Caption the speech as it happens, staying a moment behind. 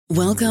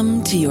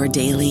Welcome to your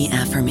daily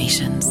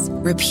affirmations.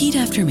 Repeat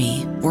after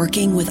me.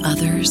 Working with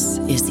others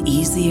is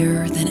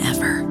easier than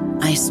ever.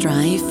 I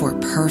strive for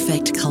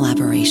perfect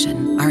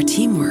collaboration. Our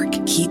teamwork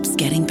keeps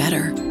getting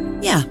better.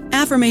 Yeah,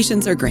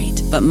 affirmations are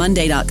great, but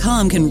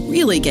Monday.com can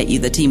really get you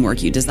the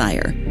teamwork you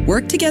desire.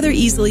 Work together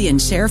easily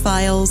and share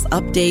files,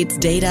 updates,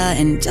 data,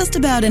 and just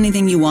about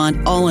anything you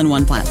want all in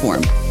one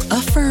platform.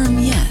 Affirm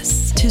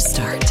yes to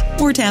start,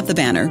 or tap the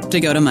banner to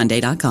go to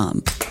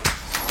Monday.com.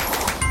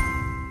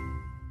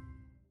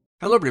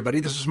 Hello, everybody.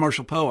 This is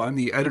Marshall Poe. I'm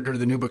the editor of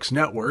the New Books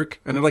Network,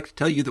 and I'd like to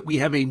tell you that we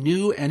have a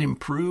new and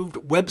improved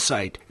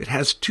website. It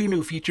has two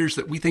new features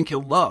that we think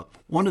you'll love.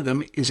 One of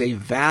them is a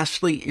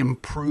vastly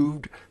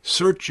improved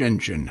search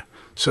engine,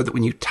 so that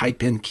when you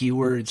type in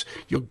keywords,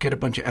 you'll get a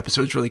bunch of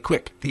episodes really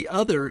quick. The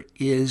other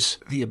is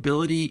the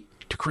ability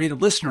to create a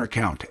listener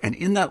account, and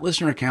in that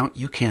listener account,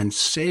 you can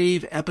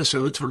save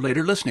episodes for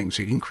later listening,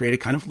 so you can create a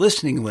kind of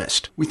listening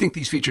list. We think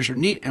these features are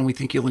neat, and we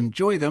think you'll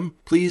enjoy them.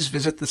 Please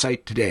visit the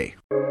site today.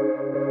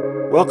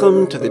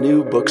 Welcome to the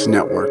New Books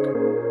Network.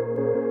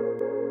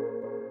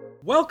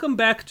 Welcome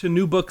back to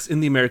New Books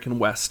in the American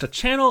West, a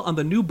channel on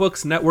the New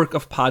Books Network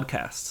of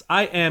podcasts.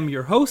 I am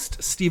your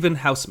host, Stephen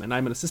Hausman.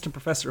 I'm an assistant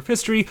professor of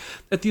history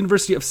at the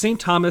University of St.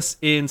 Thomas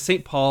in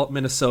St. Paul,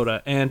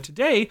 Minnesota. And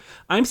today,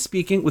 I'm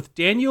speaking with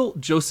Daniel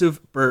Joseph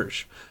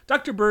Burge.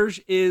 Dr.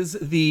 Burge is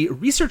the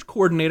research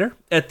coordinator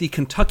at the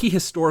Kentucky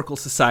Historical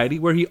Society,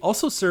 where he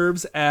also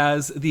serves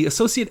as the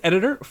associate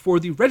editor for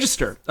the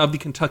Register of the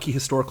Kentucky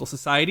Historical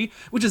Society,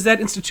 which is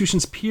that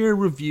institution's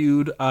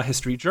peer-reviewed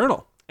history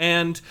journal.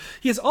 And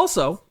he is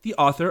also the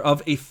author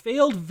of A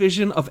Failed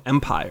Vision of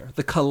Empire,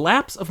 The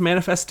Collapse of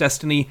Manifest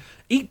Destiny,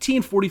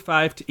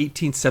 1845 to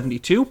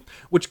 1872,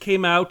 which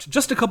came out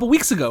just a couple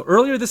weeks ago,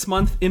 earlier this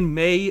month in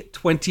May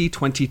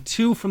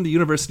 2022 from the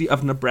University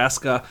of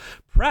Nebraska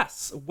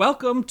Press.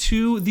 Welcome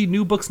to the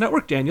New Books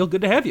Network, Daniel.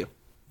 Good to have you.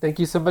 Thank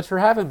you so much for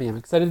having me. I'm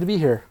excited to be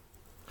here.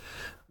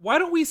 Why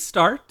don't we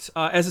start,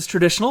 as is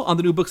traditional on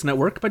the New Books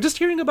Network, by just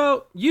hearing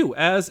about you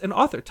as an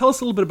author. Tell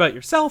us a little bit about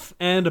yourself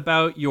and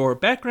about your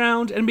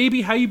background and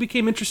maybe how you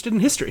became interested in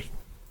history.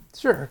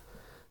 Sure.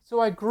 So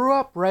I grew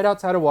up right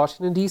outside of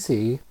Washington,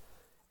 D.C.,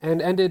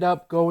 and ended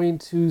up going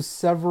to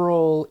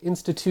several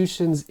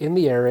institutions in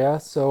the area.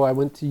 So I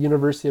went to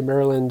University of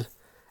Maryland,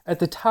 at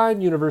the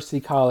time University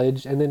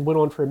College, and then went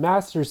on for a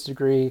master's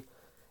degree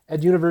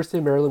at University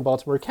of Maryland,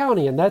 Baltimore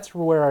County. And that's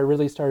where I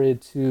really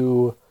started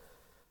to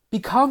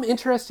become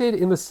interested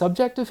in the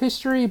subject of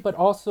history, but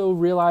also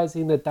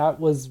realizing that that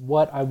was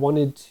what I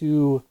wanted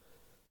to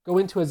go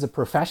into as a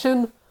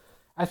profession.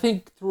 I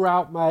think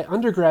throughout my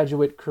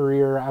undergraduate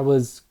career, I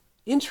was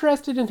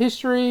interested in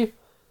history,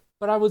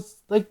 but I was,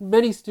 like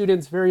many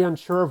students, very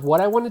unsure of what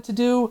I wanted to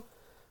do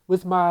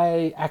with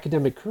my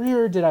academic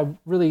career. Did I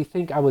really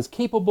think I was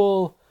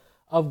capable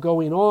of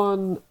going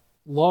on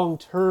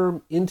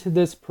long-term into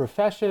this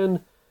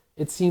profession?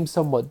 It seemed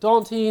somewhat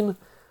daunting.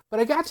 But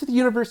I got to the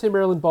University of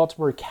Maryland,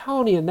 Baltimore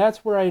County, and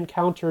that's where I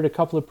encountered a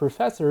couple of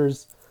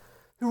professors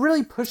who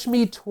really pushed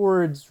me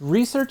towards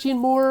researching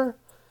more,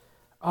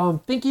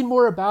 thinking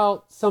more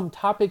about some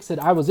topics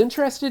that I was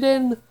interested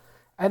in.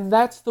 And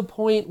that's the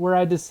point where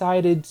I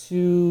decided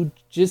to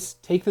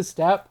just take the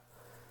step,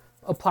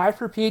 apply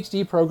for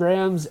PhD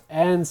programs,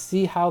 and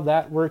see how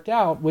that worked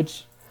out,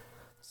 which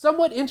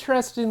somewhat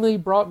interestingly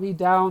brought me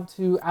down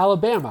to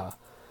Alabama.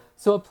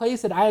 So a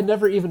place that I had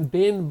never even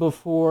been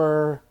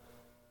before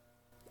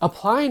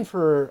applying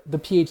for the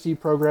PhD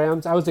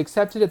programs. I was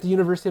accepted at the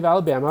University of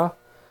Alabama.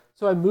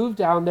 So I moved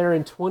down there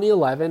in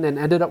 2011 and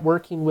ended up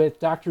working with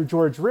Dr.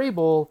 George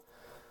Rabel,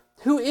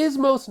 who is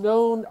most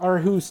known, or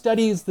who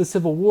studies the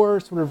Civil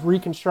War, sort of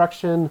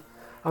Reconstruction.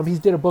 He's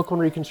did a book on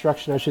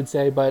Reconstruction, I should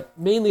say, but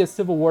mainly a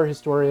Civil War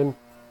historian.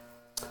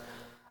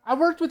 I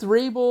worked with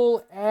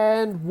Rabel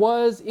and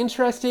was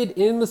interested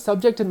in the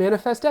subject of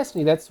Manifest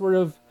Destiny. That's sort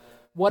of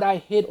what I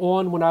hit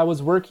on when I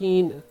was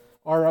working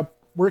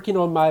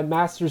on my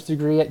master's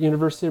degree at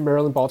University of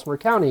Maryland, Baltimore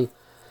County.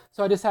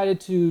 So I decided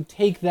to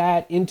take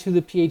that into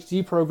the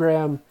PhD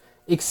program,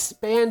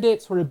 expand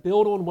it, sort of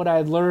build on what I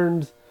had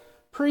learned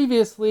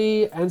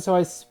previously. And so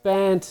I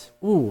spent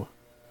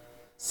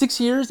 6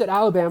 years at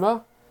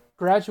Alabama,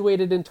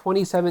 graduated in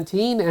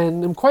 2017,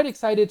 and I'm quite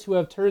excited to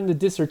have turned the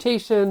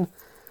dissertation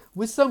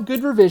with some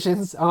good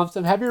revisions,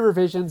 some heavy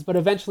revisions, but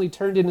eventually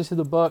turned it into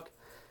the book.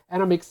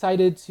 And I'm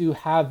excited to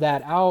have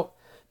that out.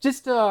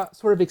 Just to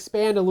sort of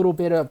expand a little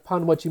bit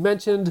upon what you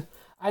mentioned,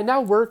 I now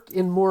work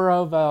in more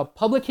of a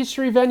public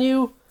history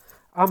venue.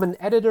 I'm an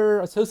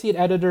associate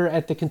editor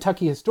at the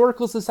Kentucky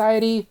Historical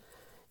Society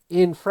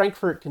in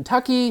Frankfort,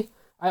 Kentucky.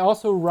 I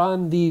also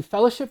run the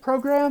fellowship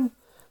program.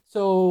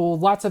 So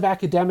lots of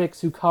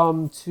academics who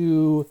come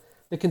to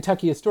the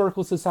Kentucky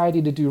Historical Society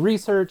to do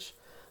research.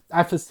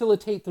 I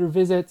facilitate their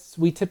visits.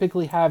 We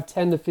typically have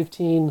 10 to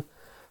 15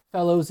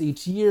 fellows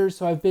each year.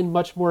 So I've been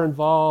much more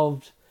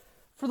involved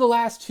for the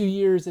last 2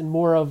 years in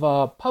more of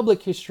a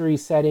public history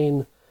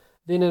setting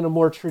than in a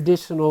more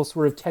traditional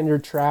sort of tenure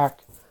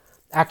track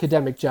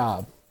academic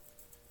job.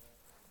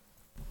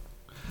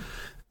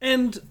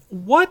 And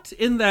what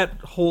in that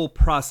whole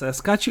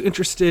process got you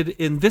interested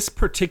in this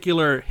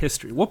particular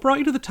history? What brought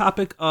you to the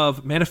topic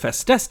of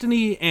manifest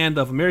destiny and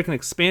of American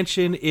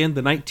expansion in the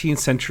 19th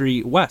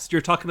century West?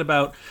 You're talking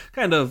about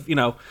kind of,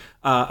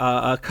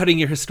 cutting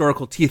your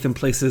historical teeth in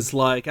places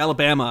like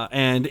Alabama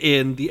and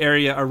in the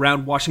area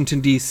around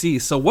Washington, D.C.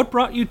 So what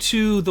brought you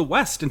to the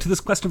West and to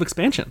this quest of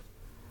expansion?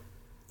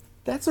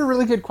 That's a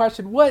really good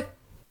question. What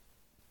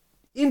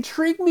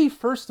intrigued me,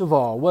 first of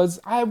all, was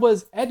I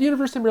was at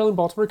University of Maryland,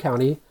 Baltimore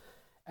County,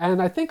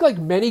 and I think like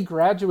many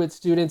graduate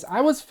students, I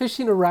was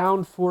fishing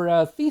around for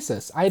a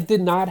thesis. I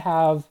did not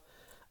have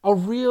a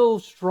real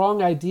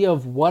strong idea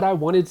of what I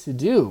wanted to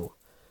do.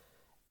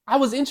 I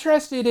was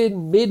interested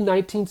in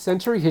mid-19th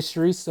century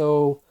history,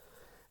 so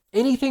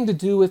anything to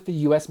do with the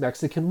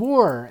U.S.-Mexican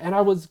War, and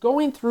I was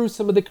going through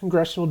some of the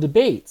congressional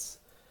debates.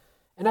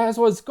 And as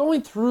I was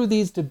going through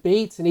these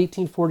debates in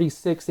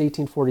 1846,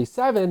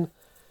 1847,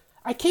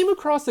 I came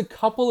across a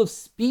couple of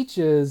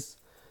speeches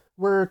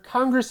where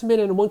congressmen,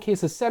 and in one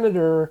case a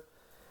senator,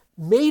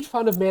 made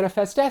fun of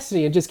manifest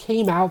destiny and just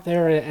came out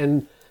there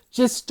and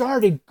just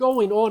started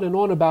going on and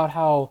on about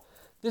how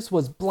this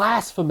was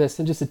blasphemous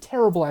and just a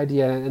terrible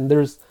idea, and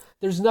there's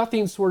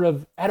nothing sort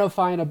of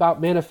edifying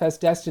about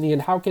manifest destiny,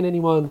 and how can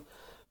anyone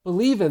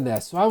believe in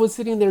this? So I was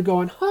sitting there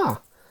going,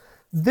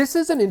 this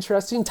is an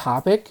interesting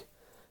topic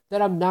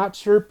that I'm not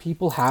sure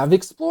people have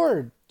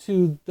explored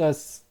to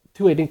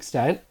an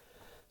extent.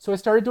 So I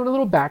started doing a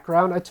little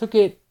background. I took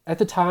it at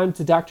the time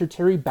to Dr.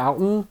 Terry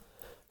Boughton,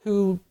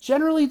 who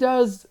generally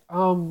does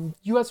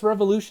U.S.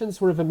 Revolution,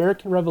 sort of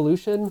American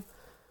Revolution.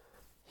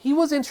 He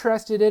was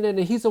interested in it, and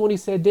he's the one who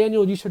said,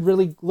 Daniel, you should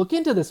really look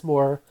into this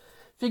more,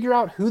 figure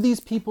out who these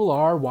people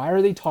are, why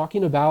are they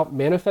talking about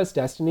manifest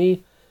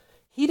destiny.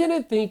 He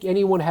didn't think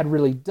anyone had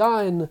really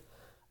done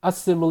a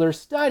similar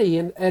study,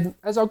 and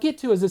as I'll get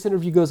to as this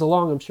interview goes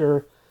along, I'm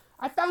sure,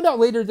 I found out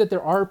later that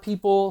there are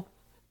people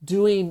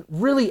doing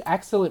really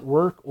excellent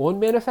work on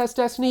manifest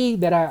destiny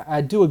that I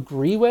do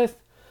agree with.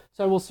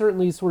 So I will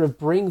certainly sort of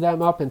bring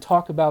them up and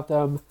talk about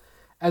them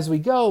as we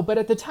go. But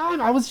at the time,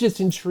 I was just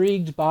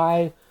intrigued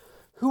by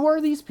who are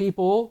these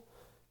people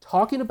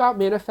talking about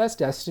manifest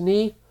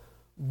destiny?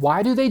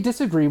 Why do they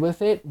disagree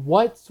with it?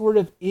 What sort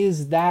of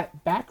is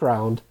that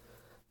background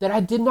that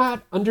I did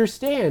not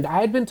understand?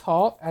 I had been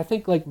taught, I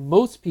think like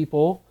most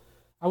people,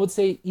 I would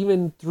say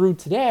even through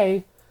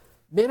today,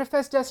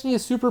 manifest destiny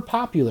is super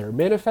popular.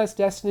 Manifest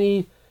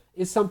destiny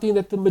is something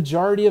that the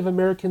majority of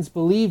Americans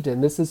believed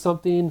in. This is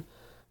something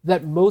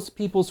that most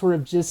people sort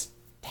of just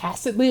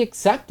tacitly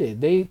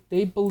accepted.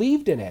 They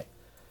believed in it.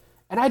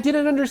 And I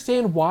didn't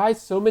understand why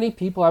so many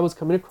people I was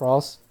coming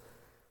across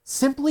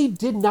simply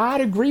did not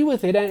agree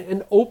with it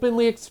and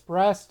openly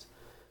expressed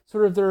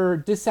sort of their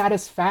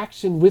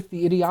dissatisfaction with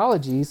the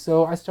ideology.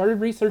 So I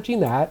started researching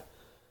that.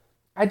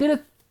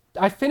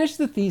 I finished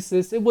the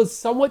thesis. It was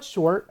somewhat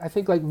short, I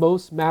think like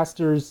most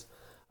master's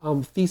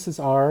theses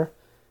are.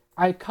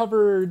 I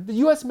covered the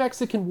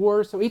U.S.-Mexican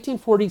War, so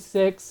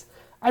 1846.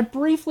 I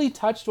briefly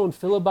touched on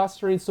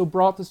filibustering, so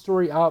brought the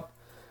story up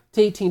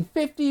to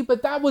 1850,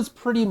 but that was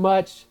pretty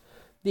much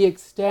the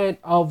extent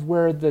of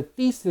where the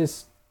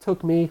thesis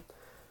took me.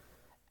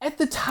 At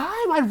the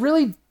time, I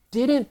really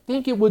didn't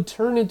think it would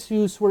turn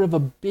into sort of a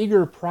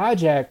bigger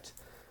project.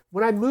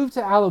 When I moved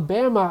to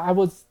Alabama, I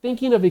was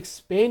thinking of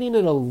expanding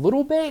it a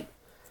little bit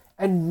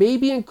and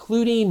maybe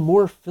including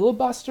more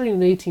filibustering in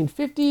the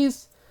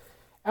 1850s.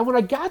 And when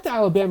I got to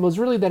Alabama, it was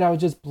really that I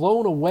was just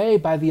blown away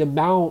by the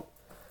amount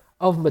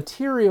of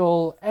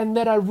material, and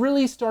that I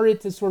really started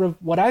to sort of,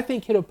 what I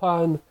think hit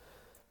upon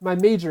my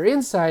major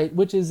insight,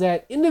 which is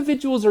that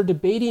individuals are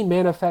debating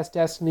manifest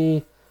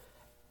destiny,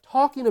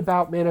 talking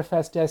about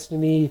manifest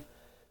destiny,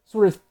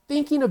 sort of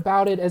thinking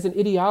about it as an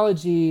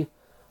ideology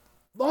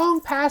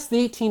long past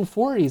the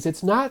 1840s.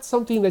 It's not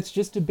something that's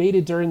just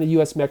debated during the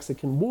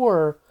U.S.-Mexican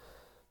War.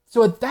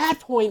 So at that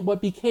point, what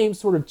became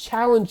sort of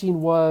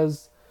challenging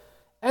was,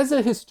 as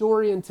a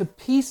historian, to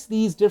piece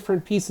these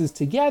different pieces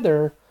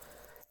together.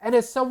 And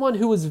as someone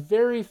who was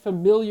very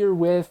familiar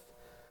with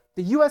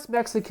the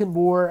U.S.-Mexican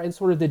War and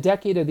sort of the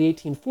decade of the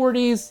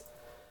 1840s,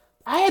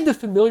 I had to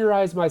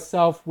familiarize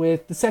myself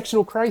with the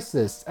sectional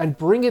crisis and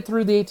bring it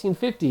through the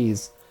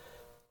 1850s.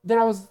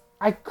 Then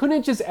I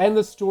couldn't just end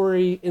the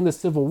story in the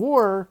Civil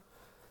War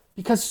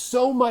because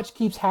so much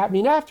keeps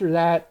happening after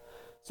that.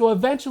 So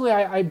eventually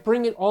I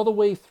bring it all the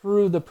way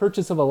through the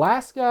purchase of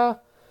Alaska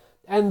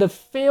and the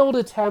failed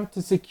attempt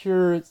to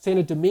secure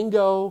Santo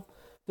Domingo,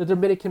 the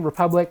Dominican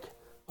Republic,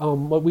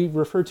 what we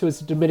refer to as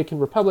the Dominican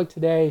Republic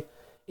today,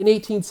 in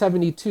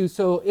 1872.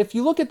 So if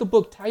you look at the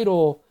book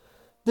title,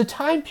 the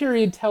time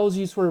period tells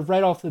you sort of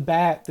right off the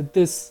bat that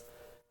this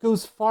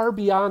goes far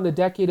beyond the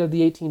decade of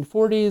the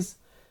 1840s.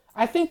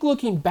 I think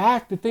looking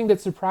back, the thing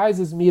that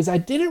surprises me is I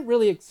didn't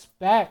really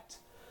expect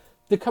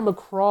to come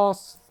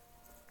across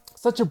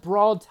such a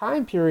broad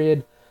time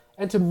period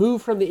and to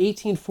move from the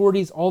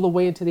 1840s all the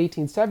way into the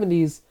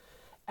 1870s.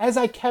 As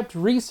I kept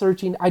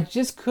researching, I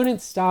just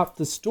couldn't stop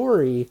the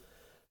story.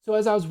 So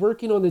as I was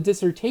working on the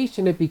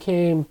dissertation, it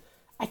became,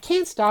 I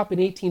can't stop in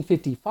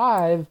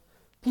 1855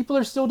 people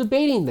are still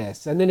debating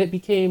this. And then it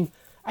became,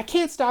 I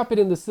can't stop it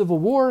in the Civil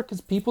War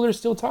because people are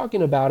still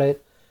talking about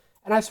it.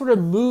 And I sort of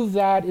moved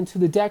that into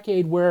the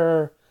decade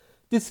where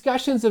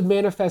discussions of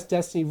Manifest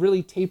Destiny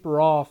really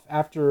taper off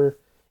after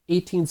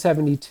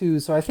 1872.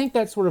 So I think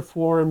that sort of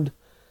formed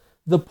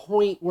the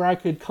point where I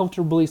could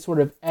comfortably sort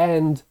of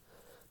end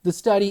the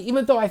study,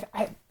 even though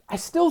I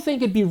still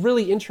think it'd be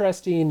really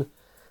interesting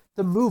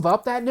to move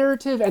up that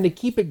narrative and to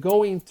keep it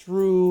going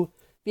through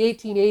the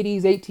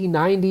 1880s,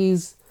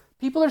 1890s.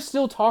 People are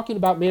still talking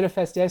about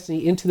Manifest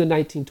Destiny into the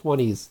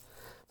 1920s.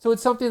 So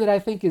it's something that I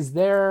think is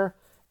there.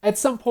 At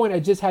some point, I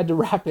just had to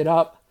wrap it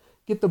up,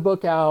 get the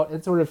book out,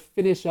 and sort of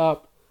finish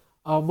up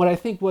what I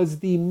think was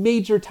the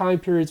major time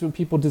periods when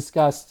people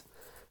discussed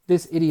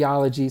this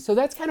ideology. So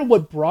that's kind of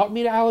what brought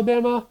me to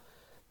Alabama.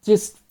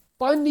 Just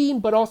funding,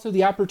 but also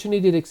the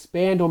opportunity to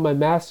expand on my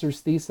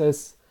master's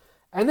thesis.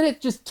 And then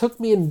it just took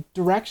me in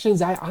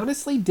directions I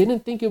honestly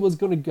didn't think it was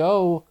going to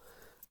go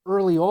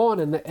early on,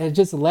 and it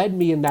just led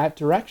me in that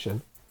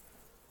direction.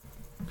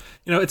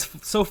 You know, it's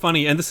so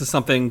funny, and this is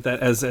something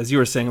that, as you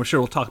were saying, I'm sure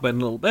we'll talk about in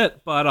a little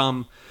bit, but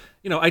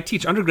you know, I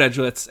teach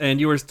undergraduates,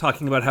 and you were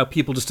talking about how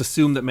people just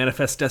assume that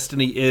Manifest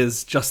Destiny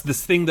is just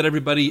this thing that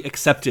everybody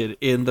accepted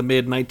in the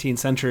mid-19th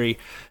century.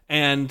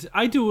 And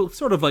I do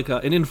sort of like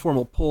an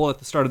informal poll at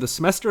the start of the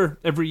semester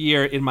every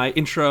year in my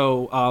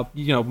intro,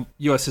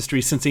 U.S.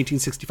 history since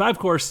 1865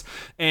 course.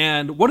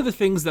 And one of the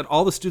things that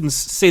all the students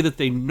say that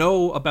they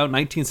know about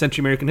 19th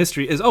century American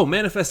history is, oh,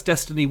 Manifest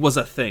Destiny was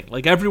a thing.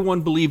 Like,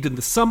 everyone believed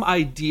in some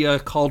idea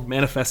called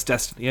Manifest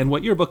Destiny. And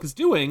what your book is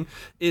doing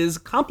is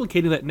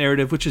complicating that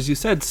narrative, which, as you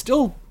said,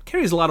 still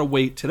carries a lot of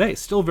weight today,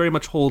 still very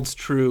much holds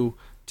true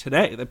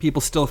today, that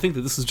people still think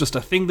that this is just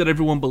a thing that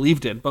everyone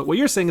believed in. But what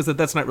you're saying is that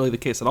that's not really the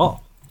case at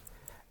all.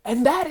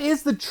 And that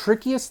is the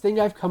trickiest thing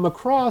I've come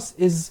across.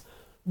 Is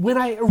when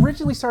I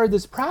originally started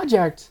this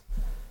project,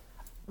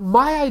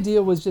 my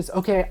idea was just,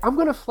 okay, I'm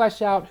going to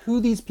flesh out who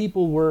these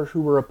people were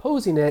who were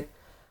opposing it.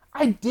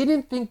 I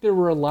didn't think there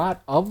were a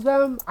lot of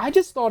them. I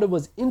just thought it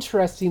was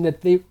interesting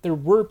that there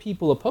were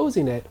people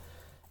opposing it.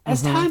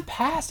 As time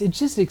passed, it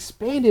just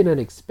expanded and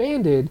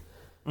expanded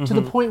to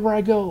the point where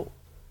I go,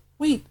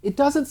 wait, it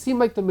doesn't seem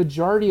like the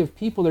majority of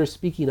people are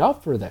speaking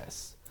up for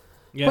this.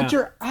 Yeah. But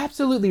you're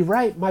absolutely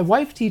right. My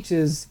wife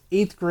teaches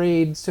 8th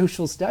grade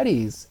social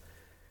studies,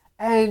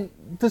 and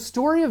the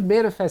story of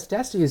Manifest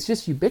Destiny is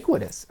just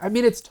ubiquitous. I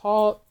mean, it's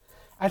taught,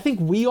 I think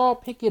we all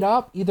pick it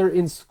up either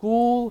in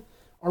school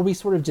or we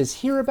sort of just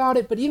hear about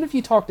it. But even if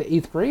you talk to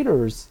 8th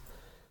graders,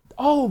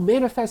 oh,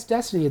 Manifest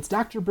Destiny, it's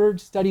Dr. Burge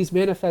studies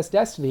Manifest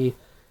Destiny.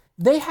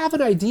 They have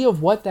an idea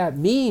of what that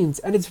means,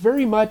 and it's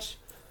very much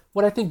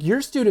what I think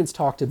your students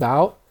talked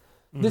about.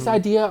 This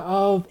idea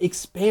of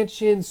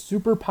expansion,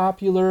 super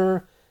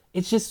popular.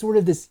 It's just sort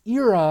of this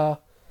era.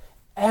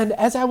 And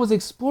as I was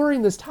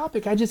exploring this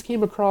topic, I just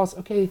came across,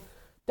 okay,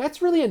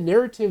 that's really a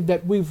narrative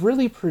that we've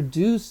really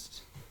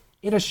produced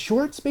in a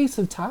short space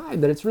of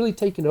time, that it's really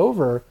taken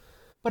over.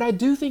 But I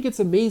do think it's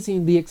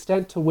amazing the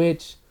extent to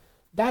which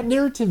that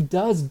narrative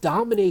does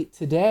dominate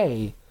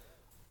today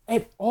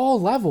at all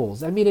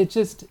levels. I mean,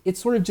 it's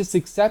sort of just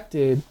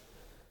accepted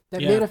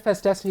that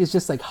Manifest Destiny is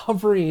just like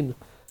hovering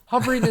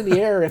in the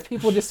air, and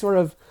people just sort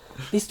of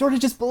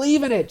just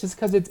believe in it just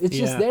because it's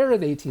just there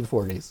in the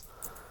 1840s.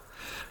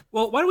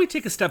 Well, why don't we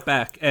take a step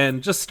back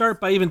and just start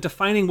by even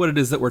defining what it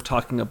is that we're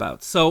talking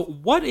about. So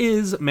what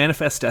is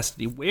Manifest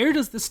Destiny? Where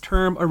does this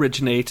term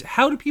originate?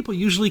 How do people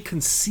usually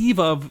conceive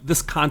of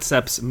this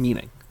concept's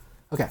meaning?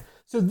 Okay,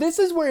 so this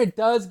is where it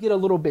does get a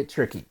little bit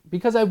tricky,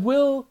 because I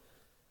will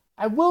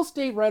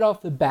state right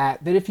off the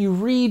bat that if you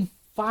read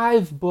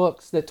 5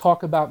 books that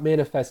talk about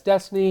Manifest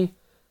Destiny,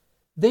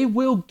 they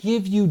will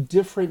give you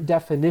different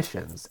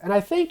definitions. And I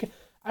think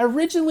I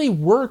originally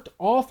worked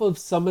off of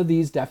some of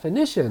these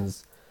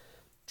definitions.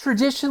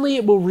 Traditionally,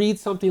 it will read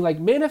something like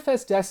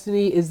Manifest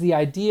Destiny is the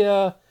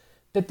idea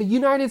that the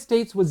United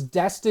States was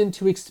destined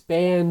to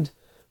expand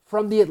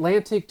from the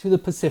Atlantic to the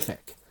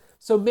Pacific.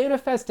 So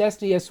Manifest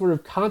Destiny as sort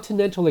of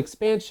continental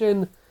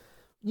expansion,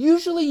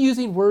 usually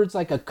using words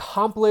like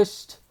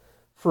accomplished,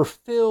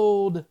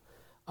 fulfilled,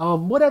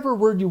 whatever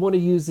word you want to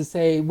use to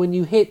say when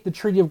you hit the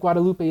Treaty of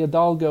Guadalupe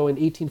Hidalgo in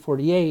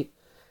 1848,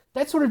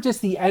 that's sort of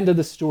just the end of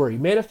the story.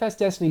 Manifest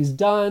Destiny's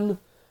done.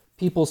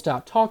 People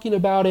stop talking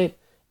about it.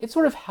 It's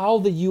sort of how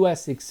the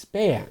U.S.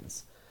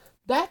 expands.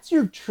 That's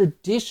your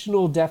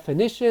traditional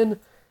definition.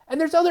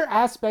 And there's other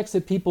aspects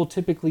that people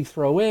typically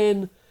throw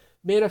in.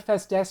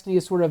 Manifest Destiny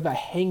is sort of a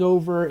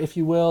hangover, if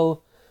you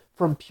will,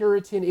 from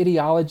Puritan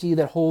ideology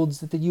that holds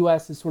that the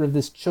U.S. is sort of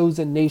this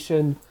chosen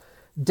nation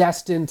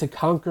destined to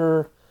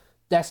conquer,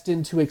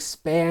 destined to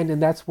expand, and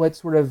that's what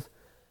sort of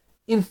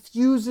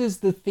infuses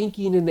the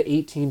thinking in the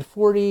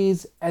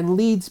 1840s and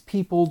leads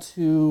people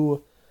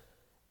to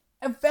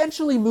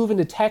eventually move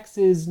into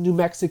Texas, New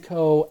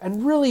Mexico,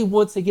 and really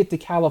once they get to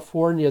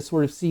California,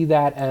 sort of see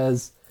that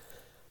as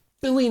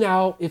filling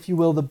out, if you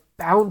will, the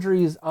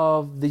boundaries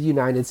of the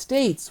United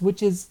States,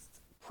 which is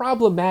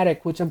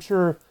problematic, which I'm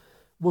sure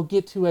we'll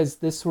get to as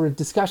this sort of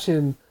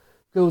discussion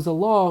goes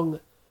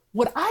along.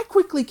 What I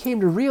quickly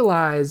came to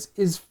realize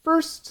is,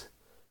 first,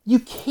 you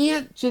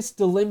can't just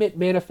delimit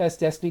Manifest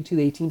Destiny to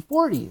the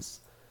 1840s.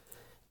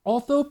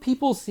 Although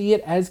people see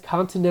it as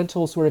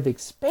continental sort of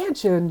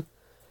expansion,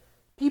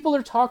 people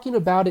are talking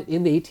about it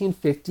in the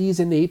 1850s,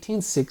 in the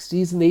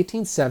 1860s, and the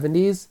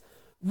 1870s,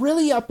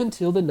 really up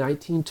until the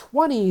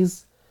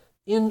 1920s,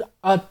 in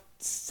a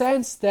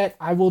sense that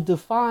I will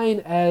define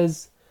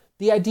as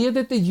the idea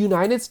that the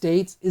United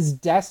States is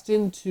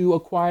destined to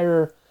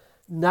acquire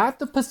not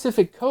the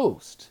Pacific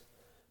coast,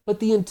 but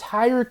the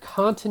entire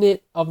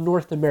continent of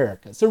North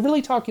America. So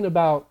really talking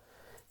about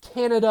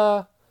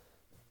Canada,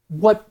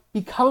 what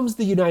becomes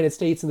the United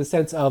States in the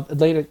sense of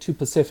Atlantic to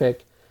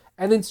Pacific,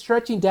 and then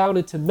stretching down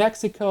into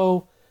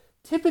Mexico,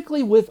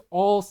 typically with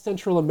all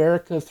Central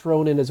America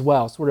thrown in as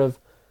well, sort of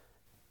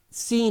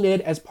seeing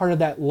it as part of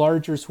that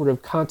larger sort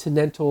of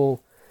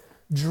continental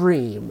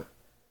dream.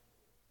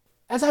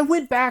 As I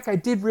went back, I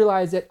did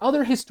realize that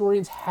other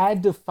historians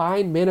had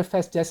defined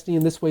Manifest Destiny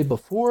in this way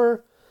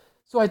before.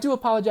 So I do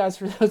apologize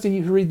for those of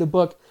you who read the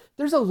book.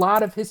 There's a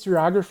lot of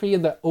historiography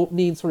in the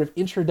opening sort of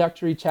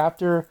introductory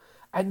chapter.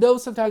 I know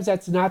sometimes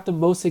that's not the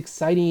most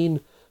exciting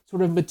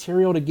sort of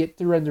material to get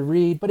through and to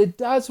read, but it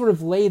does sort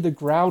of lay the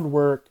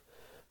groundwork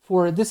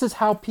for this is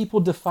how people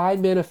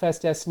define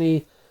Manifest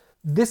Destiny.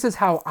 This is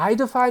how I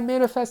define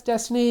Manifest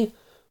Destiny.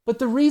 But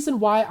the reason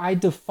why I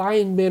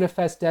define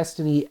Manifest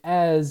Destiny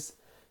as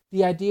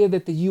the idea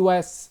that the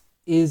U.S.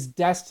 is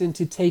destined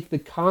to take the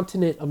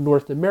continent of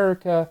North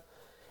America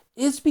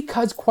is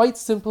because, quite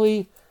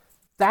simply,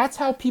 that's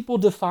how people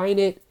define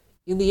it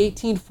in the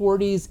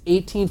 1840s,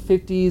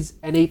 1850s,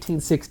 and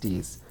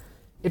 1860s.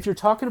 If you're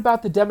talking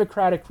about the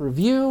Democratic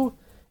Review,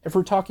 if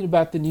we're talking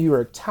about the New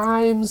York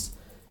Times,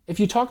 if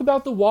you talk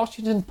about the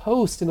Washington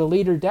Post in a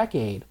later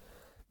decade,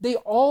 they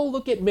all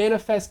look at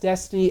Manifest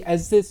Destiny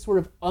as this sort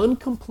of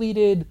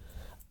uncompleted,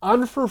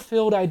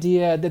 unfulfilled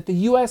idea that the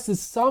U.S.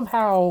 is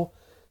somehow,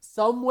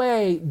 some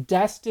way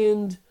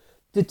destined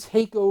to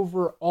take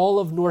over all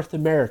of North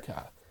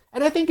America.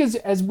 And I think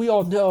as we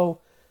all know,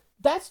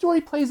 that story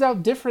plays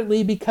out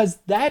differently because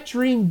that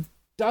dream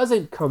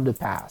doesn't come to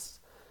pass.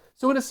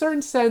 So in a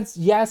certain sense,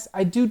 yes,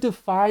 I do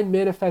define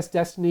Manifest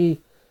Destiny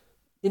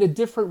in a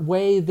different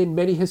way than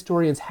many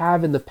historians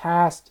have in the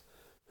past,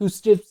 who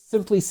just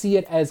simply see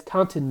it as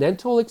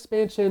continental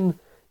expansion,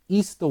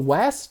 east to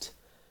west.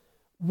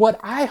 What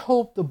I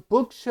hope the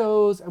book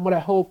shows, and what I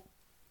hope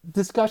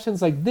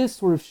discussions like this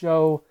sort of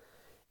show,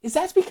 is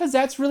that's because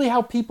that's really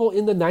how people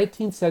in the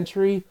 19th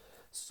century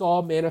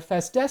saw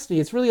Manifest Destiny.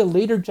 It's really a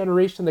later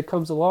generation that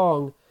comes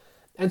along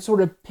and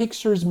sort of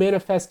pictures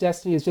Manifest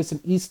Destiny as just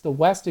an east to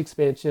west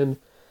expansion.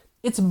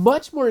 It's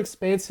much more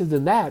expansive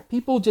than that.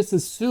 People just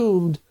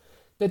assumed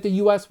that the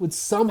U.S. would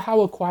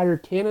somehow acquire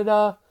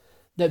Canada,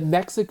 that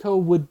Mexico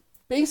would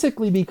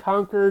basically be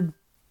conquered.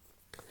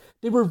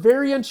 They were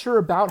very unsure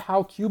about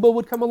how Cuba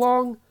would come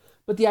along,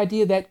 but the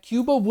idea that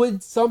Cuba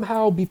would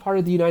somehow be part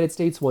of the United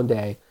States one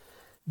day,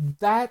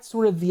 that's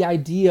sort of the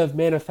idea of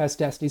Manifest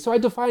Destiny. So I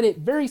define it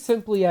very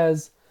simply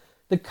as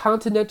the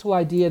continental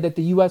idea that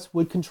the U.S.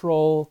 would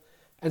control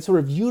and sort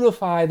of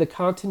unify the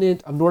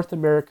continent of North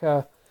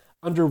America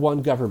under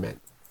one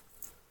government.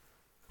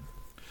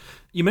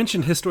 You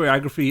mentioned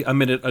historiography a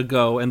minute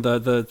ago, and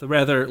the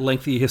rather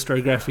lengthy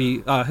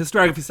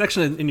historiography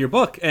section in your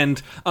book.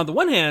 And on the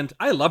one hand,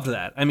 I loved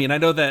that. I mean, I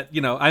know that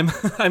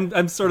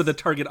I'm sort of the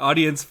target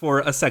audience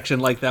for a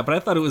section like that, but I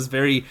thought it was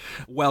very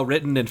well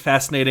written and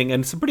fascinating,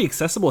 and some pretty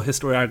accessible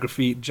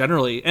historiography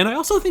generally. And I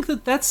also think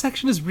that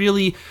section is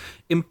really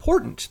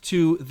important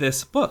to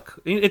this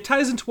book. It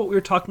ties into what we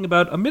were talking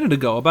about a minute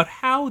ago, about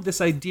how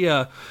this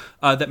idea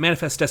that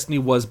Manifest Destiny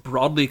was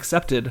broadly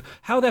accepted,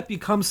 how that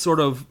becomes sort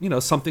of,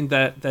 something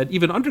that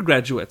even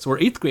undergraduates or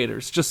eighth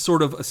graders just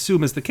sort of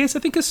assume is the case. I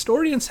think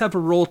historians have a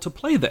role to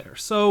play there.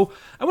 So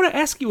I want to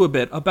ask you a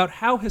bit about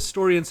how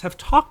historians have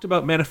talked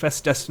about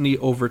Manifest Destiny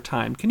over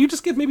time. Can you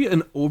just give maybe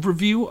an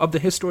overview of the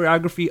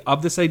historiography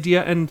of this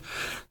idea and,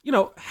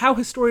 how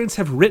historians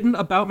have written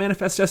about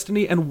Manifest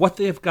Destiny and what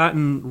they have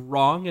gotten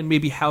wrong, and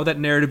maybe how that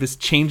narrative is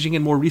changing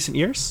in more recent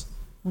years?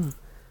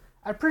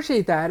 I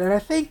appreciate that. And I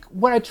think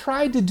what I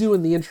tried to do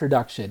in the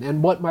introduction,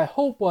 and what my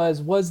hope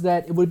was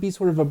that it would be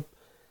sort of a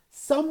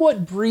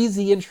somewhat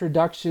breezy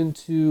introduction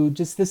to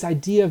just this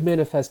idea of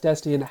Manifest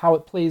Destiny and how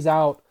it plays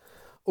out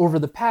over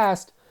the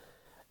past.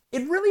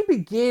 It really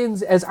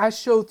begins, as I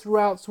show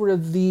throughout sort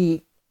of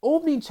the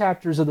opening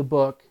chapters of the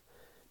book,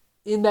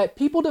 in that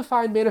people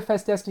define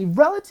Manifest Destiny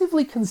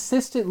relatively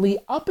consistently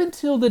up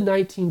until the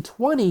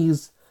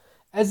 1920s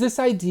as this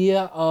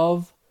idea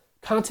of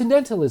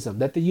continentalism,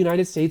 that the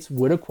United States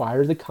would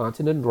acquire the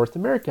continent of North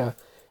America.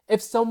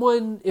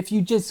 If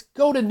you just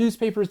go to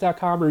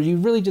newspapers.com, or you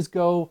really just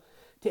go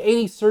to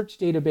any search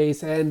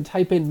database and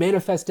type in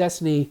Manifest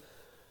Destiny,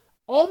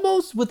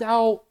 almost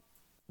without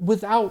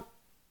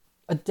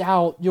a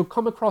doubt, you'll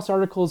come across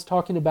articles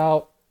talking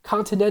about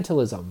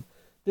continentalism,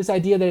 this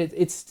idea that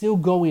it's still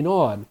going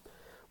on.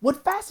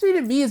 What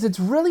fascinated me is it's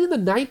really in the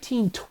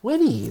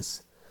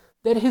 1920s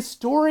that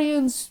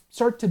historians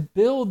start to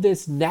build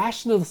this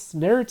nationalist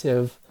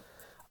narrative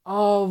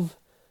of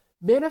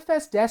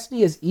Manifest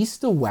Destiny as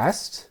East to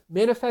West,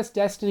 Manifest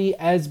Destiny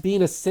as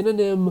being a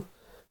synonym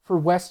for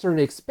Western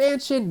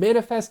expansion,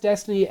 Manifest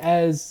Destiny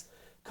as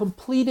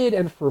completed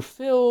and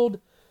fulfilled,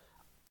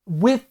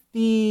 with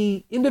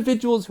the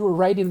individuals who were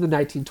writing in the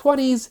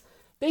 1920s.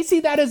 They see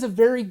that as a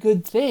very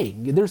good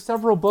thing. There's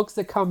several books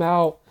that come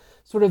out,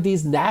 sort of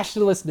these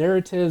nationalist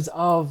narratives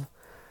of,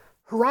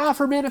 hurrah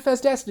for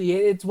Manifest Destiny.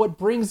 It's what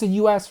brings the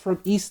U.S. from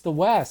east to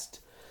west.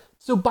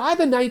 So by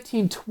the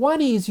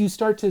 1920s, you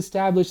start to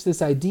establish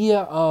this idea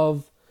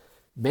of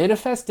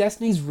Manifest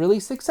Destiny is really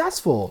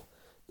successful.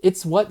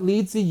 It's what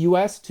leads the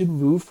U.S. to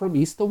move from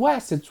east to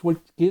west. It's what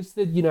gives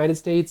the United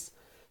States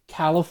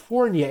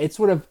California. It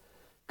sort of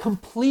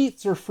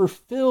completes or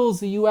fulfills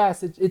the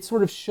U.S. It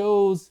sort of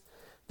shows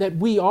that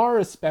we are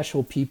a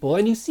special people.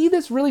 And you see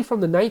this really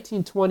from the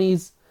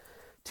 1920s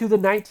to the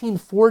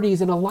 1940s,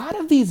 and a lot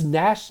of these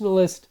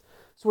nationalist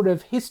sort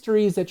of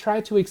histories that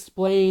try to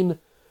explain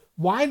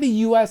why the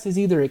U.S. is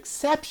either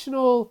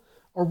exceptional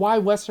or why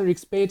Western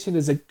expansion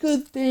is a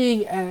good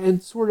thing,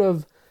 and sort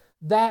of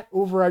that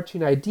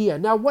overarching idea.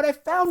 Now, what I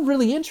found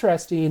really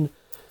interesting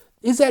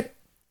is that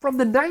from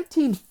the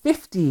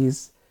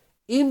 1950s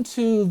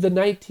into the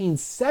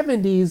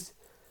 1970s,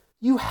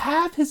 you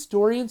have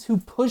historians who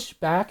push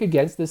back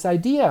against this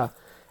idea.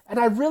 And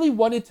I really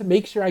wanted to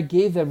make sure I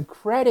gave them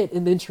credit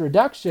in the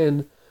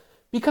introduction,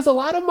 because a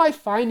lot of my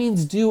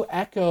findings do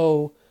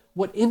echo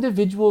what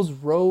individuals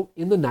wrote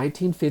in the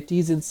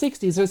 1950s and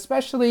 60s. And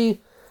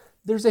especially,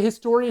 there's a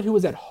historian who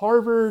was at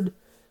Harvard.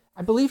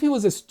 I believe he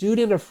was a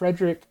student of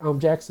Frederick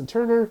Jackson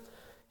Turner.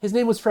 His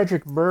name was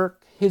Frederick Merck.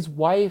 His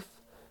wife,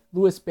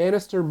 Louis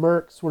Bannister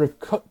Merck,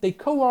 they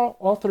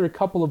co-authored a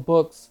couple of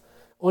books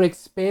on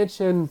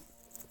expansion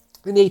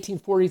in the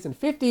 1840s and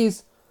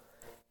 50s.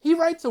 He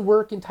writes a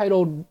work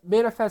entitled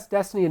Manifest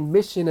Destiny and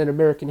Mission in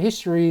American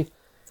History.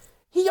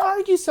 He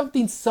argues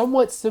something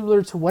somewhat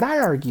similar to what I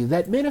argue,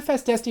 that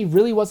Manifest Destiny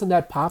really wasn't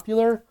that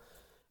popular.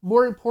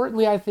 More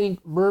importantly, I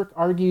think Merck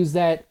argues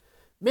that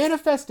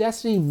Manifest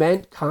Destiny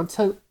meant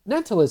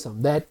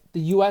continentalism, that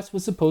the U.S.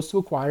 was supposed to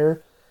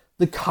acquire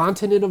the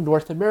continent of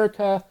North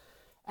America.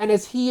 And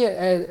as he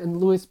and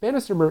Louis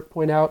Bannister Merck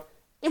point out,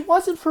 it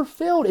wasn't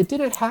fulfilled. It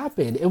didn't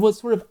happen. It was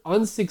sort of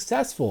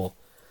unsuccessful.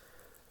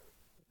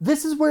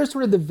 This is where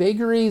sort of the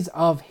vagaries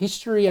of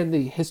history and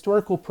the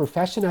historical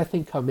profession, I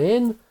think, come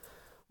in.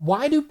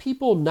 Why do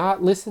people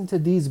not listen to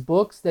these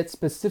books that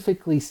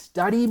specifically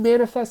study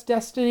Manifest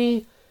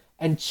Destiny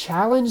and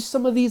challenge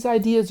some of these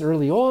ideas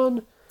early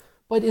on?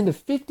 But in the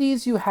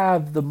 50s, you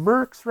have the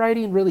Mercks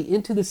writing really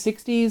into the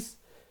 60s.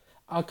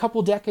 A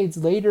couple decades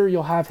later,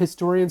 you'll have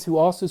historians who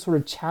also sort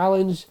of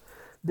challenge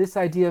this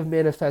idea of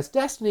Manifest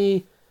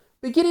Destiny.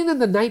 Beginning in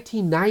the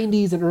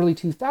 1990s and early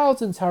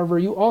 2000s, however,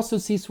 you also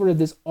see sort of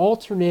this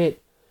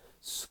alternate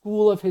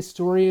school of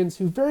historians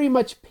who very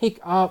much pick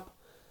up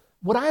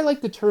what I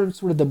like to term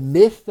sort of the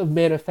myth of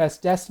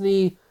Manifest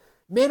Destiny.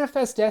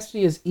 Manifest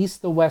Destiny is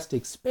East to West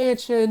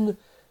expansion,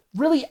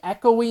 really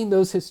echoing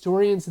those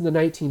historians in the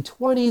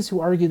 1920s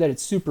who argue that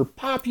it's super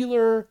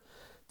popular.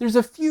 There's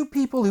a few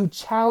people who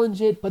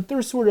challenge it, but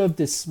they're sort of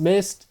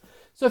dismissed.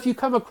 So if you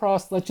come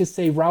across, let's just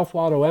say, Ralph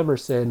Waldo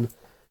Emerson,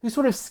 who's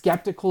sort of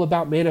skeptical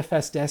about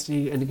Manifest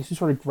Destiny and who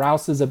sort of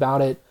grouses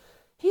about it,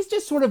 he's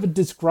just sort of a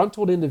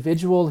disgruntled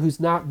individual who's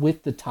not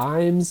with the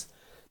times.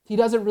 He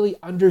doesn't really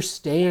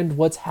understand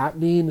what's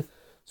happening,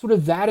 sort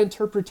of that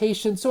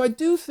interpretation. So I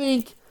do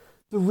think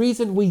the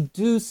reason we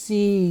do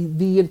see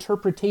the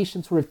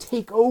interpretation sort of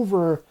take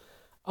over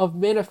of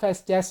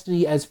Manifest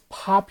Destiny as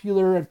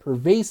popular and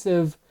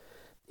pervasive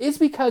is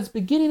because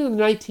beginning in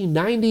the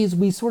 1990s,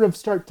 we sort of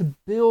start to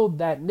build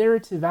that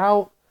narrative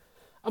out.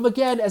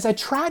 Again, as I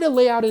try to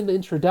lay out in the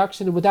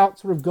introduction and without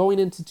sort of going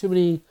into too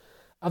many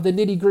of the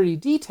nitty-gritty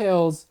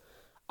details,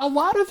 a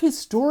lot of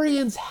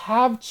historians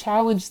have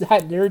challenged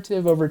that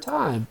narrative over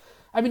time.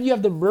 I mean, you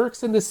have the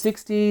Mercks in the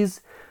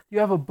 60s, you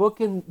have a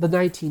book in the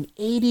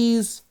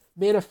 1980s,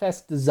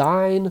 Manifest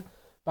Design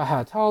by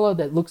Hayatollah,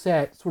 that looks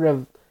at sort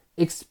of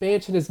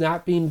expansion as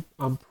not being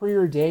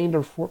preordained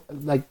or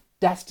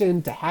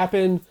destined to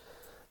happen.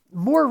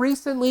 More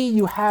recently,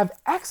 you have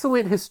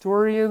excellent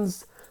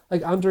historians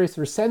like Andres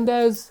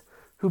Resendez,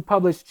 who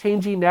published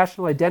Changing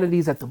National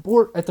Identities at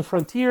the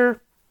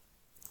Frontier.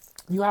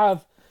 You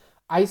have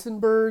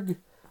Eisenberg,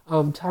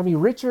 Tommy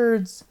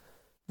Richards,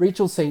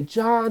 Rachel St.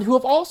 John, who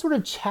have all sort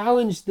of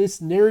challenged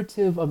this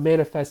narrative of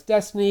Manifest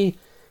Destiny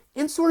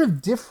in sort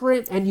of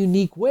different and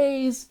unique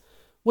ways.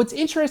 What's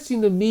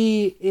interesting to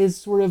me is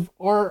sort of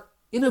our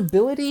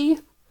inability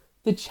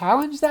to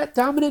challenge that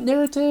dominant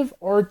narrative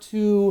or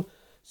to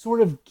sort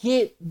of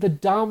get the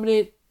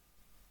dominant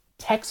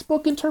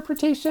textbook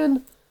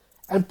interpretation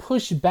and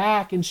push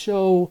back and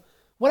show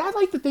what I'd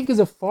like to think is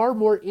a far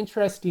more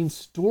interesting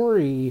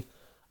story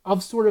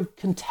of sort of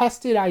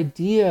contested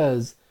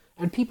ideas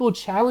and people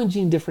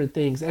challenging different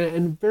things,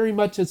 and very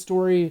much a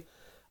story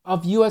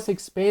of U.S.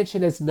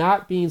 expansion as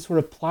not being sort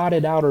of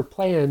plotted out or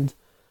planned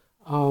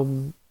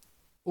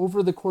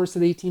over the course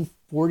of the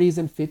 1840s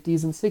and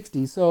 50s and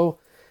 60s. So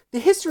The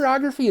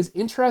historiography is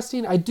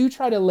interesting. I do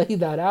try to lay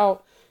that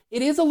out.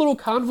 It is a little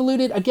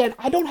convoluted. Again,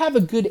 I don't have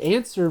a good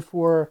answer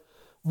for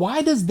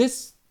why does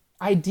this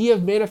idea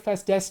of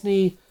manifest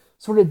destiny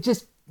sort of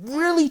just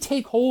really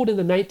take hold in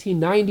the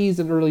 1990s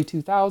and early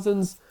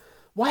 2000s.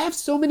 Why have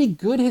so many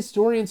good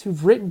historians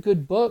who've written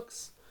good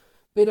books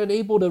been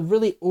unable to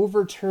really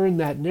overturn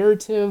that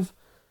narrative?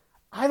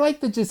 I like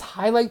to just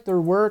highlight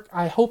their work.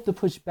 I hope to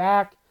push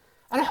back.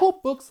 And I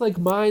hope books like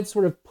mine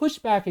sort of push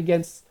back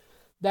against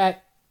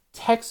that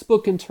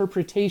textbook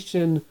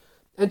interpretation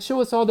and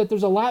show us all that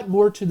there's a lot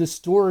more to the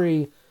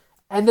story,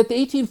 and that the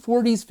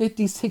 1840s,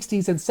 50s,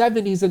 60s, and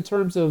 70s in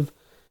terms of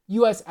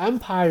U.S.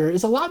 empire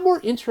is a lot more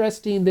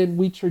interesting than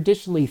we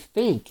traditionally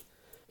think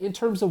in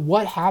terms of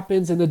what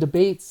happens in the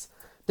debates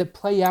that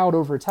play out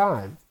over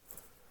time.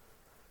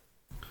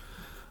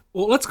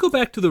 Well, let's go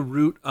back to the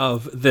root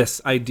of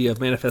this idea of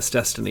manifest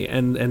destiny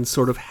and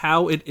sort of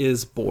how it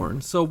is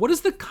born. So what is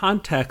the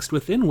context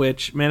within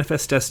which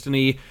manifest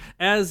destiny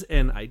as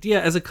an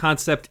idea, as a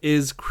concept,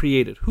 is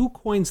created? Who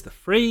coins the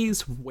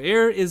phrase?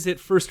 Where is it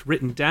first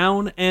written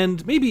down?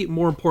 And maybe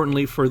more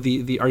importantly for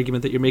the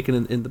argument that you're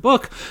making in the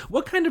book,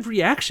 what kind of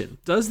reaction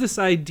does this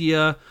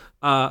idea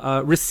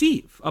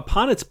receive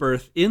upon its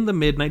birth in the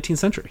mid-19th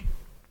century?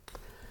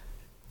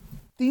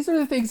 These are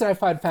the things that I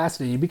find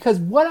fascinating, because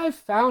what I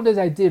found as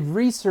I did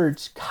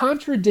research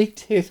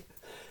contradicted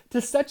to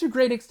such a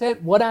great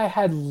extent what I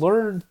had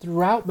learned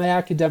throughout my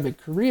academic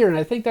career. And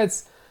I think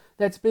that's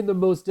been the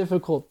most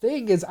difficult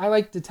thing. Is I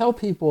like to tell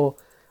people,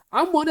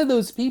 I'm one of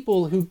those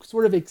people who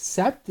sort of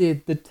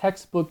accepted the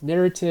textbook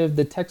narrative,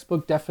 the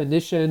textbook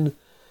definition,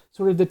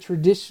 sort of the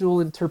traditional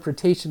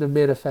interpretation of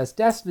manifest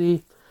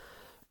destiny.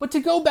 But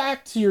to go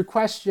back to your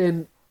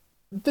question,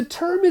 the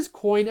term is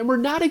coined, and we're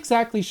not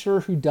exactly sure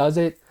who does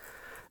it.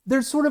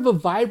 There's sort of a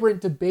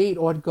vibrant debate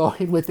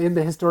ongoing within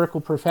the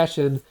historical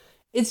profession.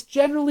 It's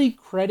generally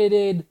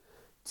credited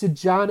to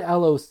John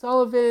L.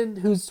 O'Sullivan,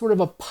 who's sort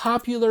of a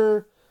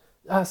popular,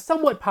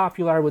 somewhat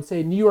popular, I would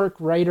say, New York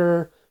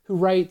writer who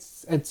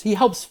writes, and he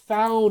helps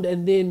found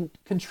and then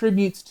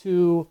contributes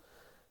to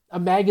a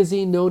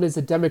magazine known as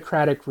the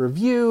Democratic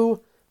Review,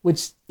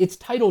 which its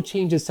title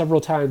changes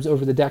several times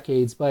over the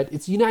decades, but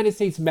it's United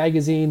States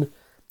Magazine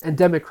and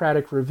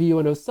Democratic Review,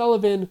 and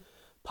O'Sullivan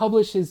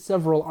publishes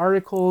several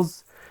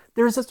articles.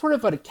 There's a sort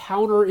of a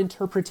counter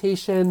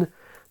interpretation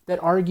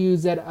that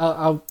argues that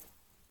a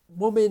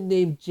woman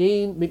named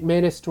Jane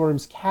McManus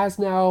Storms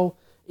Kasnow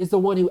is the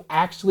one who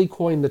actually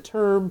coined the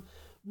term.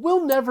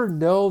 We'll never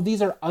know.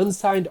 These are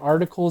unsigned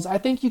articles. I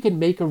think you can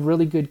make a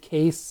really good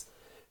case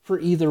for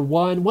either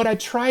one. What I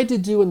tried to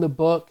do in the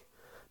book,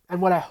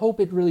 and what I hope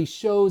it really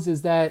shows,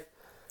 is that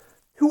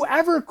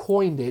whoever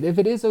coined it, if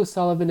it is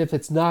O'Sullivan, if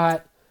it's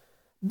not,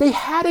 they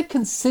had a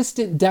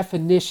consistent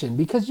definition,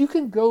 because you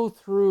can go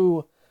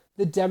through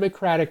the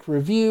Democratic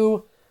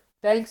Review.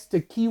 Thanks to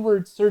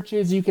keyword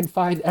searches, you can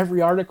find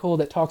every article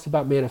that talks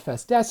about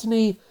manifest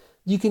destiny.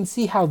 You can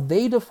see how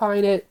they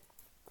define it.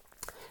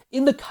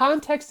 In the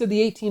context of the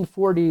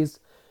 1840s,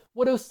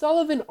 what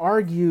O'Sullivan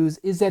argues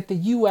is that the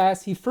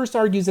U.S., he first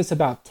argues this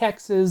about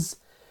Texas,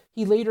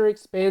 he later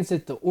expands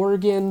it to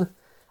Oregon.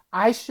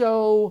 I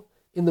show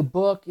in the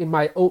book, in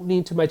my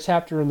opening to my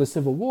chapter on the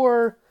Civil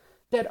War,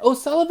 that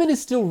O'Sullivan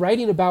is still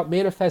writing about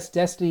manifest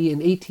destiny in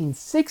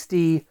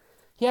 1860.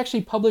 He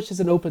actually publishes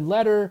an open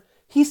letter.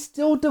 He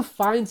still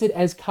defines it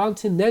as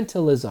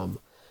continentalism.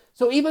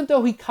 So even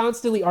though he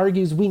constantly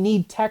argues we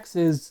need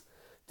Texas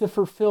to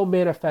fulfill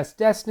manifest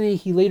destiny,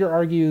 he later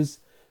argues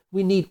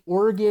we need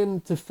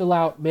Oregon to fill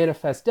out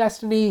manifest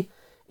destiny.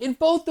 In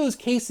both those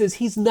cases,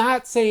 he's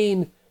not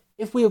saying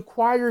if we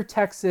acquire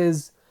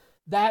Texas,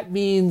 that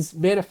means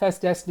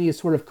manifest destiny is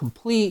sort of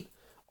complete,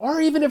 or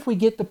even if we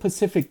get the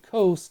Pacific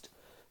coast,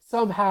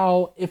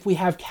 somehow if we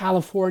have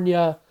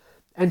California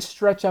and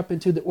stretch up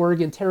into the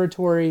Oregon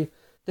territory,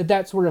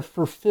 that sort of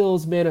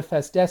fulfills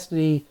manifest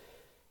destiny.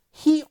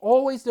 He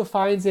always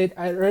defines it,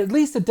 or at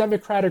least the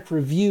Democratic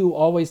Review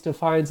always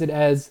defines it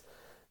as,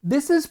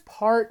 this is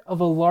part of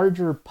a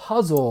larger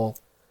puzzle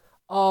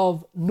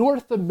of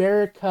North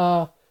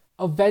America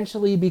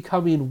eventually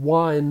becoming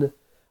one,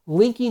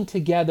 linking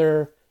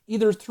together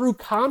either through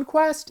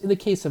conquest in the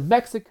case of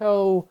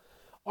Mexico,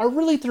 or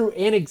really through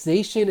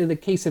annexation in the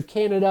case of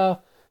Canada.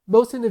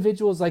 Most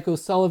individuals like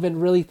O'Sullivan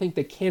really think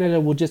that Canada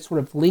will just sort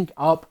of link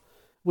up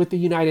with the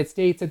United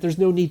States, that there's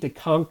no need to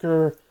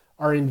conquer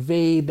or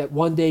invade, that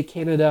one day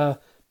Canada,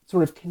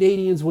 sort of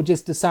Canadians will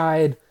just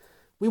decide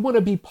we want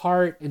to be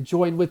part and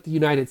join with the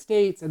United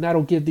States, and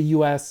that'll give the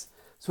U.S.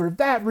 sort of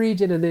that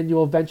region, and then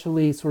you'll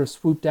eventually sort of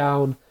swoop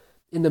down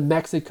into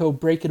Mexico,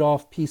 break it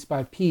off piece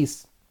by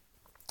piece.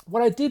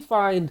 What I did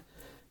find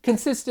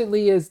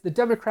consistently is the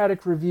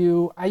Democratic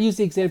Review. I use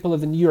the example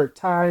of the New York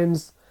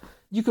Times.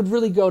 You could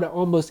really go to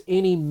almost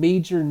any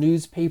major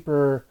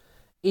newspaper,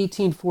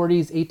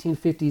 1840s,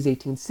 1850s,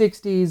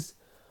 1860s,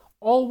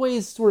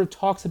 always sort of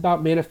talks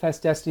about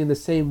manifest destiny in the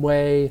same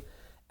way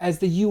as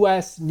the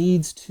U.S.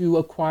 needs to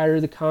acquire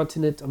the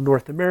continent of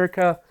North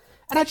America.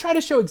 And I try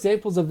to show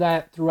examples of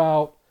that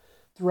throughout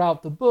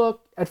the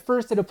book. At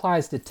first, it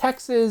applies to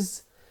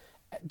Texas.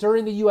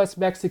 During the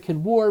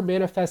U.S.-Mexican War,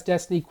 Manifest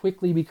Destiny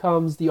quickly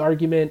becomes the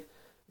argument,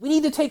 we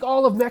need to take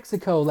all of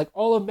Mexico, like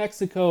all of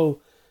Mexico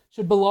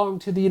should belong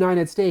to the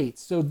United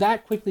States. So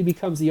that quickly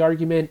becomes the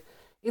argument.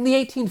 In the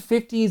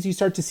 1850s, you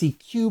start to see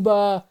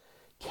Cuba,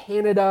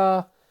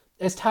 Canada.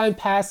 As time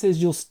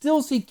passes, you'll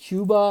still see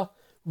Cuba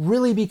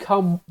really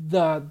become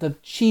the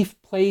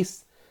chief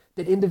place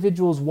that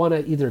individuals want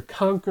to either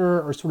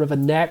conquer or sort of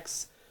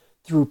annex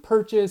through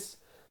purchase.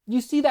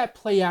 You see that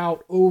play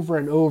out over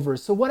and over.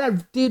 So what I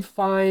did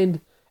find,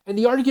 and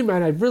the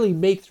argument I really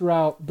make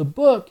throughout the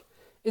book,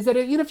 is that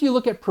even if you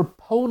look at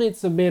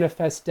proponents of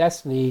Manifest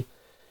Destiny,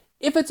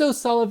 if it's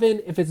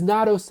O'Sullivan, if it's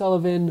not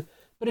O'Sullivan,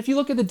 but if you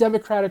look at the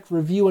Democratic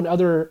Review and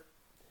other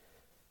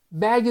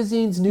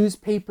magazines,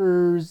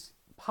 newspapers,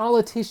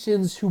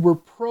 politicians who were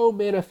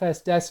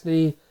pro-Manifest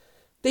Destiny,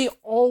 they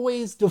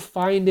always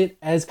defined it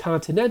as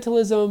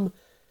continentalism.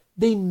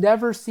 They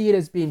never see it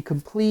as being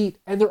complete,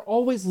 and they're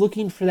always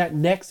looking for that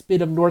next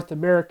bit of North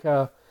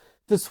America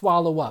to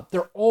swallow up.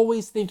 They're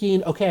always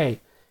thinking, okay,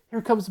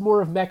 here comes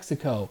more of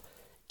Mexico.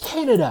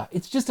 Canada,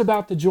 it's just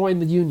about to join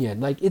the Union.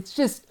 Like, it's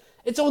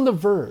on the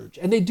verge.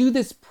 And they do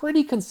this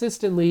pretty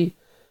consistently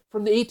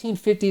from the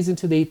 1850s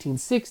into the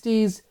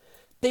 1860s.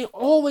 They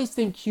always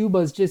think Cuba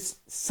is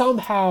just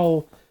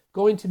somehow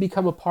going to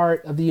become a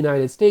part of the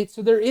United States.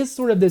 So there is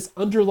sort of this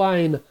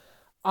underlying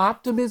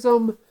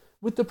optimism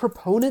with the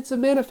proponents of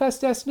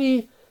Manifest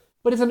Destiny,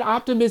 but it's an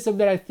optimism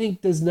that I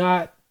think does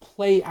not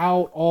play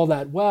out all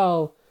that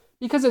well,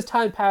 because as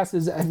time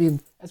passes, I mean,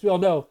 as we all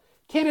know,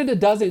 Canada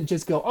doesn't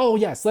just go, oh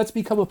yes, let's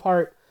become a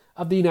part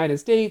of the United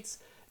States.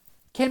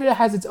 Canada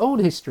has its own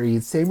history,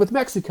 same with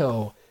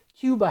Mexico.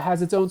 Cuba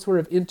has its own sort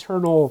of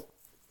internal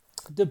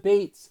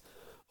debates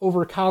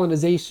over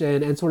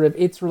colonization and sort of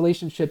its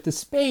relationship to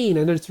Spain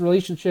and its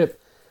relationship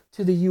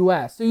to the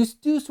US. So you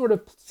do sort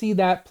of see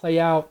that play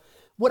out.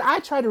 What I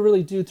try to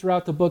really do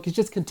throughout the book is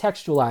just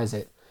contextualize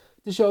it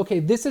to show, okay,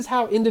 this is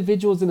how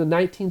individuals in the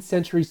 19th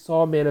century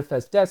saw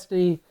Manifest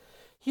Destiny.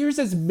 Here's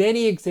as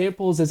many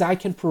examples as I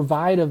can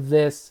provide of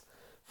this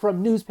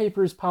from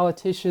newspapers,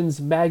 politicians,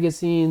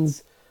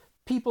 magazines,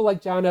 people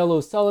like John L.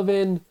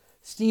 O'Sullivan,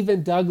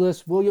 Stephen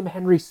Douglas, William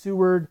Henry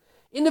Seward,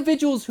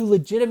 individuals who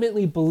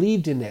legitimately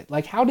believed in it.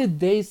 Like, how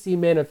did they see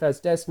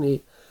Manifest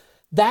Destiny?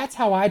 That's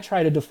how I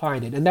try to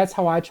define it. And that's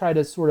how I try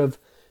to sort of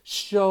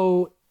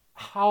show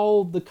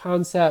how the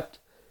concept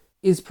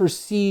is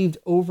perceived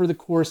over the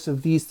course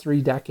of these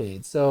 3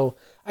 decades. So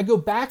I go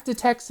back to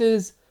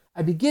Texas,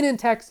 I begin in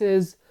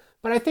Texas,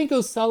 but I think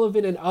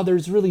O'Sullivan and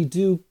others really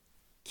do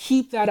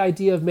keep that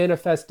idea of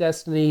Manifest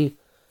Destiny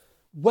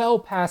well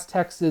past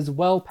Texas,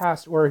 well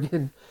past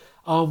Oregon,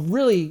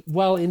 really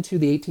well into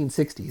the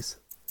 1860s.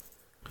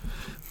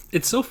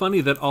 It's so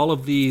funny that all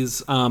of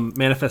these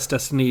Manifest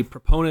Destiny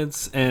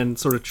proponents and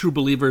sort of true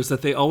believers,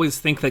 that they always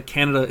think that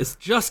Canada is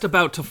just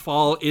about to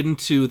fall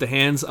into the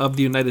hands of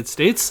the United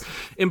States,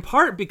 in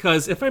part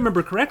because, if I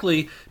remember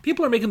correctly,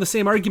 people are making the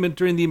same argument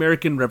during the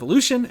American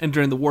Revolution and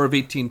during the War of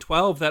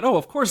 1812 that, oh,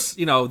 of course,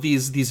 you know,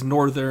 these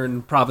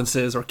northern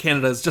provinces or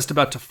Canada is just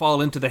about to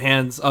fall into the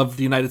hands of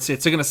the United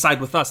States. They're going to side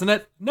with us. And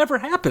that never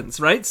happens,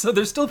 right? So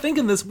they're still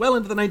thinking this well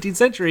into the 19th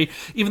century,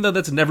 even though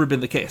that's never been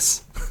the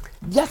case.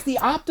 Yes, the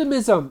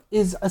optimism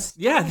is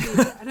astounding.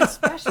 Yeah. And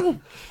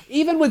especially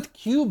even with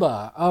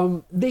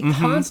Cuba, they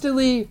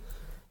constantly,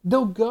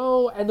 they'll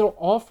go and they'll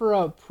offer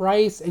a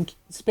price, and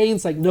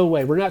Spain's like, no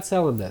way, we're not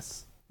selling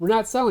this. We're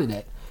not selling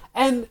it.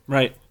 And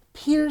right.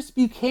 Pierce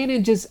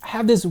Buchanan just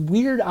have this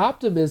weird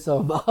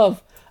optimism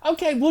of,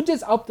 okay, we'll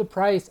just up the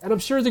price, and I'm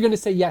sure they're going to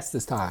say yes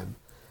this time.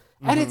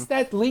 And it's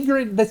that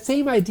lingering, the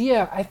same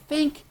idea. I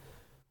think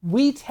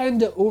we tend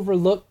to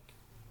overlook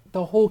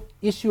the whole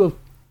issue of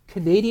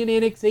Canadian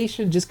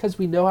annexation just because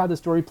we know how the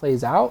story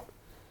plays out.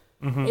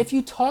 If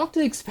you talk to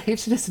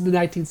expansionists in the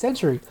 19th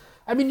century,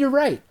 I mean, you're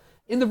right.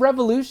 In the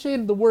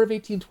Revolution, the War of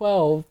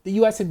 1812, the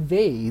U.S.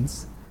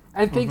 invades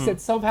and thinks that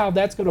somehow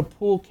that's going to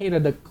pull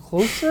Canada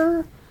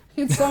closer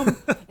in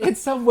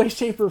some way,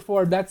 shape, or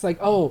form. That's like,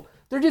 oh,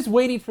 they're just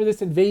waiting for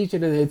this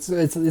invasion, and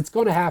it's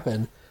going to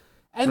happen.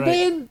 And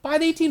then by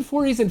the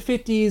 1840s and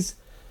 50s,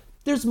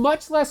 there's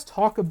much less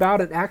talk about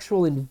an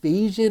actual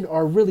invasion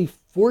or really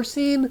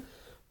forcing.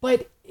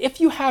 But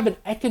if you have an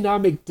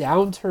economic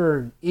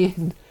downturn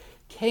in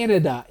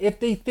Canada, if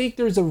they think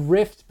there's a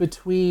rift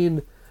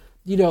between,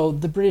 you know,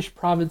 the British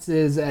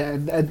provinces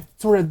and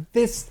sort of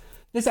this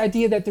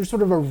idea that there's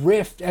sort of a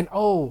rift and,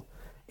 oh,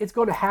 it's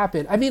going to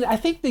happen. I mean, I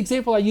think the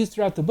example I use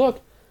throughout the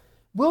book,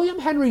 William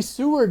Henry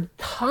Seward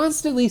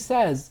constantly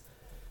says,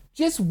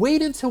 just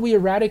wait until we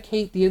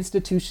eradicate the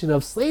institution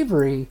of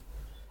slavery.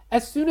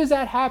 As soon as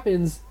that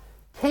happens,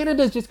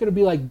 Canada's just going to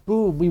be like,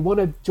 boom, we want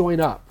to join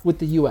up with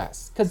the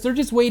U.S. Because they're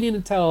just waiting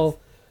until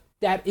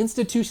that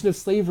institution of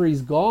slavery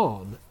is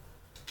gone.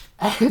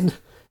 And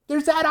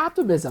there's that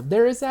optimism.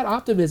 There is that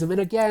optimism.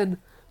 And again,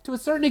 to a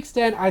certain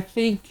extent, I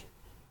think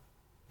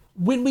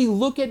when we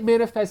look at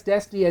Manifest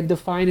Destiny and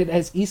define it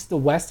as East to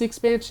West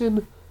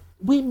expansion,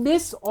 we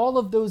miss all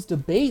of those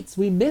debates.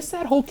 We miss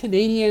that whole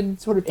Canadian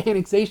sort of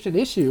annexation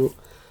issue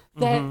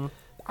that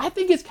I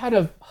think it's kind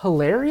of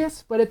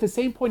hilarious, but at the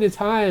same point in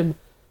time,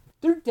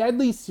 they're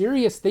deadly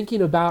serious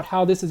thinking about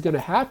how this is going to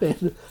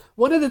happen.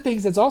 One of the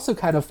things that's also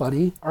kind of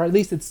funny, or at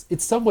least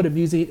it's somewhat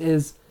amusing,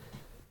 is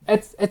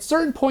at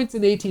certain points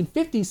in the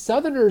 1850s,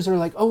 Southerners are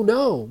like, oh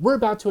no, we're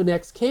about to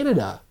annex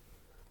Canada.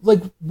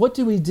 Like, what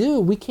do?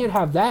 We can't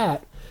have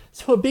that.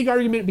 So a big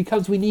argument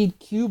becomes we need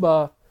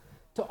Cuba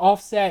to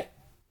offset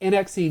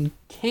annexing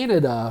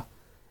Canada,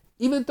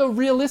 even though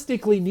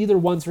realistically neither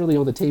one's really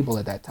on the table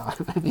at that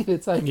time. I mean,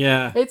 it's like,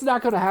 it's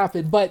not going to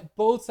happen. But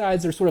both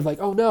sides are sort of like,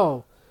 oh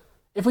no,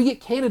 if we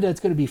get Canada, it's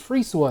going to be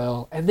free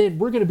soil, and then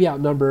we're going to be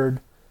outnumbered.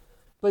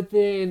 But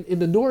then in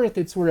the north,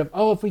 it's sort of,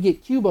 oh, if we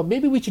get Cuba,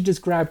 maybe we should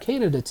just grab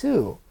Canada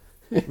too.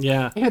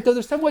 Yeah. And though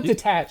they're somewhat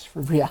detached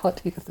from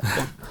reality.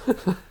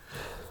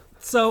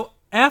 So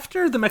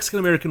after the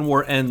Mexican-American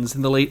War ends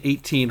in the late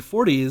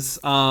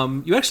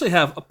 1840s, you actually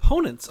have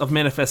opponents of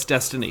Manifest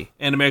Destiny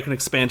and American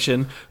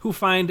expansion who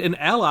find an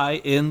ally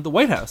in the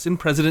White House, in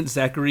President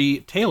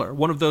Zachary Taylor,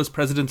 one of those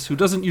presidents who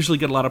doesn't usually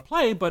get a lot of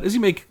play, but as you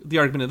make the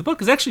argument in the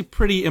book, is actually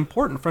pretty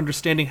important for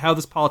understanding how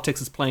this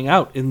politics is playing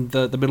out in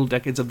the middle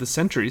decades of this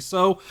century.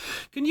 So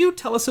can you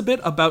tell us a bit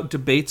about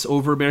debates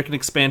over American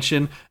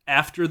expansion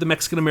after the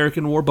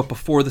Mexican-American War, but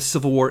before the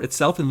Civil War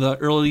itself in the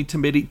early to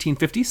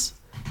mid-1850s?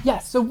 Yeah,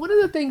 so one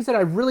of the things that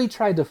I really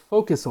tried to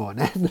focus on,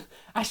 and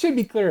I should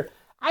be clear,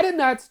 I did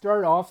not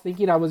start off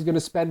thinking I was going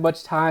to spend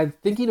much time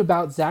thinking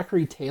about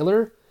Zachary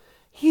Taylor.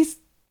 He's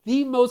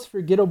the most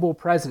forgettable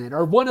president,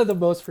 or one of the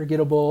most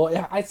forgettable.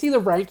 I see the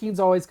rankings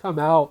always come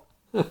out,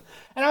 and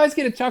I always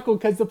get a chuckle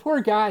because the poor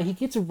guy, he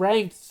gets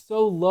ranked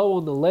so low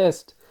on the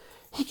list.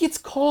 He gets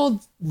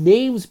called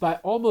names by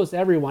almost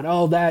everyone.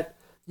 Oh,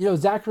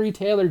 Zachary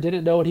Taylor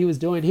didn't know what he was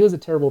doing. He was a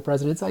terrible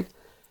president. It's like,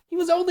 he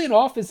was only in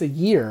office a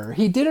year.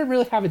 He didn't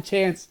really have a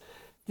chance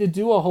to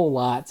do a whole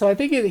lot. So I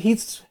think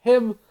he's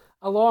him,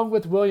 along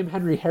with William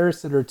Henry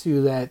Harrison or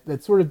two,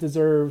 that sort of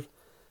deserve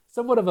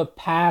somewhat of a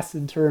pass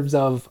in terms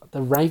of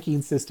the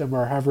ranking system,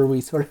 or however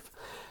we sort of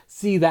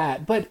see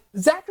that. But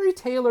Zachary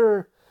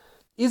Taylor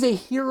is a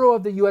hero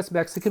of the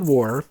U.S.-Mexican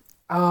War.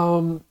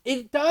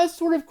 It does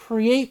sort of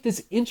create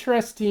this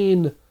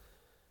interesting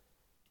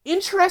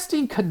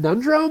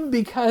conundrum,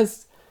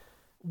 because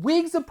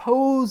Whigs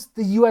oppose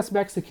the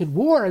U.S.-Mexican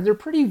War, and they're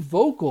pretty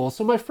vocal.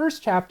 So my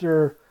first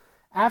chapter,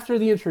 after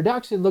the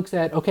introduction, looks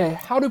at, okay,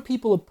 how do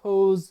people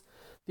oppose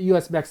the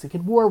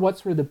U.S.-Mexican War?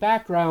 What's sort of the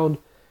background?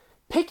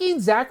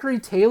 Picking Zachary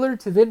Taylor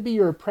to then be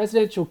your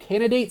presidential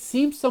candidate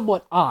seems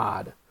somewhat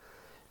odd,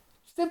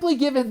 simply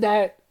given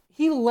that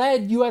he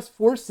led U.S.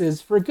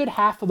 forces for a good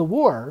half of the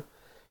war.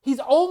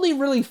 He's only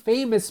really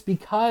famous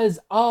because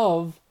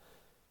of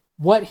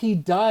what he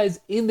does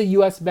in the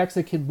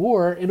U.S.-Mexican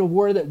War, in a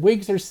war that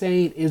Whigs are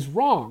saying is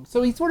wrong.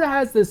 So he sort of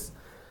has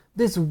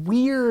this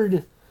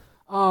weird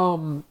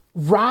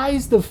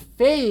rise to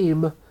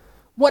fame.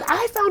 What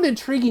I found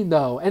intriguing,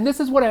 though, and this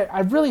is what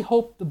I really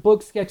hope the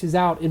book sketches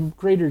out in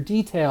greater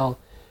detail,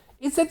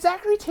 is that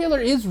Zachary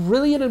Taylor is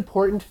really an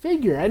important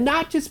figure, and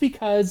not just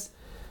because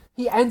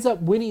he ends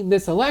up winning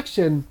this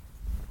election.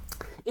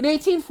 In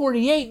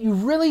 1848, you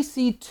really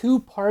see two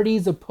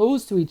parties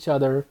opposed to each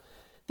other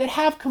that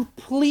have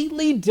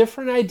completely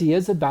different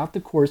ideas about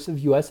the course of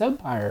U.S.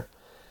 empire.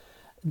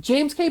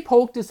 James K.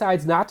 Polk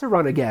decides not to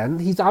run again.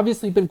 He's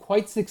obviously been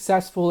quite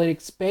successful in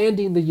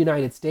expanding the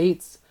United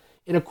States,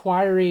 in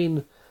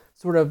acquiring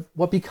sort of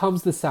what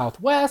becomes the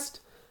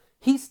Southwest.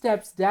 He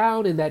steps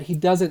down in that he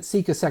doesn't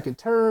seek a second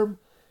term.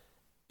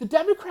 The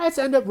Democrats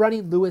end up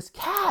running Lewis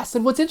Cass.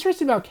 And what's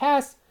interesting about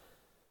Cass,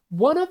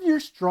 one of your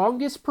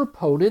strongest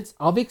proponents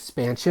of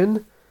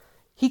expansion,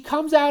 he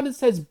comes out and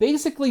says,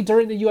 basically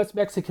during the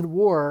U.S.-Mexican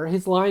War,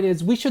 his line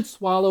is, we should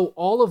swallow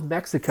all of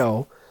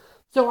Mexico.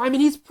 So, I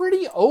mean, he's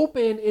pretty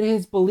open in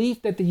his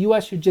belief that the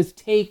U.S. should just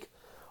take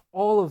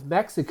all of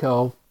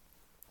Mexico.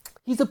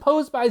 He's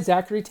opposed by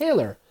Zachary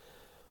Taylor.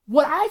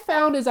 What I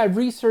found as I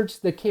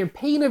researched the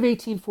campaign of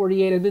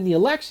 1848 and then the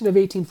election of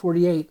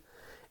 1848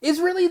 is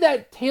really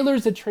that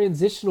Taylor's a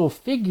transitional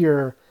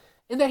figure,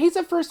 and that he's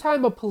the first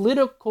time a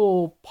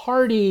political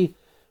party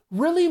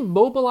really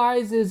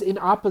mobilizes in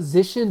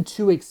opposition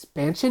to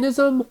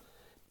expansionism,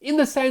 in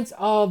the sense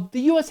of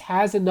the U.S.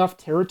 has enough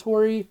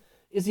territory,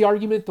 is the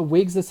argument the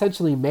Whigs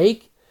essentially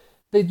make.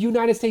 The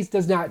United States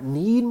does not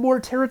need more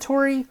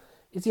territory,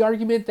 is the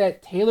argument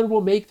that Taylor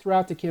will make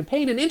throughout the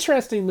campaign. And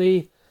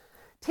interestingly,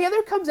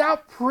 Taylor comes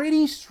out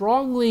pretty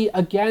strongly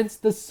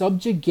against the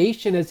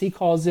subjugation, as he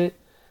calls it,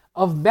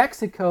 of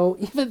Mexico,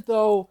 even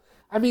though,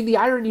 I mean, the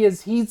irony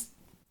is he's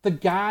the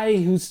guy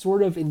who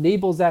sort of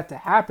enables that to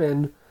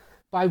happen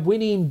by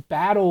winning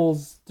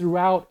battles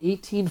throughout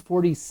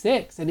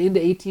 1846 and into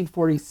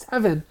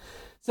 1847.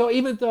 So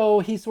even though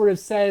he sort of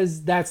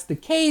says that's the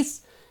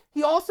case,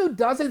 he also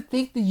doesn't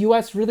think the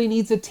U.S. really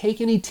needs to take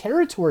any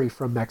territory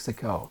from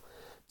Mexico.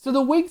 So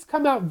the Whigs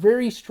come out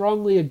very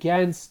strongly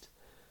against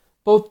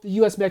both the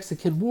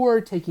U.S.-Mexican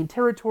War, taking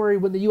territory.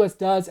 When the U.S.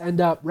 does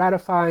end up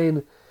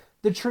ratifying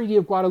the Treaty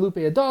of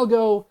Guadalupe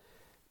Hidalgo,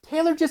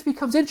 Taylor just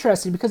becomes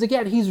interesting because,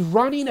 again, he's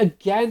running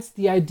against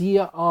the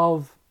idea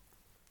of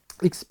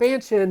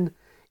expansion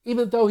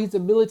even though he's a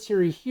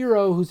military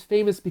hero who's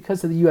famous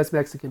because of the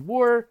U.S.-Mexican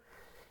War,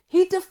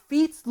 he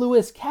defeats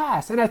Lewis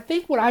Cass. And I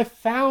think what I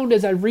found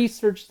as I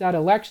researched that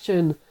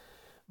election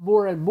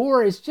more and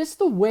more is just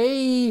the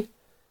way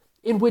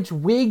in which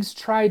Whigs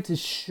tried to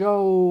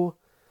show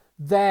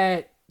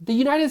that the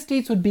United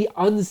States would be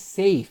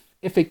unsafe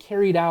if it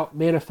carried out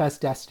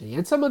Manifest Destiny.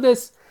 And some of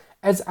this,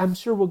 as I'm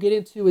sure we'll get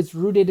into, is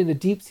rooted in a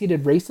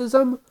deep-seated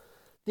racism.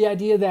 The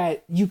idea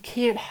that you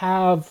can't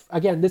have,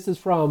 again, this is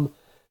from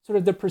sort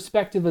of the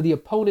perspective of the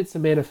opponents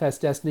of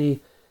Manifest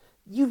Destiny,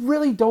 you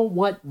really don't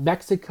want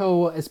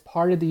Mexico as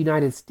part of the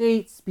United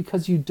States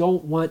because you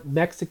don't want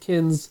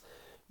Mexicans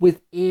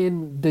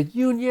within the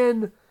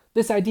Union.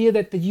 This idea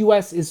that the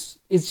U.S. is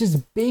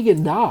just big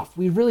enough.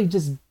 We really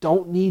just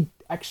don't need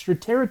extra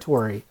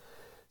territory.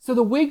 So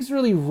the Whigs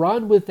really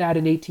run with that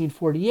in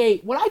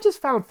 1848. What I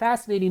just found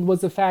fascinating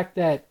was the fact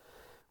that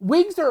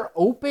Whigs are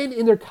open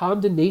in their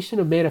condemnation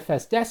of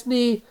Manifest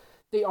Destiny.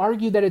 They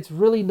argue that it's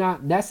really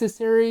not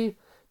necessary.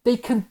 They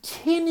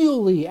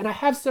continually, and I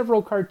have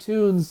several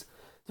cartoons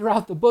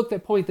throughout the book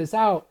that point this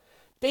out,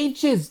 they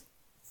just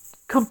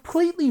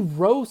completely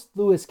roast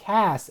Lewis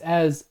Cass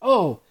as,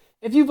 oh,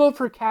 if you vote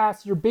for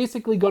Cass, you're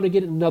basically going to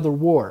get another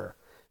war.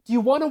 Do you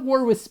want a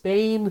war with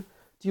Spain?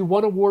 Do you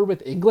want a war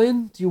with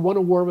England? Do you want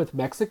a war with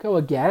Mexico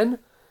again?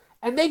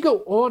 And they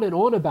go on and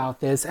on about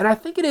this, and I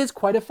think it is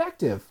quite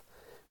effective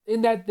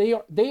in that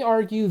they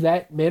argue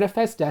that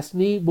Manifest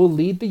Destiny will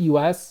lead the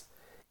U.S.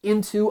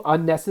 into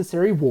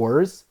unnecessary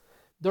wars.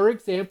 Their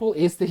example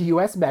is the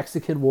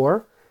U.S.-Mexican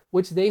War,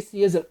 which they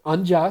see as an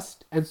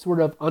unjust and sort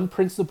of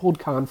unprincipled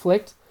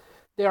conflict.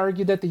 They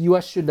argue that the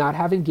U.S. should not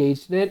have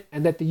engaged in it,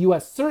 and that the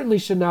U.S. certainly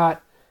should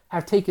not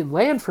have taken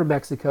land from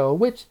Mexico,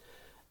 which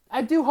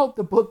I do hope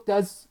the book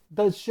does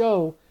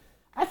show.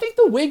 I think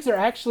the Whigs are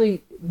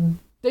actually,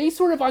 they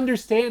sort of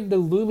understand the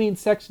looming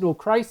sectional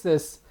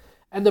crisis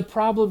and the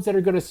problems that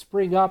are going to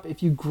spring up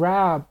if you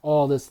grab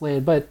all this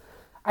land. But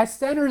I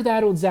center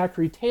that on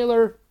Zachary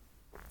Taylor.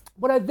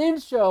 What I then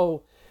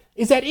show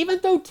is that even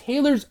though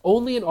Taylor's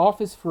only in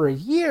office for a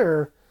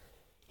year,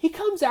 he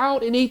comes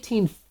out in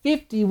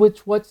 1850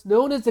 with what's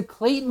known as the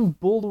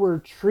Clayton-Bulwer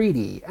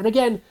Treaty. And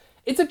again,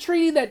 it's a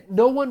treaty that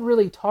no one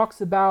really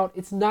talks about.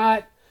 It's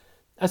not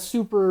a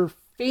super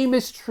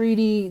famous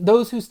treaty.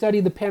 Those who study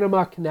the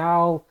Panama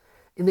Canal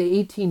in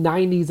the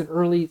 1890s and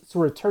early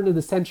sort of turn of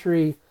the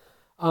century,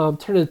 turn of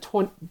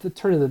the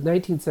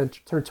 19th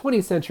century, turn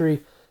 20th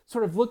century,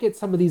 sort of look at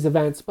some of these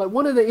events. But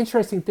one of the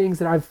interesting things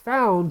that I've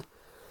found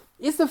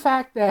is the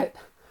fact that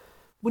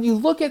when you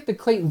look at the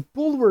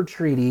Clayton-Bulwer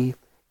Treaty,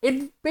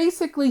 it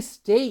basically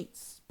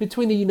states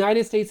between the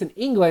United States and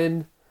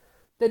England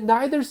that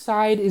neither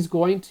side is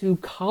going to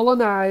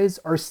colonize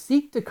or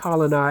seek to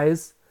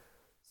colonize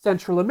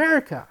Central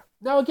America.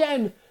 Now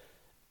again,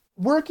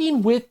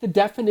 working with the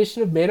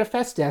definition of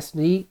Manifest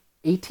Destiny,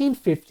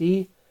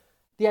 1850,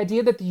 the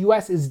idea that the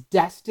U.S. is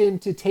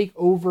destined to take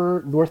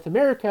over North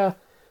America,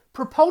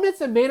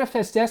 proponents of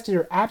Manifest Destiny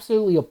are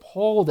absolutely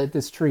appalled at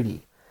this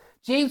treaty.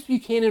 James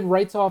Buchanan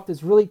writes off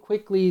this really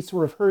quickly,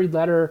 sort of hurried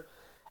letter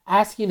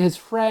asking his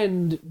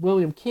friend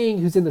William King,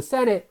 who's in the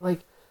Senate,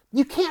 like,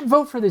 you can't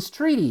vote for this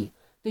treaty.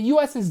 The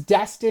U.S. is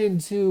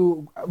destined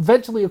to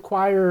eventually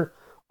acquire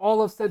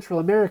all of Central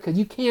America.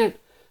 You can't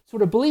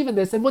sort of believe in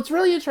this. And what's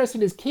really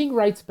interesting is King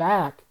writes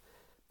back,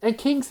 and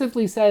King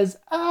simply says,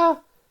 I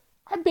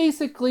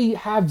basically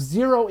have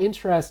zero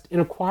interest in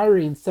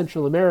acquiring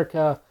Central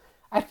America.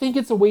 I think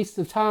it's a waste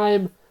of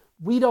time.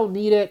 We don't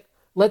need it.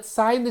 Let's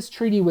sign this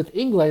treaty with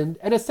England.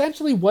 And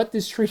essentially what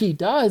this treaty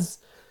does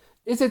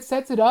is it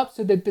sets it up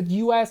so that the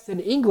U.S.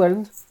 and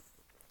England,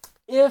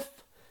 if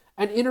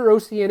an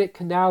interoceanic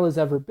canal is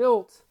ever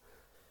built,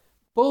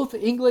 both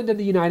England and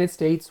the United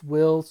States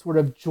will sort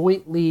of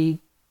jointly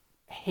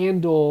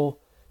handle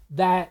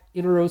that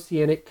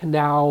interoceanic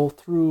canal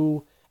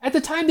through, at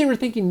the time they were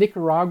thinking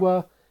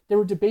Nicaragua. There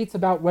were debates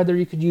about whether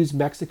you could use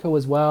Mexico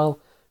as well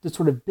to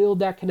sort of build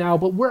that canal.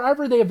 But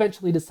wherever they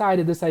eventually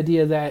decided, this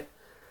idea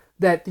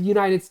that the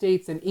United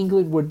States and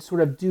England would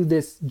sort of do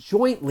this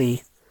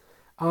jointly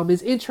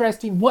is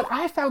interesting. What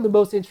I found the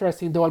most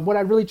interesting, though, and what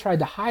I really tried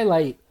to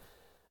highlight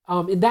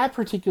in that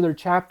particular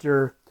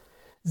chapter,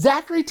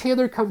 Zachary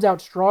Taylor comes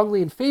out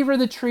strongly in favor of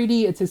the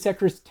treaty. It's his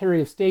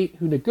Secretary of State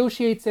who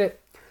negotiates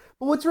it.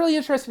 But what's really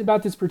interesting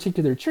about this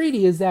particular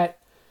treaty is that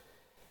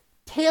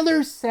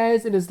Taylor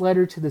says in his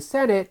letter to the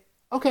Senate,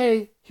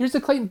 okay, here's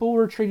the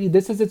Clayton-Bulwer Treaty.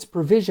 This is its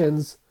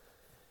provisions.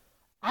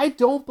 I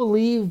don't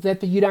believe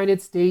that the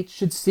United States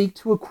should seek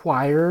to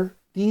acquire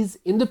these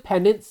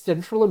independent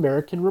Central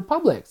American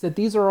republics, that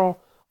these are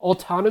all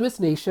autonomous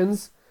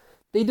nations.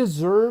 They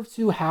deserve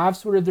to have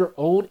sort of their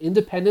own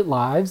independent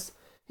lives.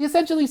 He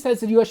essentially says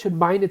the U.S. should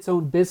mind its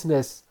own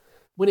business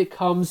when it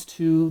comes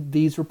to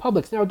these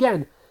republics. Now,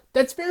 again,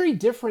 that's very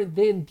different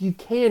than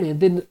Buchanan,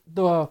 than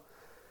the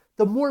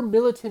more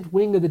militant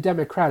wing of the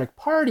Democratic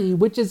Party,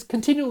 which is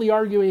continually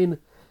arguing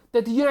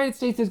that the United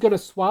States is going to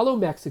swallow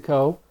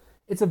Mexico.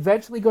 It's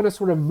eventually going to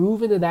sort of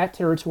move into that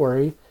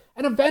territory.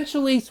 And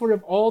eventually, sort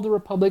of all the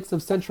republics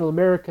of Central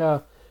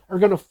America are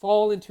going to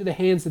fall into the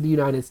hands of the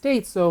United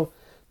States. So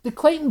the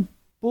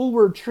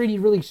Clayton-Bulwer Treaty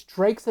really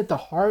strikes at the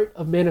heart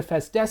of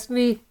Manifest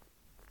Destiny.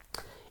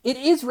 It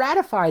is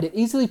ratified. It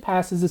easily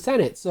passes the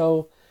Senate.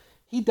 So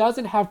he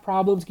doesn't have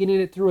problems getting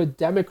it through a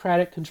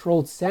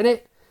Democratic-controlled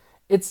Senate.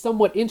 It's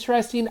somewhat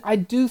interesting. I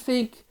do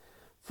think,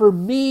 for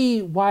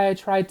me, why I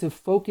tried to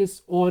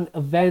focus on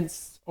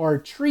events or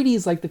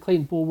treaties like the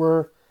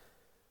Clayton-Bulwer,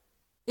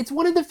 it's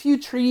one of the few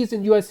treaties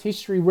in U.S.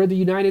 history where the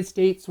United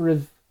States sort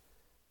of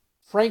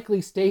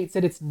frankly states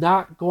that it's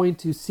not going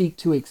to seek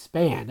to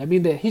expand. I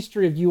mean, the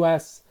history of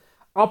U.S.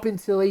 up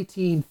until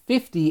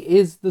 1850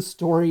 is the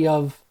story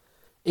of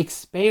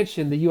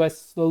expansion, the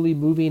U.S. slowly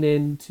moving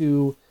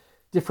into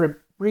different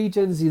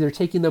regions, either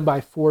taking them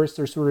by force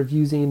or sort of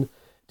using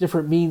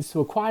different means to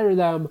acquire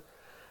them.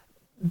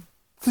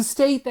 To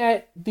state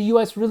that the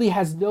U.S. really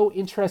has no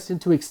interest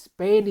into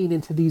expanding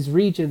into these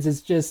regions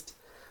is just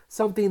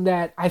something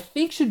that I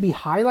think should be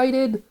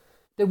highlighted,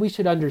 that we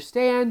should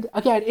understand.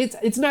 Again,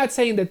 it's not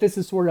saying that this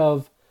is sort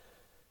of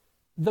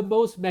the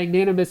most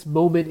magnanimous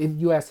moment in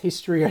U.S.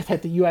 history, or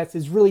that the U.S.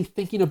 is really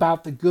thinking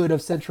about the good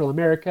of Central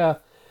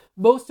America.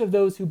 Most of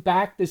those who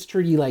back this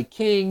treaty, like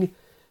King,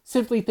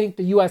 simply think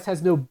the U.S.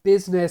 has no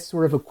business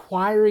sort of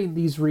acquiring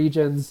these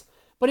regions.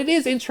 But it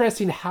is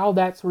interesting how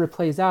that sort of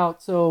plays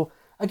out. So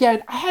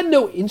again, I had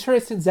no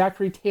interest in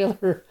Zachary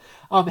Taylor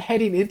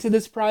heading into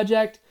this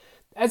project.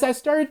 As I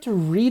started to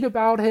read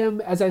about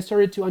him, as I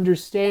started to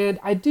understand,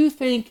 I do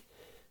think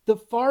the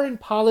foreign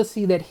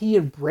policy that he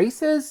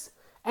embraces,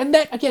 and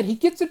that, again, he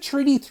gets a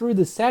treaty through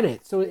the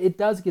Senate, so it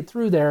does get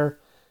through there,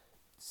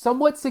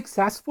 somewhat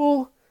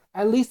successful,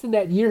 at least in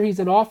that year he's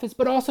in office,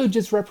 but also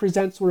just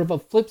represents sort of a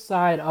flip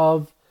side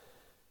of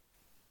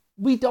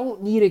we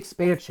don't need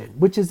expansion,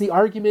 which is the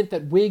argument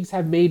that Whigs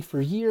have made for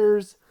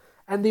years,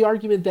 and the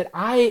argument that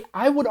I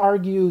would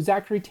argue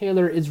Zachary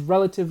Taylor is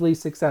relatively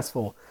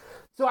successful.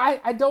 So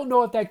I don't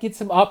know if that gets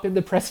him up in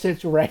the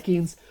presidential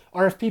rankings,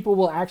 or if people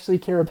will actually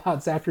care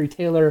about Zachary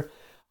Taylor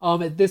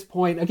at this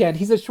point. Again,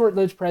 he's a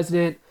short-lived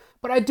president,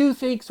 but I do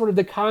think sort of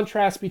the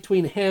contrast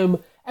between him,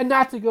 and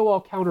not to go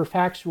all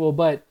counterfactual,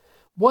 but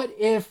what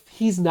if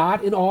he's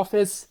not in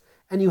office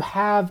and you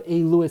have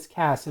a Lewis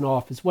Cass in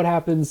office? What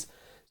happens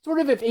sort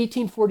of if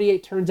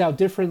 1848 turns out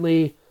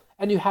differently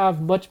and you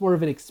have much more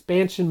of an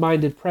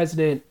expansion-minded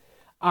president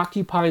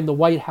occupying the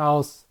White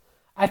House?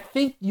 I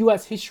think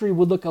U.S. history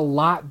would look a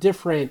lot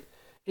different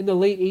in the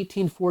late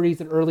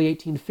 1840s and early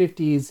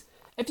 1850s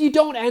if you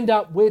don't end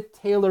up with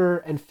Taylor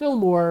and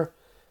Fillmore,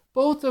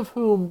 both of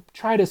whom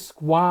try to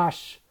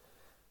squash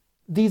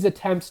these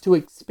attempts to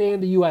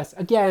expand the U.S.,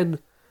 again,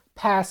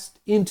 past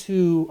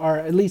into, or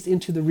at least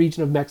into the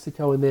region of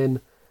Mexico, and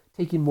then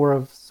taking more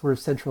of sort of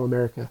Central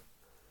America.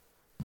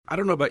 I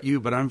don't know about you,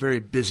 but I'm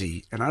very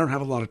busy and I don't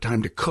have a lot of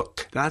time to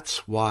cook.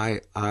 That's why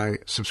I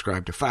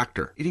subscribe to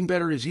Factor. Eating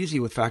better is easy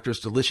with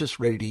Factor's delicious,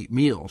 ready-to-eat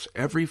meals.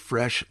 Every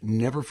fresh,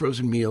 never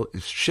frozen meal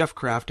is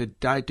chef-crafted,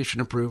 dietitian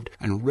approved,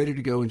 and ready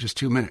to go in just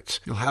 2 minutes.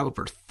 You'll have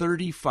over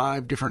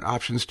 35 different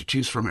options to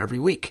choose from every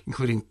week,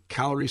 including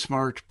Calorie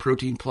Smart,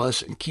 Protein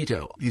Plus, and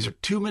Keto. These are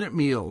 2-minute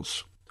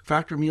meals.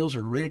 Factor meals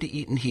are ready to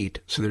eat and heat,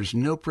 so there's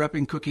no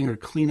prepping, cooking, or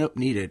cleanup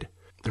needed.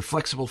 They're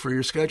flexible for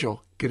your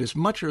schedule. Get as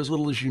much or as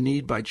little as you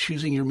need by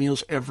choosing your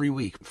meals every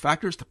week.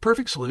 Factor is the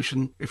perfect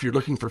solution if you're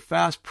looking for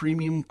fast,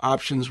 premium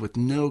options with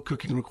no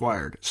cooking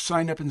required.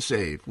 Sign up and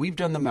save. We've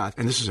done the math,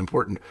 and this is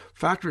important.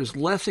 Factor is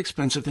less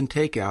expensive than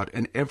takeout,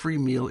 and every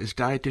meal is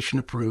dietitian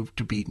approved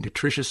to be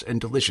nutritious and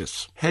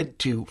delicious. Head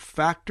to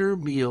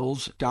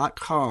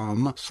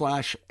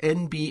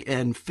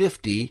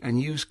factormeals.com/NBN50 and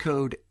use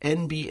code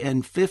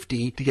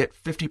NBN50 to get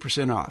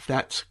 50% off.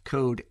 That's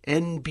code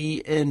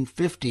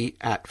NBN50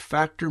 at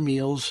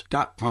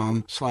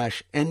factormeals.com/NBN50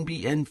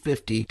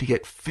 to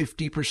get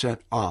 50%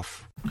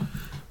 off.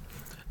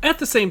 At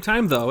the same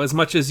time, though, as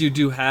much as you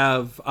do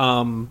have,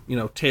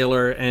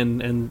 Taylor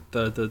and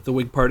the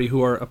Whig Party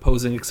who are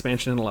opposing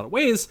expansion in a lot of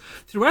ways,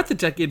 throughout the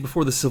decade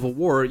before the Civil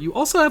War, you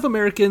also have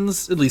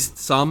Americans, at least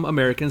some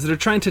Americans, that are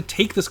trying to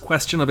take this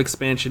question of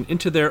expansion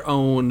into their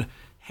own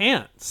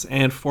hands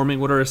and forming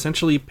what are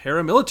essentially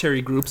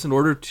paramilitary groups in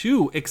order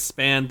to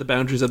expand the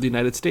boundaries of the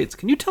United States.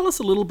 Can you tell us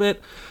a little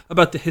bit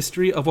about the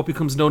history of what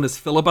becomes known as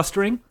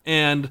filibustering,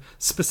 and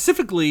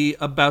specifically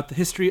about the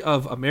history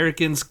of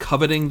Americans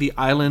coveting the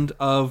island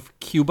of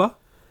Cuba?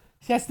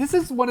 Yes, this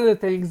is one of the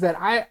things that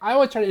I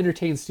always try to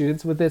entertain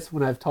students with this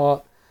when I've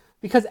taught,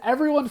 because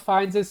everyone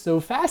finds this so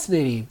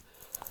fascinating.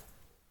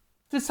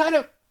 To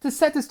set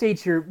the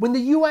stage here, when the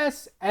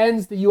U.S.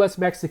 ends the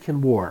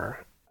U.S.-Mexican War,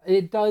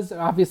 it does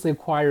obviously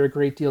acquire a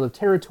great deal of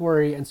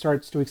territory and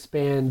starts to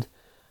expand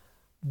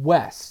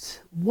west.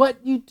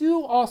 What you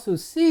do also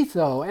see,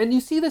 though, and you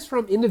see this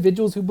from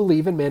individuals who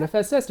believe in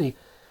Manifest Destiny,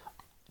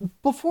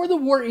 before the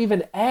war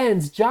even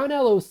ends, John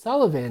L.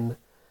 O'Sullivan,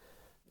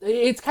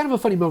 it's kind of a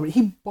funny moment.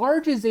 He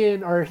barges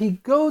in, or he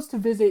goes to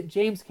visit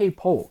James K.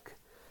 Polk.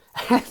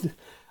 And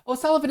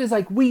O'Sullivan is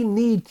like, we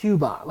need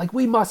Cuba. Like,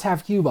 we must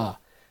have Cuba.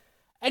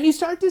 And you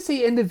start to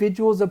see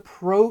individuals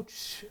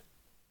approach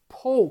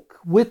Polk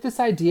with this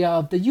idea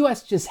of the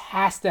U.S. just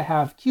has to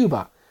have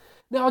Cuba.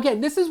 Now,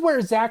 again, this is where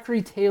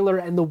Zachary Taylor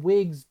and the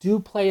Whigs do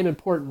play an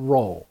important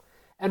role,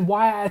 and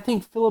why I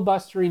think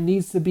filibustering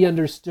needs to be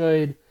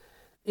understood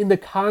in the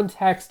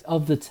context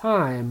of the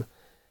time.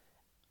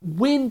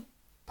 When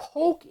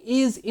Polk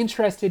is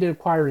interested in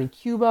acquiring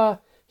Cuba,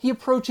 he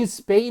approaches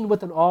Spain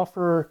with an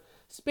offer.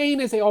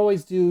 Spain, as they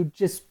always do,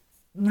 just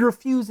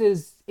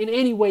refuses in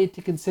any way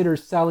to consider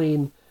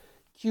selling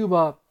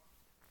Cuba.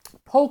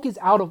 Polk is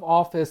out of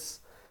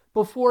office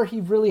before he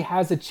really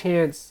has a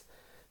chance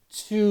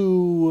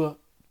to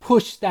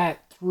push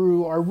that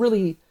through, or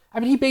really,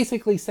 he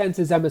basically sends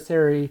his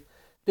emissary.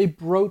 They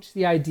broach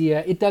the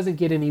idea. It doesn't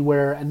get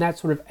anywhere, and that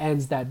sort of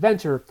ends that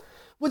venture.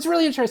 What's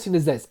really interesting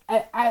is this.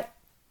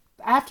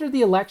 After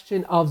the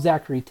election of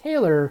Zachary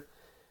Taylor,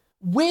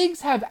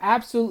 Whigs have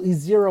absolutely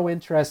zero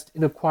interest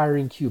in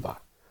acquiring Cuba.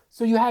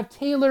 So you have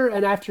Taylor,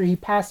 and after he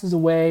passes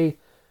away,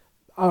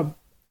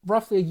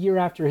 roughly a year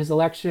after his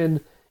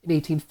election in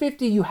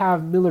 1850, you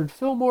have Millard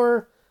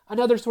Fillmore,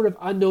 another sort of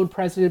unknown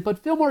president, but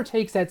Fillmore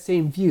takes that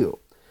same view.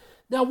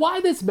 Now,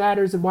 why this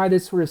matters and why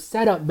this sort of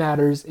setup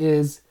matters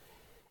is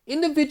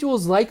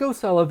individuals like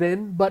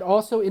O'Sullivan, but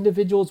also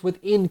individuals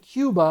within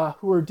Cuba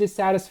who are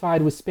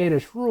dissatisfied with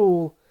Spanish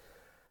rule,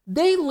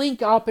 they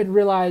link up and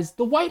realize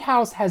the White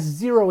House has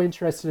zero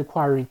interest in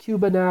acquiring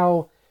Cuba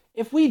now.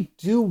 If we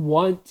do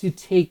want to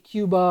take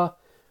Cuba,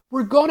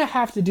 we're going to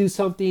have to do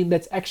something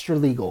that's extra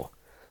legal.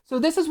 So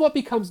this is what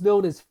becomes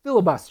known as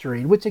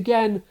filibustering, which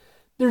again,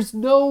 there's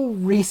no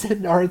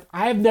reason, or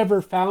I've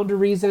never found a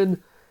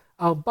reason.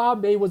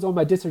 Bob May was on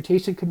my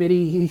dissertation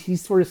committee. He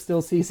sort of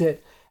still sees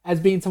it as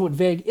being somewhat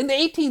vague. In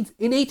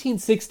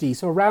 1860,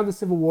 so around the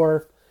Civil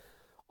War,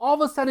 all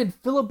of a sudden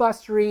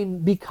filibustering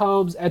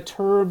becomes a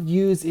term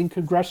used in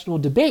congressional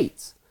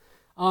debates.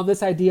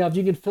 This idea of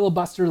you can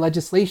filibuster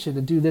legislation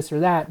and do this or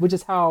that, which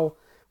is how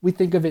we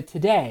think of it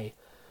today.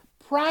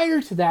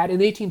 Prior to that, in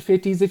the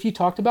 1850s, if you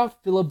talked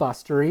about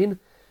filibustering,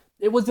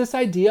 it was this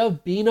idea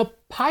of being a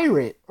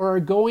pirate or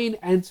going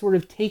and sort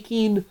of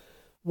taking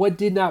what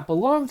did not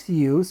belong to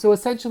you. So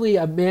essentially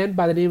a man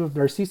by the name of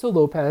Narciso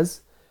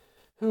Lopez,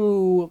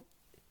 who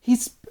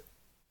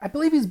I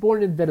believe he's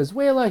born in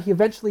Venezuela. He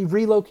eventually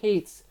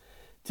relocates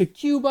to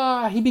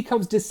Cuba. He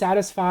becomes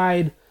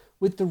dissatisfied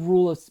with the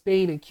rule of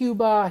Spain and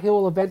Cuba.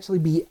 He'll eventually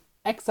be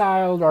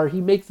exiled, or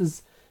he makes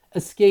his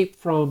escape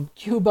from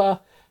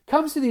Cuba,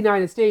 comes to the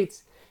United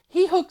States.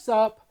 He hooks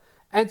up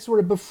and sort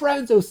of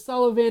befriends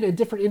O'Sullivan and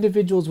different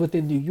individuals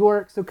within New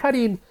York. So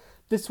cutting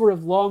this sort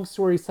of long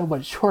story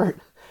somewhat short,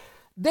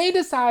 they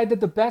decide that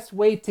the best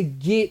way to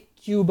get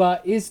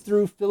Cuba is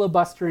through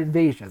filibuster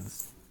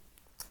invasions.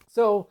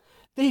 So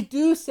they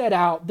do set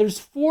out, there's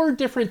 4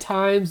 different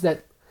times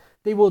that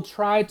they will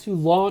try to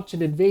launch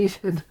an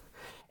invasion.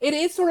 It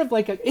is sort of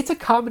like it's a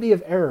comedy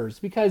of errors,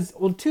 because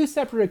on 2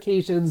 separate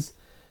occasions,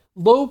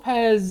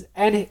 Lopez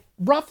and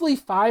roughly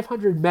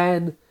 500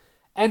 men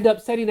end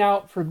up setting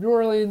out from New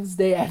Orleans.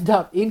 They end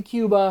up in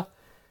Cuba.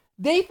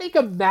 They think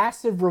a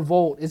massive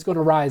revolt is going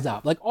to rise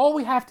up. Like, all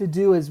we have to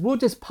do is we'll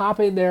just pop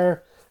in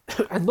there,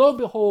 and lo and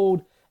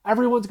behold,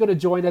 everyone's going to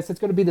join us. It's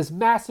going to be this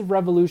massive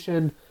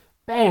revolution.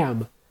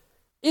 Bam.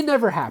 It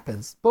never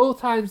happens. Both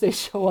times they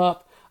show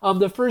up.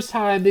 The first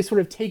time they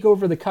sort of take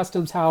over the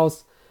customs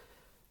house.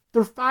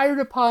 They're fired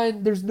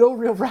upon. There's no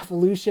real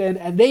revolution,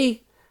 and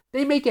they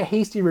make a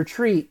hasty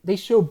retreat. They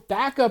show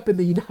back up in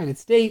the United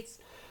States.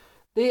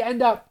 They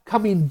end up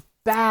coming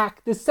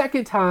back. The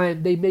second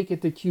time they make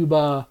it to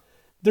Cuba,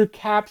 they're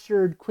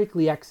captured,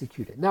 quickly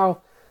executed.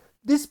 Now,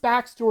 this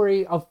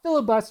backstory of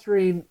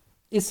filibustering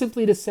is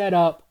simply to set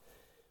up,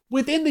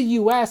 within the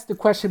U.S., the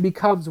question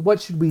becomes,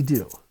 what should we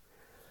do?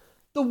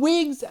 The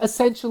Whigs,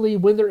 essentially,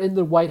 when they're in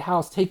the White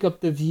House, take up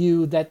the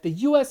view that the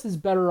U.S. is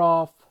better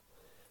off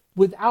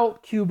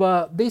without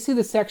Cuba. They see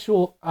the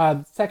sectional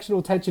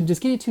tension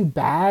just getting too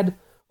bad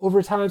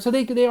over time. So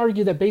they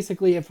argue that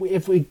basically if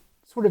we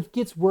sort of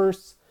gets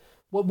worse,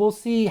 what we'll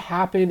see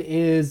happen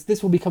is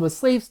this will become a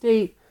slave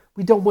state.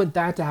 We don't want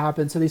that to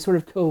happen. So they sort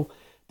of go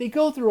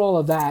through all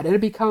of that, and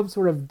it becomes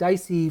sort of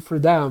dicey for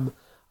them,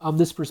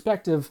 this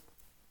perspective.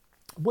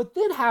 What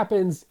then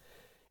happens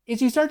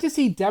is you start to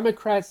see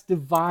Democrats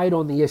divide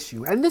on the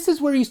issue. And this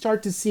is where you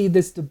start to see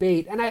this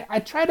debate. And I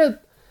try to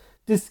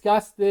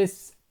discuss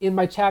this in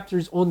my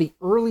chapters on the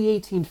early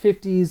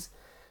 1850s.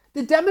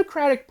 The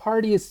Democratic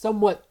Party is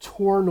somewhat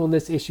torn on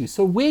this issue.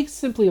 So Whigs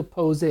simply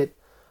oppose it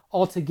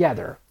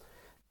altogether.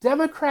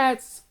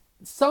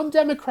 Some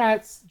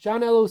Democrats,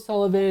 John L.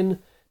 O'Sullivan,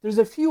 there's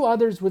a few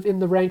others within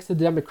the ranks of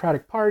the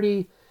Democratic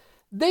Party,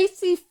 they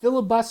see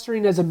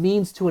filibustering as a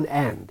means to an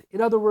end. In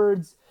other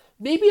words,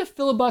 maybe if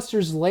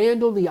filibusters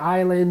land on the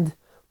island,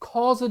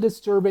 cause a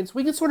disturbance,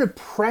 we can sort of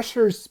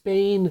pressure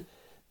Spain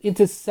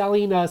into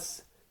selling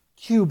us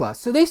Cuba.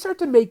 So they start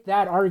to make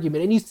that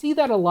argument, and you see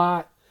that a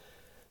lot.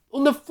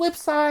 On the flip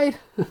side,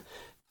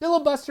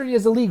 filibustering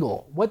is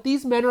illegal. What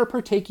these men are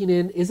partaking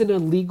in is an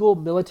illegal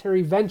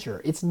military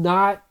venture. It's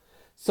not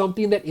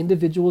something that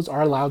individuals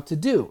are allowed to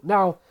do.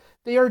 Now,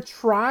 they are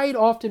tried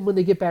often when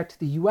they get back to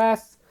the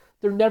U.S.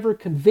 They're never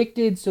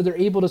convicted, so they're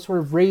able to sort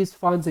of raise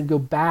funds and go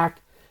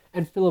back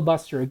and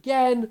filibuster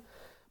again.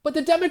 But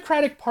the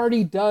Democratic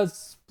Party does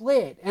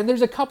split, and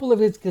there's a couple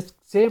of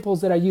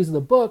examples that I use in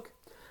the book.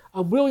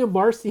 William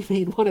Marcy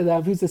being one of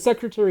them, who's the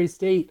Secretary of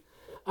State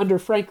under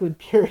Franklin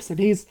Pierce, and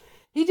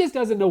he just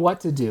doesn't know what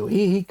to do.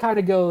 He kind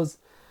of goes,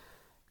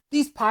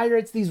 these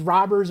pirates, these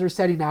robbers are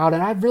setting out,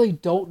 and I really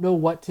don't know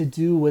what to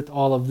do with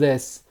all of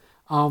this.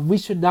 We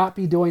should not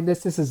be doing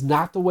this. This is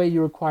not the way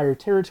you acquire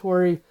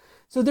territory.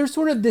 So there's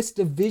sort of this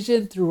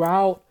division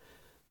throughout.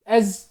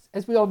 As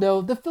we all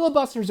know, the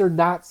filibusters are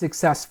not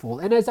successful.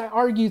 And as I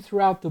argue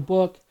throughout the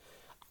book,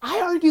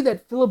 I argue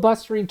that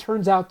filibustering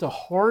turns out to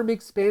harm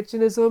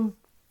expansionism.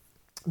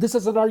 This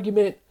is an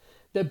argument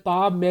that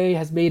Bob May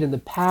has made in the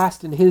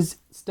past in his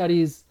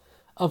studies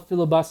of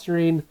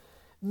filibustering,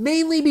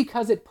 mainly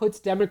because it puts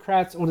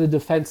Democrats on the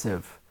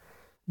defensive.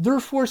 They're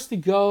forced to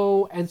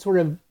go and sort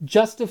of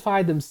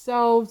justify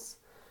themselves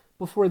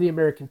before the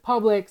American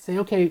public, saying,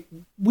 okay,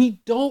 we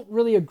don't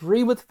really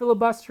agree with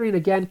filibustering,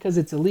 again, because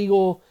it's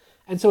illegal.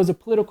 And so as a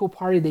political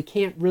party, they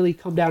can't really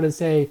come down and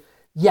say,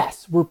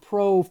 yes, we're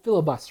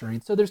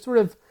pro-filibustering. So there's sort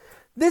of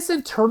this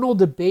internal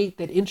debate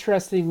that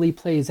interestingly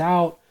plays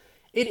out.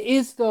 It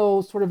is,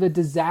 though, sort of a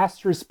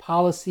disastrous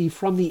policy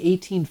from the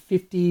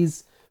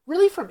 1850s,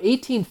 really from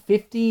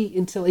 1850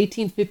 until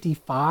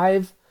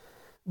 1855,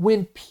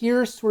 when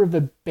Pierce sort of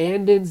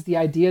abandons the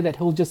idea that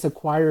he'll just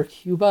acquire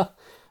Cuba.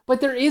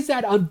 But there is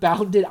that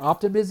unbounded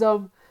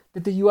optimism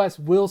that the U.S.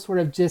 will sort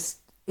of just,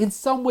 in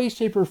some way,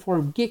 shape, or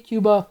form, get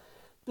Cuba.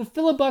 The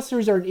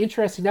filibusters are an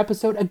interesting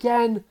episode.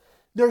 Again,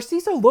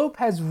 Narciso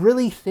Lopez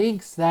really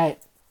thinks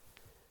that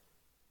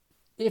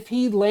if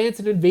he lands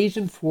an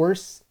invasion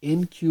force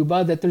in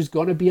Cuba, that there's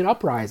going to be an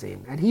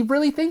uprising. And he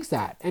really thinks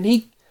that. And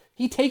he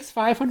takes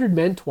 500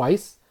 men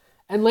twice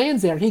and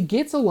lands there. He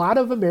gets a lot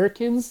of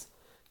Americans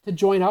to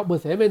join up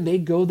with him, and they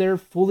go there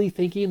fully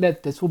thinking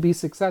that this will be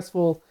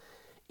successful.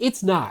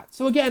 It's not.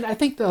 So again, I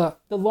think the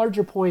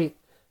larger point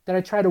that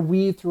I try to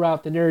weave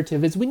throughout the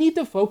narrative is we need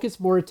to focus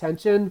more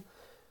attention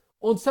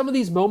on some of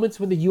these moments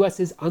when the U.S.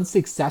 is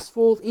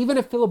unsuccessful, even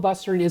if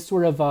filibustering is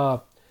sort of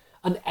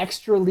an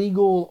extra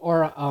legal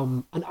or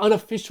an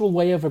unofficial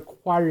way of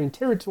acquiring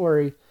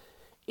territory.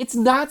 It's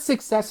not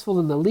successful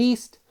in the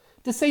least,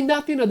 to say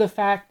nothing of the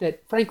fact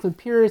that Franklin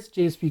Pierce,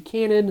 James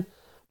Buchanan,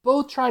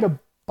 both try to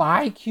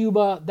buy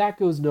Cuba. That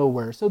goes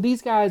nowhere. So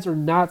these guys are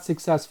not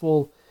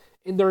successful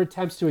in their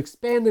attempts to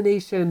expand the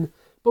nation,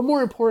 but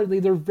more importantly,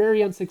 they're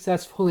very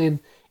unsuccessful in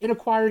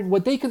acquiring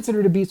what they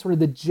consider to be sort of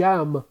the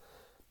gem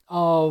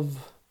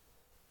of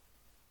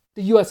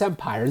the U.S.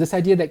 empire. This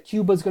idea that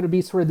Cuba is going to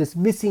be sort of this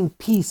missing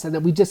piece and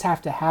that we just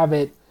have to have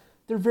it.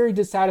 They're very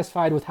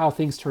dissatisfied with how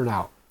things turn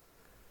out.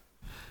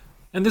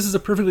 And this is a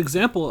perfect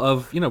example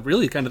of,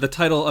 really kind of the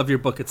title of your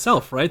book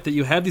itself, right? That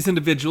you have these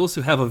individuals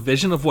who have a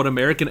vision of what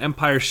American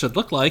empire should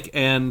look like,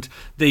 and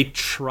they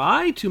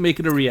try to make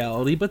it a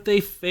reality, but they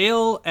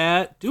fail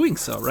at doing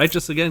so, right?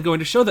 Just again, going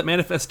to show that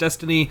manifest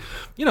destiny,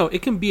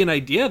 it can be an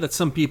idea that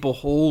some people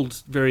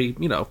hold very,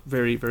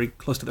 very, very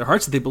close to their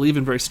hearts, that they believe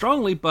in very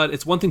strongly, but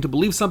it's one thing to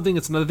believe something,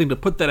 it's another thing to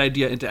put that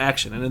idea into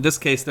action. And in this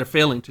case, they're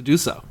failing to do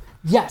so.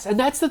 Yes, and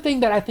that's the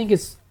thing that I think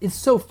is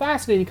so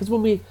fascinating, because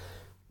when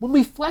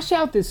we flesh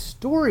out this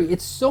story,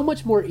 it's so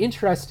much more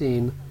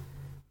interesting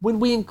when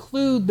we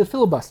include the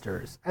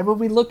filibusters and when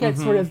we look at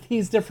sort of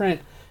these different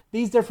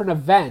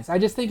events. I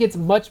just think it's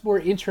much more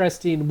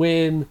interesting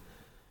when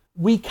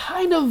we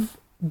kind of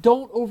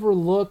don't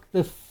overlook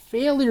the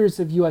failures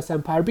of U.S.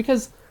 empire,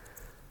 because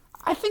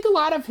I think a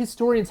lot of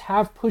historians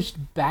have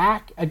pushed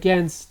back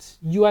against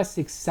U.S.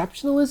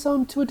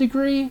 exceptionalism to a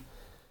degree.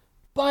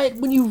 But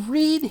when you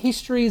read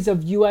histories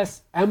of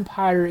U.S.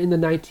 empire in the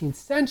 19th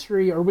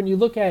century, or when you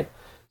look at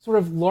sort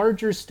of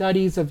larger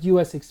studies of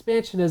U.S.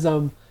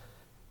 expansionism,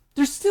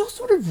 they're still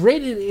sort of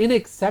written in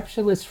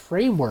exceptionalist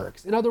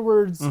frameworks. In other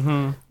words,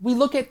 we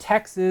look at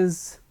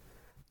Texas,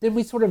 then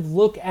we sort of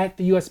look at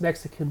the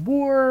U.S.-Mexican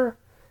War,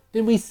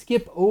 then we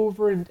skip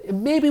over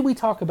and maybe we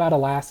talk about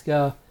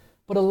Alaska,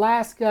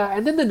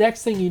 and then the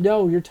next thing you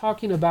know, you're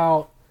talking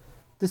about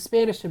the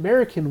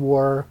Spanish-American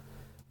War.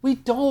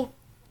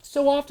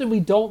 So often we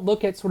don't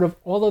look at sort of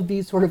all of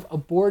these sort of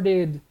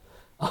aborted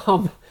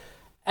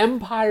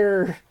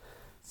empire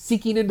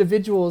seeking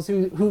individuals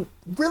who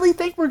really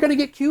think we're going to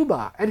get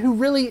Cuba, and who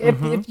really,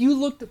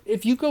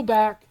 if you go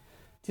back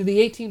to the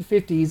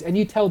 1850s and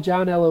you tell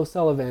John L.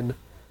 O'Sullivan,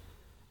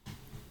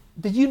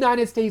 the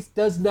United States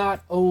does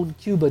not own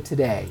Cuba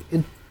today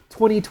in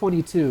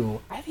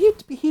 2022,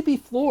 he'd be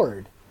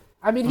floored.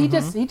 I mean, he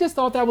just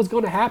thought that was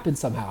going to happen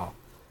somehow.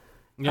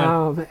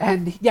 Yeah.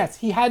 And yes,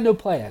 he had no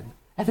plan,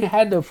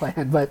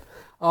 but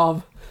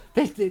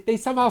they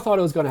somehow thought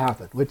it was going to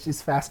happen, which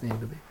is fascinating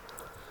to me.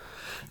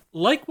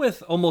 Like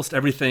with almost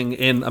everything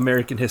in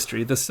American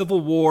history, the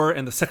Civil War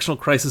and the sectional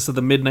crisis of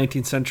the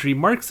mid-19th century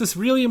marks this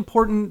really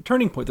important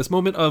turning point, this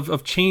moment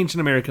of change in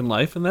American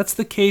life. And that's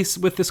the case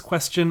with this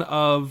question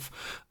of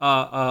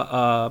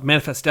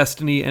manifest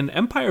destiny and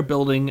empire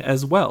building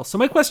as well. So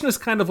my question is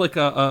kind of like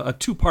a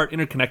two-part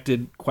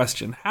interconnected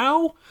question.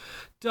 How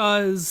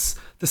does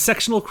the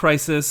sectional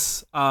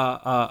crisis,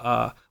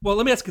 well,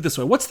 let me ask it this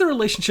way. What's the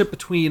relationship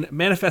between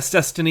Manifest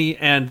Destiny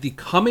and the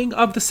coming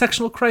of the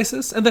sectional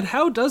crisis? And then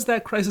how does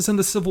that crisis in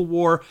the Civil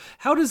War,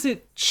 how does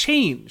it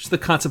change the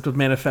concept of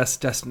Manifest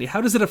Destiny?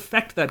 How does it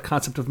affect that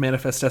concept of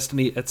Manifest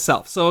Destiny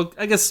itself? So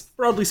I guess,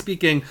 broadly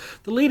speaking,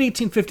 the late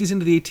 1850s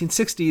into the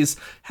 1860s,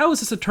 how is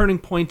this a turning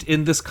point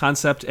in this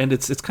concept and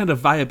its kind of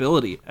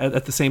viability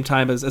at the same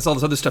time as all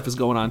this other stuff is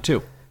going on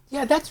too?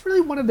 Yeah, that's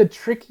really one of the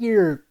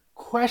trickier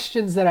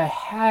questions that I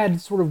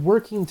had sort of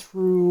working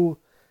through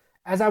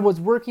as I was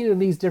working in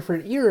these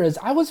different eras.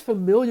 I was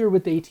familiar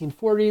with the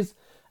 1840s.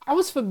 I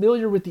was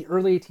familiar with the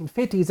early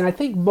 1850s. And I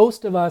think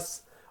most of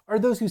us, or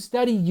those who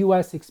study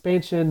U.S.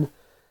 expansion,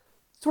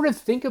 sort of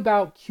think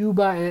about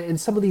Cuba and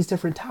some of these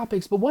different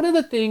topics. But one of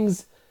the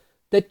things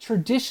that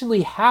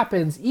traditionally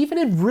happens, even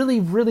in really,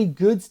 really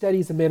good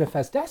studies of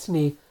Manifest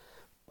Destiny,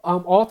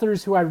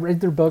 authors who I read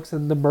their books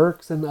and the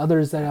Merks and the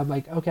others that I'm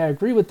like, okay, I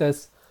agree with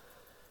this,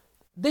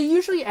 they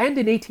usually end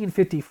in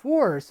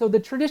 1854. So the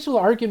traditional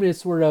argument is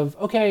sort of,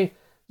 okay,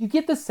 you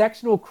get the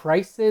sectional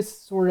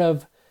crisis sort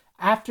of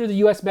after the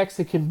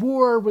U.S.-Mexican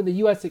War, when the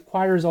U.S.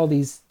 acquires all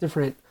these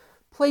different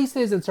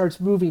places and starts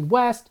moving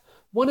west.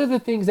 One of the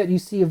things that you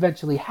see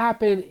eventually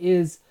happen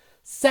is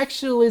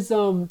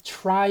sectionalism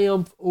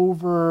triumph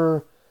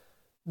over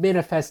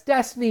Manifest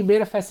Destiny.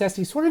 Manifest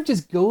Destiny sort of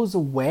just goes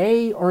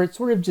away, or it's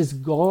sort of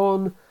just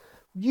gone,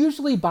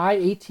 usually by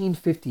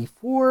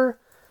 1854.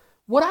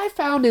 What I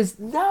found is,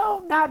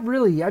 no, not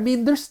really. I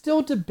mean, they're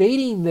still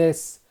debating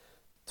this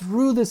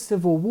through the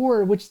Civil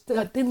War, which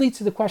then leads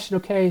to the question,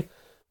 okay,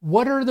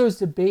 what are those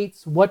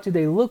debates? What do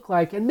they look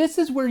like? And this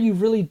is where you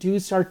really do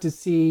start to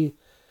see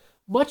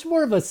much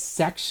more of a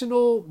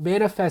sectional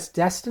Manifest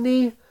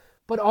Destiny,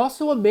 but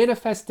also a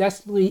Manifest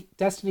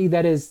Destiny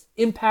that is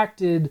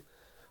impacted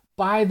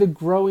by the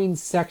growing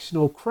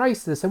sectional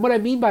crisis. And what I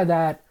mean by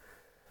that,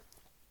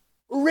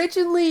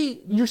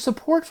 originally, your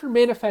support for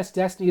Manifest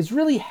Destiny is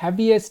really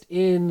heaviest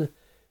in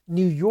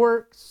New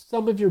York,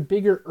 some of your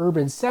bigger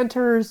urban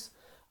centers,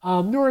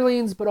 New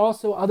Orleans, but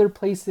also other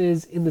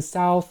places in the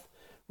South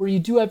where you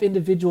do have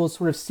individuals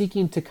sort of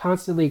seeking to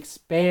constantly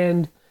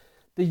expand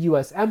the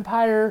U.S.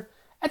 empire.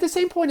 At the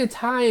same point in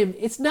time,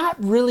 it's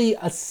not really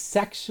a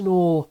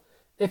sectional,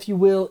 if you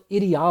will,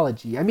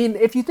 ideology. I mean,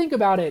 if you think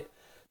about it,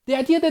 the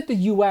idea that the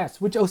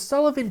U.S., which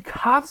O'Sullivan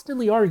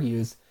constantly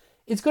argues,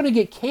 is going to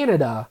get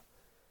Canada,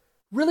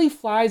 really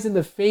flies in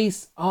the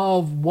face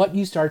of what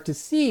you start to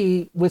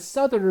see with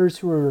Southerners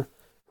who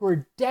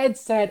are dead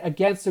set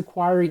against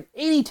acquiring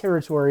any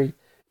territory,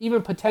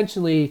 even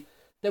potentially,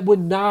 that would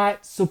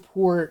not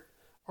support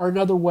or in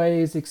other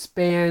ways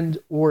expand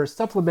or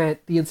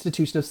supplement the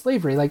institution of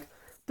slavery. Like,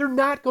 they're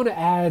not going to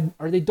add,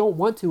 or they don't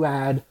want to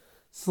add,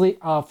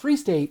 free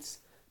states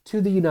to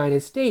the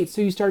United States.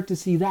 So you start to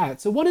see that.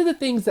 So one of the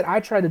things that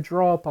I try to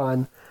draw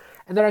upon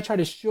and that I try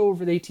to show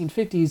over the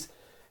 1850s,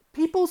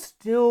 people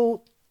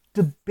still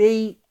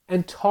debate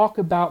and talk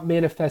about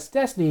Manifest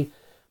Destiny,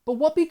 but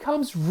what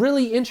becomes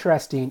really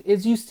interesting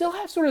is you still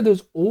have sort of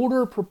those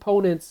older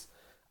proponents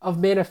of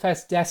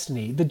Manifest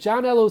Destiny, the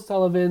John L.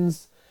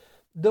 O'Sullivans,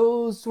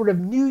 those sort of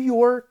New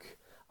York,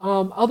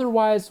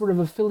 otherwise sort of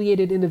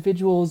affiliated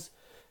individuals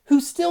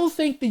who still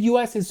think the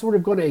U.S. is sort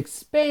of going to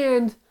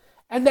expand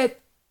and that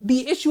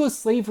the issue of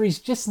slavery is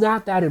just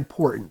not that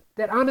important.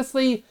 That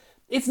honestly,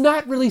 it's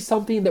not really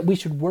something that we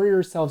should worry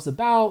ourselves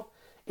about.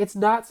 It's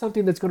not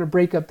something that's going to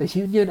break up the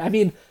Union. I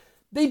mean,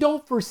 they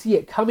don't foresee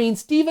it coming.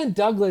 Stephen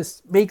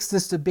Douglas makes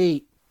this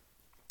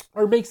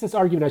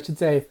argument, I should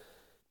say,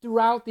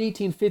 throughout the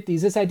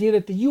 1850s, this idea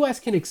that the U.S.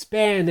 can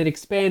expand and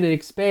expand and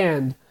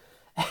expand,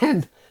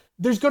 and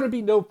there's going to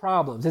be no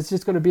problems. It's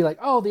just going to be like,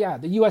 oh yeah,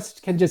 the U.S.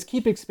 can just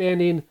keep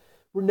expanding.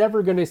 We're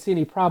never going to see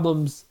any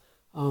problems.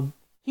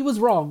 He was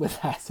wrong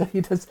with that, so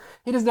he does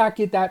not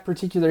get that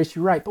particular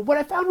issue right. But what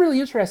I found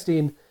really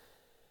interesting,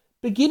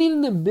 beginning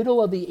in the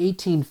middle of the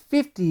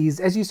 1850s,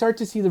 as you start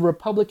to see the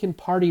Republican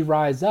Party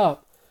rise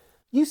up,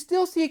 you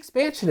still see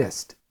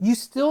expansionists. You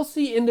still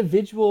see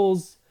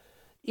individuals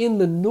in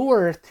the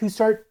North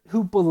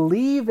who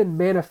believe in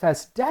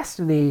Manifest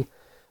Destiny.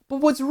 But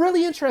what's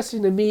really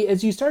interesting to me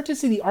is you start to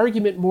see the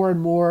argument more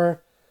and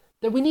more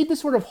that we need to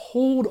sort of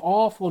hold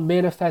off on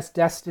Manifest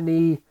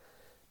Destiny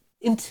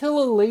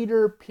until a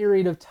later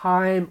period of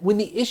time when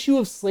the issue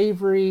of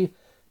slavery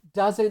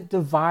doesn't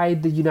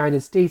divide the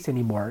United States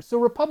anymore. So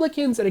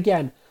Republicans, and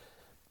again,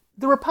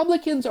 the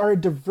Republicans are a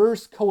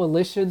diverse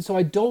coalition, so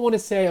I don't want to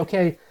say,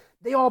 okay,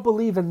 they all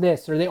believe in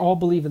this or they all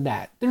believe in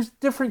that. There's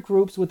different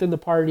groups within the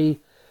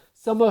party,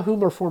 some of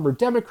whom are former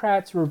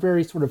Democrats who are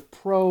very sort of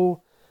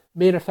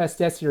pro-Manifest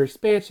Destiny or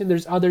expansion.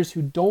 There's others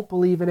who don't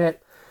believe in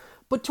it.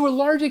 But to a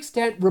large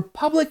extent,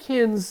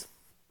 Republicans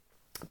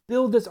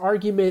build this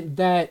argument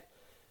that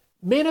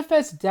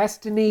Manifest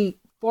Destiny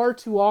far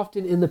too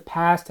often in the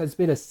past has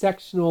been a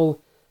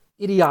sectional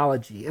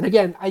ideology. And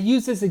again, I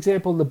use this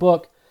example in the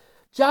book.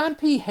 John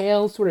P.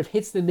 Hale sort of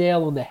hits the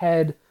nail on the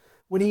head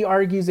when he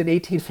argues in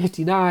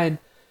 1859.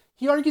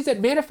 He argues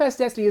that Manifest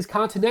Destiny is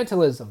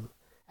continentalism.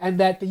 and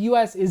that the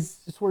U.S. is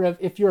sort of,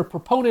 if you're a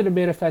proponent of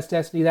Manifest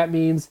Destiny, that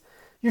means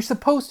you're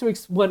supposed to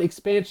want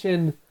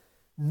expansion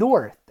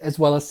north as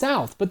well as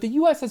south. But the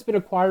U.S. has been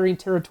acquiring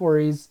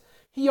territories,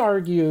 he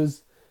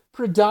argues,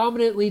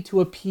 predominantly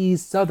to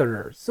appease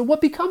Southerners. So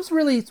what becomes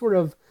really sort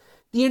of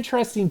the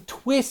interesting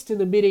twist in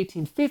the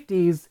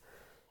mid-1850s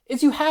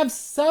is you have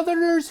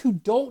Southerners who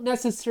don't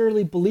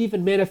necessarily believe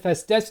in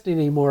Manifest Destiny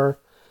anymore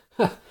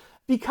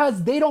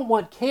because they don't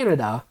want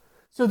Canada.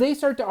 So they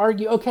start to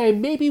argue, okay,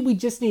 maybe we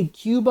just need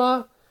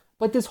Cuba,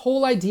 but this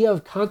whole idea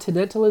of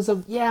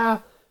continentalism, yeah,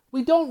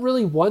 we don't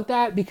really want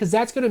that because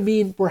that's going to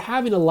mean we're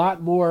having a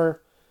lot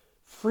more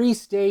free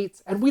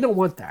states, and we don't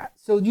want that.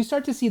 So you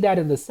start to see that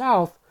in the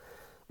South.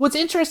 What's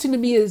interesting to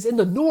me is in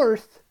the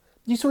North,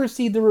 you sort of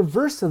see the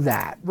reverse of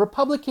that.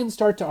 Republicans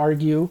start to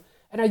argue,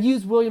 and I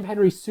use William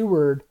Henry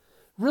Seward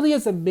really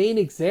as a main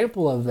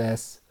example of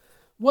this.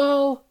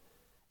 Well,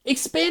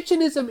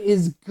 expansionism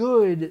is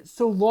good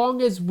so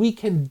long as we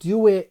can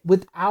do it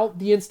without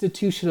the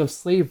institution of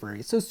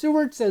slavery. So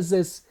Seward says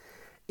this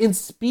in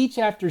speech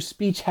after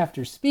speech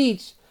after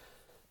speech.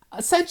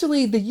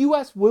 Essentially, the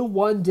U.S. will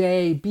one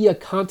day be a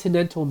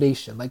continental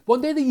nation. Like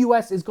one day the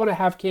U.S. is going to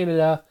have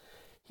Canada.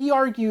 He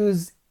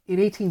argues in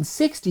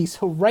 1860,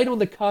 so right on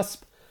the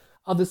cusp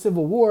of the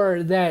Civil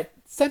War, that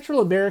Central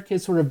America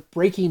is sort of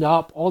breaking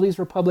up. All these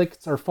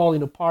republics are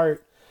falling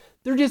apart.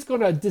 They're just going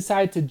to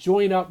decide to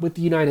join up with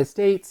the United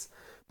States.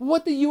 But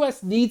what the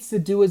U.S. needs to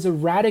do is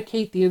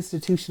eradicate the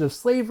institution of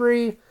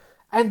slavery,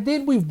 and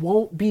then we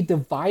won't be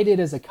divided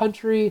as a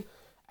country.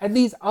 And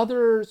these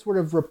other sort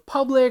of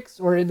republics,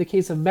 or in the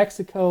case of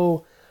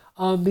Mexico,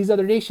 these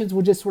other nations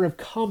will just sort of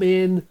come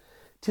in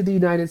to the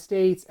United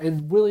States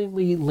and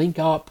willingly link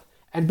up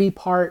and be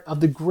part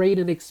of the great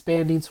and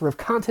expanding sort of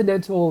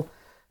continental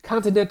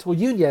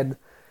union.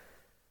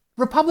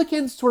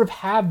 Republicans sort of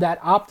have that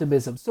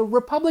optimism. So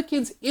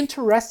Republicans,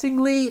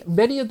 interestingly,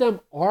 many of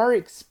them are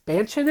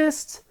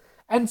expansionists,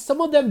 and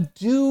some of them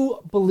do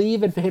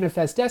believe in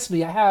Manifest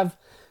Destiny. I have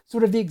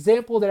sort of the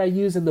example that I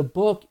use in the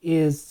book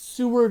is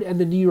Seward and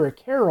the New York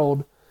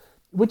Herald,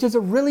 which is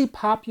a really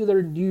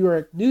popular New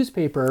York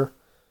newspaper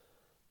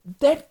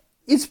that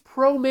is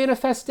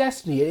pro-Manifest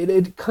Destiny.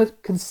 It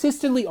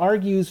consistently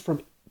argues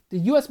from the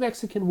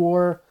U.S.-Mexican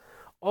War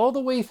all the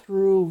way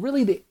through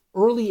really the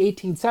early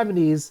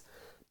 1870s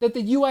that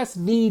the U.S.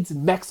 needs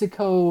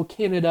Mexico,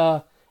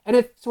 Canada, and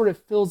it sort of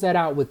fills that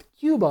out with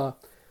Cuba.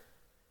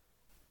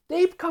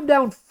 They've come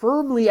down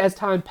firmly as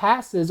time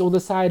passes on the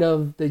side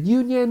of the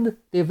Union.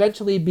 They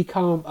eventually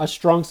become a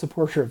strong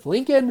supporter of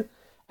Lincoln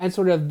and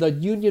sort of the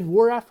Union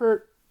war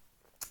effort.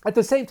 At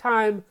the same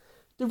time,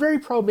 they're very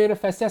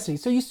pro-Manifest Destiny.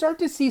 So you start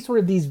to see sort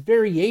of these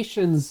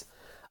variations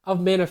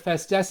of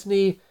Manifest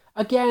Destiny.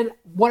 Again,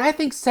 what I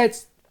think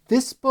sets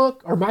this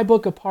book, or my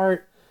book,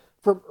 apart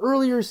from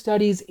earlier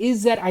studies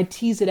is that I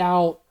tease it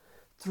out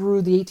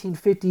through the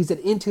 1850s and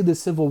into the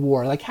Civil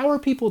War. Like, how are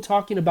people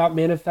talking about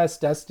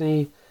Manifest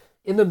Destiny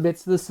in the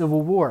midst of the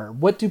Civil War?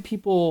 What do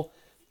people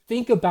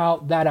think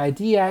about that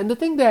idea? And the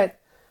thing that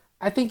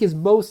I think is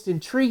most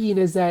intriguing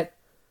is that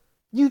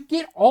you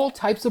get all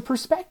types of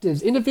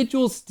perspectives.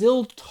 Individuals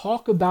still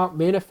talk about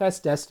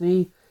Manifest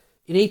Destiny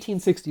in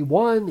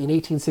 1861, in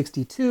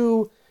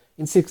 1862,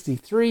 in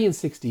 63, and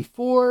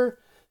 64.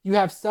 You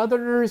have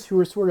Southerners who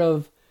are sort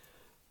of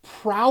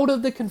proud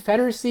of the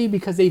Confederacy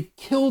because they've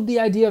killed the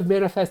idea of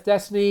Manifest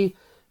Destiny,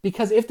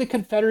 because if the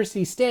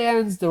Confederacy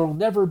stands, there will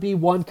never be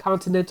one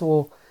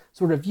continental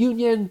sort of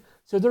union.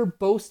 So they're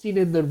boasting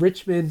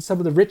in some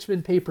of the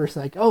Richmond papers,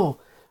 like, oh,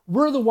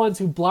 we're the ones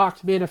who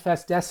blocked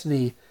Manifest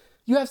Destiny.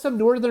 You have some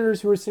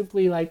Northerners who are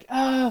simply like,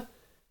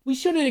 we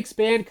shouldn't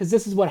expand because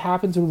this is what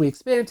happens when we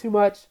expand too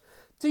much.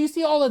 So you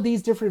see all of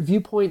these different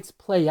viewpoints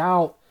play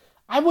out.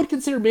 I would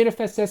consider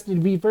Manifest Destiny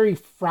to be very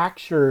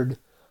fractured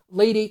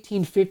late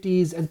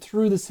 1850s and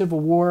through the Civil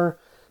War.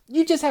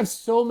 You just have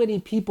so many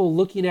people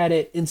looking at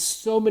it in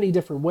so many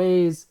different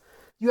ways.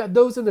 You have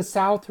those in the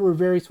South who are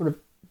very sort of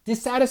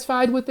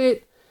dissatisfied with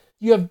it.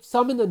 You have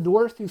some in the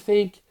North who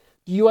think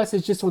the U.S.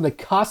 is just on the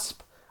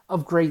cusp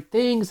of great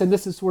things, and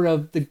this is sort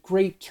of the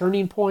great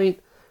turning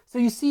point. So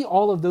you see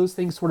all of those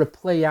things sort of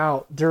play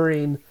out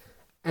during,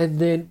 and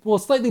then, well,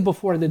 slightly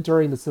before and then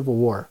during the Civil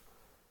War.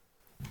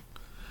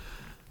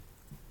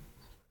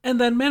 And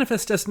then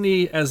Manifest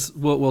Destiny, as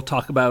we'll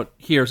talk about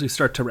here as we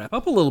start to wrap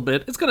up a little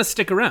bit, it's going to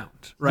stick around,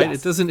 right?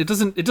 Yes.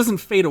 It doesn't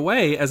fade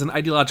away as an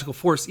ideological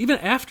force even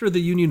after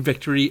the Union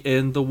victory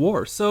in the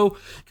war. So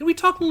can we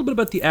talk a little bit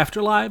about the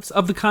afterlives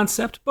of the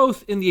concept,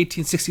 both in the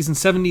 1860s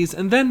and 70s,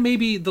 and then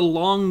maybe the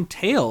long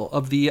tail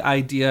of the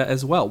idea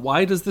as well?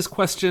 Why does this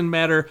question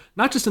matter,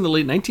 not just in the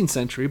late 19th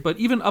century, but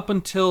even up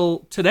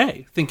until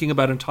today, thinking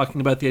about and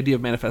talking about the idea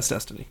of Manifest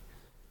Destiny?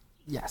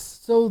 Yes.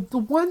 So the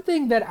one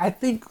thing that I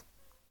think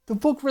the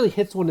book really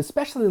hits on,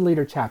 especially in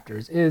later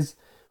chapters, is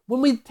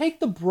when we take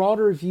the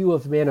broader view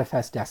of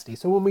Manifest Destiny.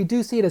 So when we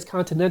do see it as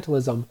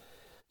continentalism,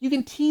 you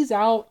can tease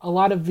out a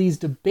lot of these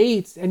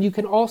debates, and you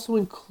can also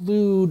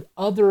include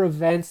other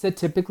events that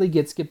typically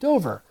get skipped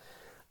over.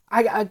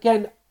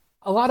 Again,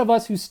 a lot of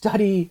us who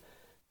study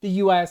the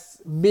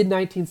U.S.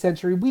 mid-19th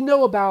century, we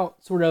know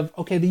about sort of,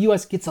 okay, the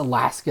U.S. gets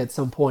Alaska at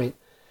some point,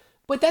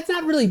 but that's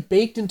not really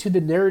baked into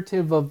the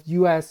narrative of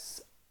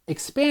U.S.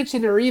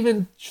 expansion or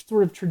even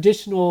sort of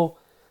traditional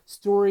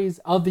stories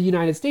of the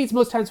United States.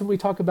 Most times when we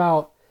talk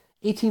about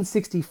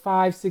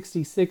 1865,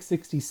 66,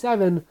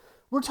 67,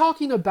 we're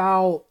talking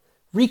about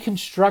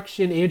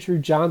Reconstruction, Andrew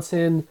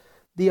Johnson,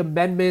 the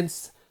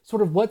amendments,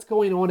 sort of what's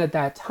going on at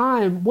that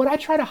time. What I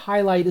try to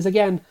highlight is,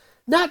 again,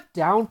 not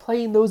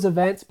downplaying those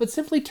events, but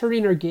simply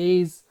turning our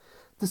gaze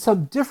to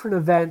some different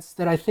events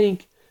that I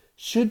think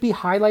should be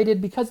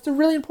highlighted because they're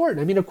really important.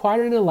 I mean,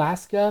 acquiring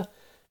Alaska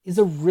is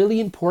a really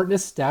important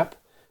step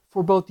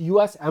for both the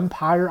U.S.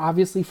 empire,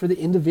 obviously for the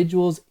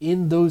individuals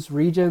in those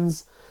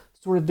regions,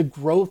 sort of the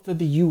growth of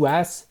the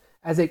U.S.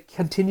 as it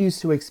continues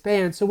to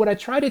expand. So what I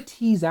try to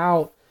tease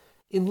out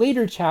in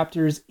later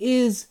chapters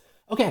is,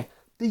 okay,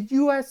 the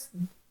U.S.,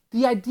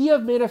 the idea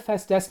of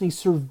manifest destiny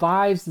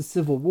survives the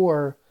Civil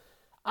War.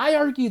 I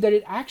argue that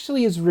it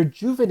actually is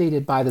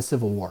rejuvenated by the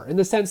Civil War in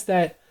the sense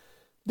that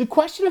the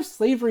question of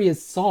slavery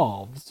is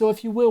solved. So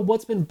if you will,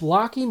 what's been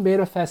blocking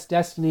manifest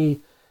destiny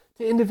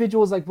to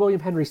individuals like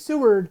William Henry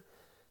Seward,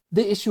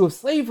 the issue of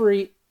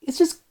slavery, it's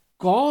just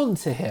gone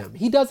to him.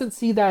 He doesn't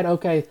see that,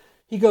 okay,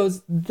 he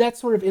goes,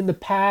 that's sort of in the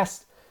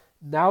past,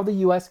 now the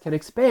U.S. can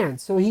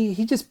expand. So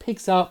he just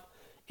picks up,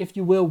 if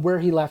you will, where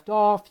he left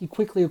off. He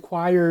quickly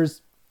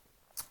acquires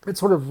and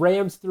sort of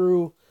rams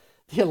through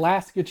the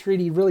Alaska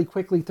Treaty really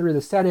quickly through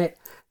the Senate.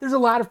 There's a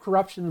lot of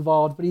corruption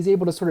involved, but he's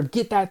able to sort of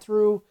get that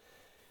through.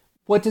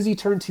 What does he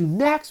turn to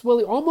next? Well,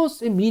 he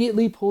almost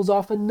immediately pulls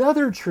off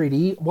another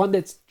treaty, one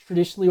that's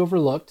traditionally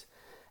overlooked,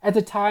 at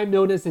the time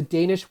known as the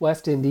Danish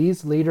West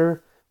Indies.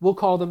 Later, we'll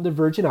call them the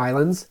Virgin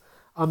Islands,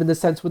 in the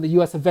sense when the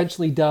U.S.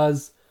 eventually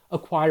does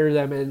acquire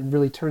them and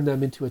really turn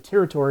them into a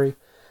territory,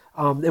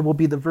 it will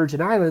be the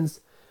Virgin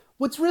Islands.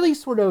 What's really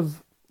sort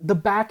of the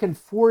back and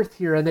forth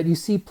here and that you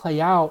see play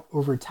out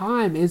over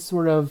time is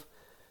sort of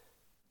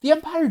the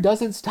empire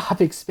doesn't stop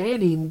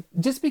expanding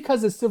just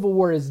because the Civil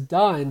War is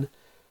done.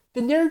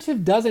 The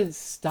narrative doesn't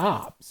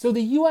stop. So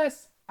the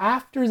U.S.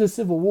 after the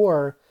Civil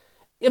War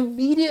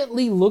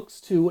immediately looks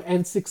to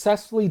and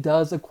successfully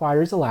does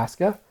acquires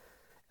Alaska,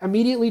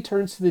 immediately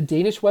turns to the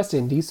Danish West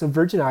Indies, so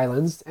Virgin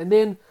Islands, and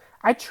then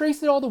I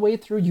trace it all the way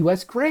through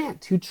U.S.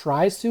 Grant, who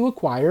tries to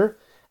acquire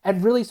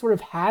and really sort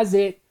of has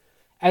it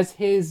as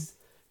his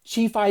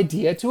chief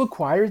idea to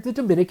acquire the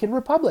Dominican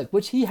Republic,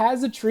 which he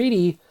has a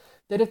treaty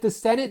that if the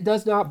Senate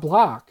does not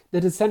block,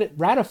 that the Senate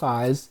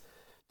ratifies,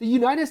 the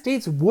United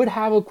States would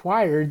have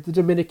acquired the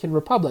Dominican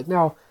Republic.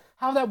 Now,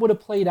 how that would have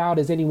played out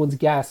is anyone's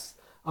guess.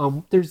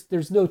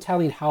 There's no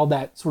telling how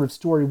that sort of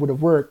story would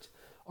have worked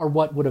or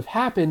what would have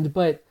happened,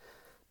 but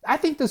I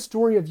think the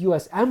story of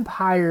U.S.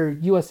 empire,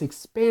 U.S.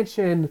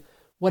 expansion,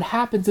 what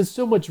happens is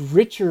so much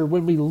richer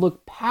when we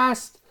look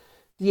past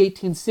the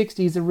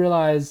 1860s and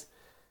realize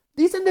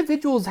these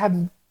individuals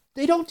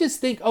they don't just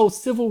think, oh,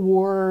 Civil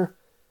War,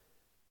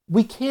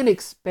 we can't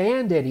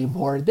expand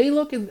anymore.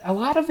 A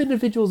lot of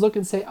individuals look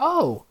and say,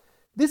 oh,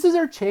 this is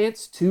our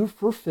chance to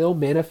fulfill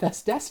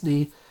manifest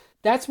destiny.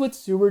 That's what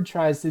Seward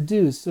tries to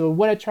do. So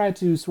what I try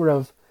to sort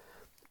of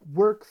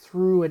work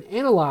through and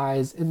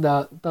analyze in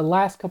the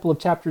last couple of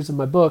chapters of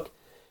my book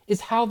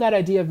is how that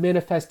idea of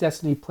manifest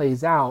destiny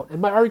plays out.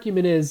 And my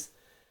argument is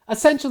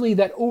essentially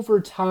that over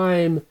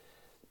time,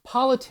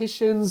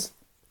 politicians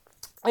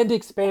and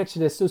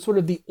expansionists, so sort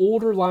of the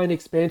older line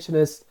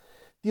expansionists,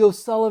 the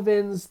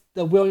O'Sullivans,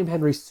 the William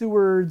Henry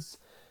Sewards,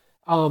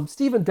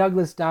 Stephen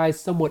Douglas dies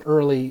somewhat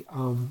early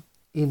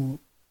in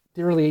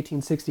the early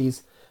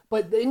 1860s,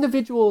 but the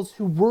individuals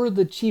who were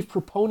the chief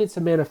proponents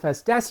of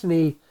manifest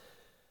destiny,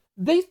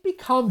 they've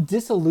become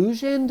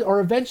disillusioned, or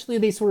eventually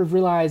they sort of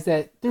realize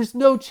that there's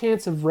no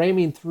chance of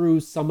ramming through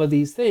some of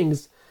these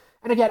things.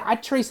 And again, I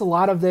trace a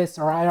lot of this,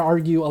 or I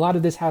argue a lot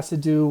of this has to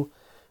do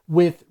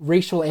with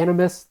racial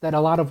animus, that a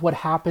lot of what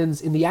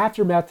happens in the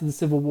aftermath of the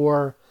Civil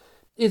War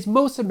is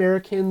most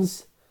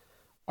Americans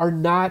are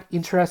not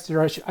interested,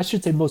 or I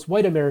should say most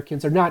white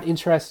Americans are not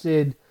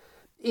interested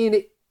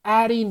in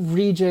adding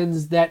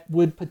regions that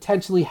would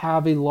potentially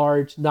have a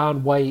large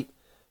non-white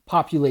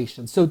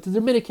population. So the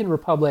Dominican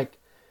Republic,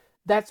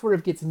 that sort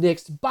of gets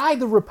nixed by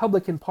the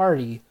Republican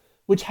Party,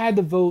 which had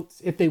the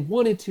votes if they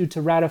wanted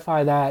to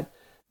ratify that.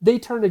 They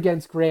turned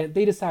against Grant.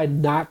 They decide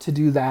not to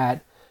do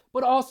that.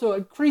 But also,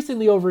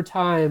 increasingly over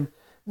time,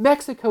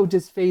 Mexico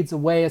just fades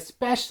away,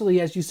 especially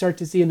as you start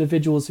to see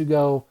individuals who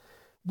go,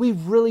 we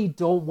really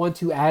don't want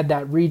to add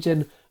that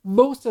region.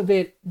 Most of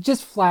it,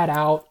 just flat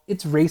out,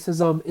 it's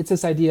racism. It's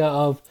this idea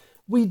of,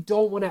 we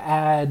don't want to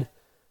add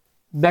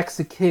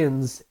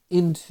Mexicans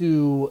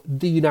into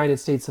the United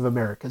States of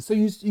America. So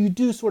you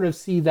do sort of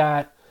see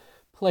that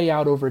play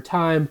out over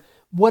time.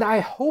 What I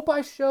hope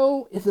I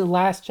show in the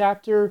last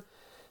chapter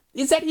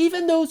is that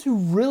even those who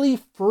really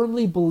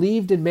firmly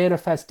believed in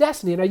manifest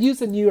destiny, and I use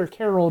the New York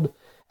Herald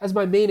as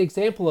my main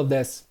example of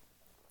this,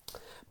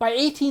 by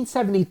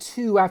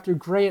 1872, after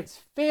Grant's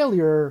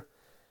failure,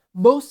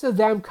 most of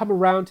them come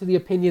around to the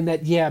opinion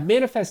that, yeah,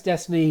 manifest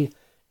destiny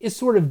is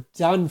sort of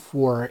done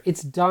for.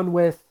 It's done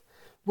with.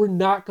 we're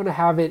not going to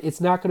have it.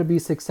 It's not going to be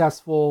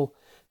successful.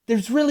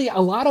 There's really a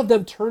lot of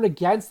them turn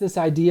against this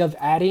idea of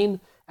adding,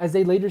 as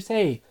they later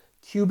say,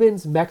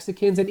 Cubans,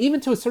 Mexicans, and even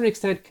to a certain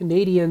extent,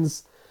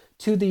 Canadians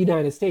to the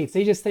United States.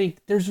 They just think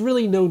there's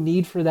really no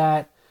need for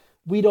that.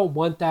 We don't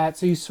want that.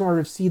 So you sort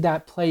of see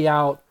that play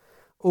out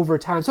over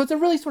time. So it's a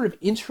really sort of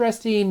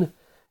interesting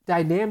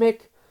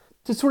dynamic.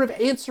 To sort of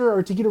answer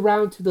or to get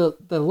around to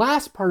the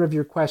last part of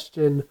your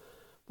question,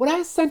 what I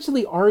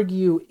essentially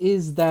argue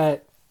is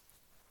that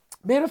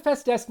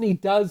Manifest Destiny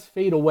does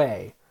fade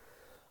away.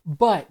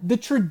 But the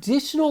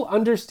traditional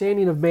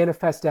understanding of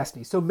Manifest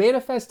Destiny, so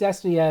Manifest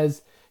Destiny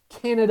as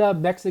Canada,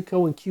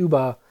 Mexico, and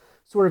Cuba,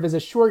 sort of as a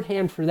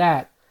shorthand for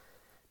that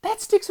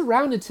sticks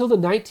around until the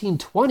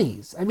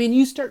 1920s. I mean,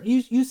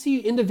 you see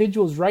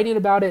individuals writing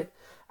about it.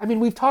 I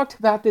mean, we've talked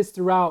about this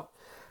throughout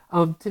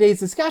today's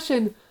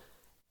discussion.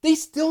 They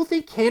still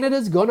think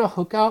Canada's going to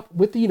hook up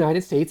with the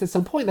United States at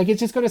some point. Like, it's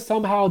just going to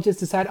somehow just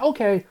decide,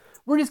 okay,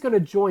 we're just going to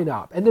join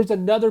up. And there's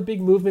another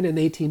big movement in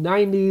the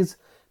 1890s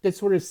that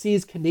sort of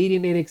sees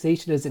Canadian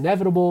annexation as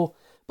inevitable.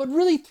 But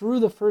really through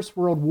the First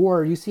World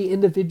War, you see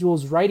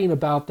individuals writing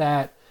about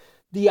that,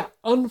 the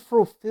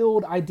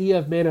unfulfilled idea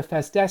of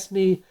Manifest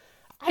Destiny.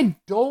 I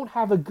don't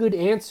have a good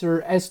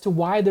answer as to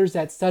why there's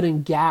that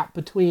sudden gap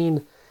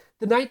between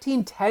the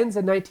 1910s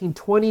and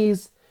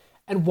 1920s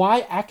and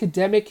why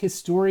academic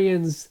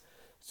historians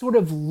sort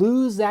of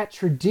lose that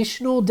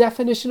traditional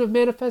definition of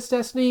Manifest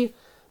Destiny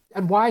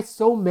and why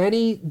so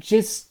many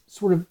just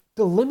sort of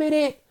delimit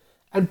it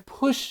and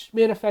push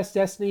Manifest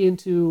Destiny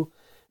into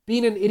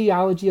being an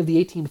ideology of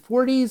the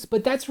 1840s.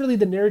 But that's really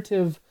the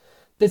narrative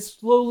that's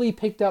slowly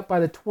picked up by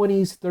the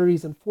 20s,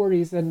 30s, and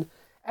 40s. And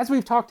as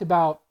we've talked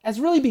about, has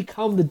really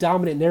become the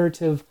dominant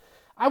narrative.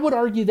 I would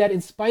argue that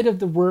in spite of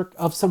the work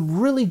of some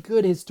really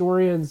good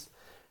historians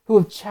who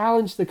have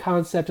challenged the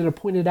concept and have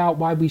pointed out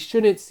why we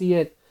shouldn't see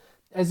it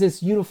as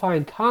this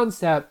unifying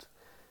concept,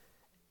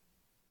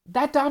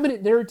 that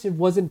dominant narrative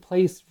was in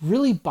place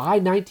really by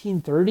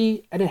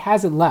 1930, and it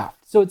hasn't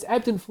left. So it's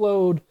ebbed and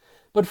flowed,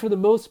 but for the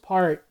most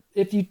part,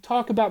 if you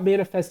talk about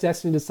Manifest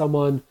Destiny to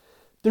someone,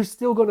 they're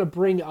still going to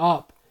bring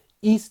up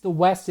East to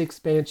West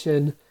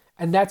expansion,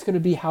 and that's going to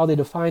be how they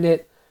define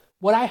it.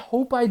 What I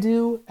hope I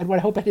do, and what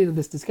I hope I did in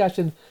this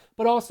discussion,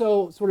 but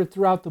also sort of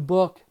throughout the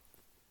book,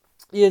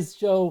 is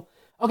show,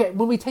 okay,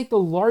 when we take the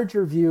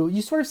larger view,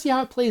 you sort of see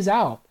how it plays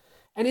out.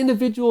 And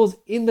individuals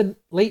in the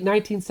late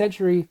 19th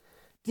century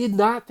did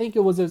not think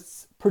it was a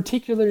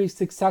particularly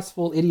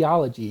successful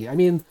ideology. I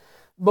mean,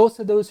 most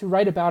of those who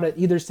write about it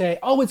either say,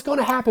 oh, it's going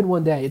to happen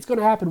one day, it's going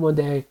to happen one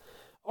day,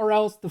 or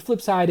else the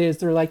flip side is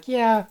they're like,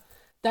 yeah,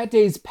 that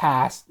day's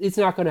past, it's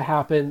not going to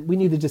happen, we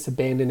need to just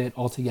abandon it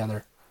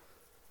altogether.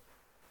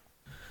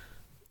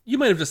 You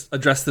might have just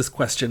addressed this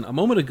question a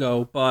moment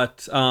ago,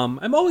 but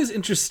I'm always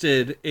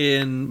interested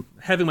in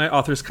having my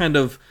authors kind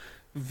of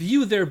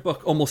view their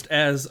book almost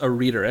as a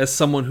reader, as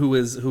someone who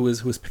is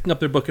picking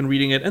up their book and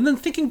reading it, and then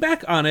thinking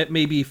back on it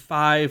maybe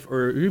 5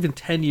 or even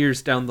 10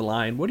 years down the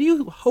line. What do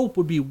you hope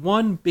would be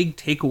one big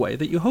takeaway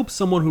that you hope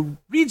someone who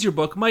reads your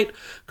book might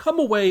come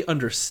away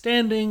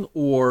understanding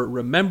or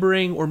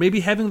remembering, or maybe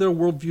having their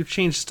worldview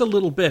change just a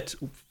little bit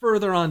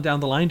further on down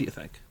the line, do you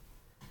think?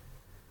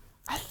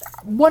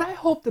 What I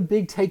hope the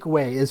big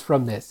takeaway is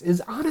from this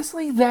is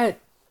honestly that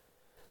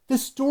the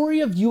story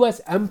of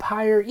U.S.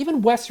 empire,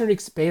 even Western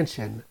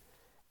expansion,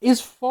 is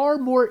far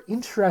more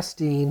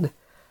interesting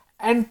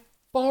and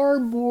far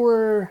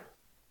more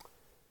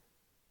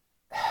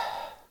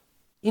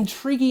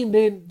intriguing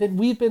than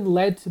we've been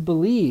led to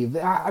believe.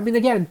 I mean,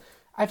 again,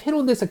 I've hit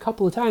on this a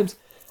couple of times.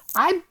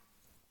 I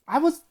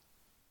was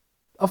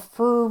a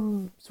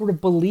firm sort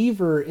of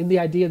believer in the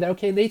idea that,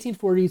 okay, in the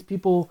 1840s,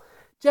 people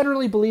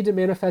generally believed in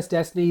Manifest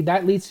Destiny.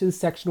 That leads to the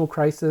sectional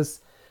crisis.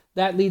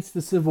 That leads to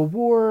the Civil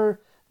War.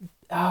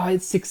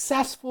 It's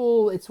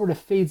successful. It sort of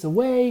fades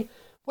away.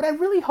 What I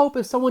really hope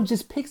is someone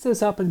just picks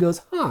this up and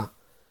goes,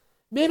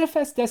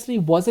 Manifest Destiny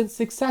wasn't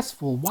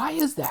successful. Why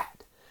is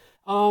that?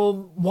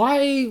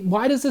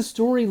 Why does this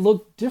story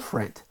look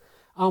different?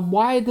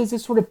 Why does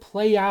this sort of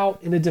play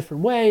out in a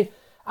different way?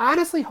 I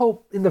honestly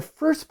hope in the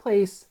first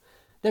place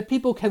that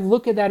people can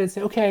look at that and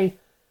say, okay,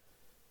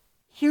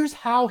 here's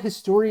how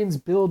historians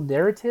build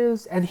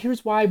narratives, and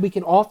here's why we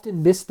can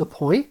often miss the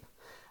point.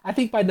 I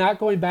think by not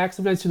going back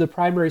sometimes to the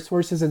primary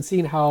sources and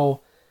seeing how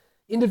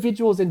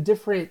individuals in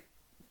different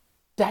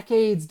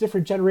decades,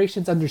 different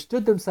generations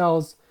understood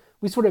themselves,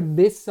 we sort of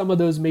miss some of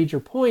those major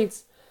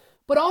points,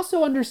 but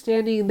also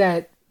understanding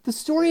that the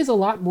story is a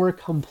lot more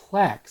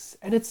complex,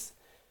 and it's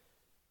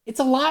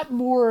a lot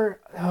more,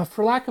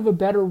 for lack of a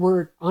better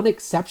word,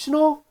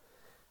 unexceptional.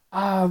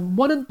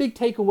 One big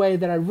takeaway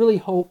that I really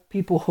hope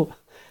people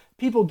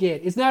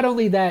get is not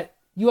only that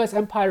U.S.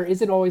 empire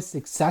isn't always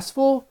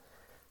successful,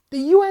 the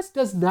U.S.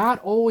 does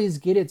not always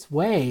get its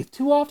way.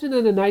 Too often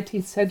in the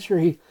 19th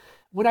century,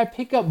 when I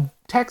pick up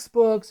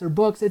textbooks or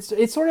books,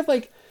 it's sort of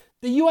like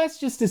the U.S.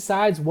 just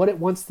decides what it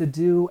wants to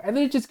do, and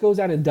then it just goes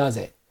out and does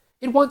it.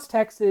 It wants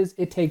Texas,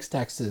 it takes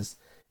Texas.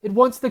 It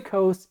wants the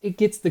coast, it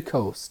gets the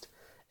coast.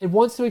 It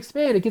wants to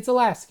expand, it gets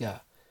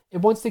Alaska. It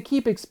wants to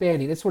keep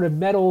expanding. It sort of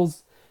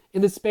meddles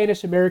in the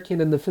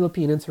Spanish-American and the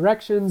Philippine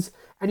insurrections,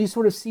 and you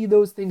sort of see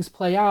those things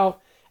play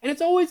out. And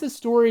it's always a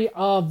story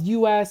of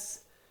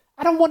U.S.,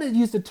 I don't want to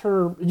use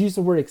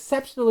the word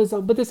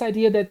exceptionalism, but this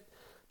idea that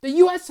the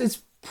U.S.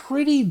 is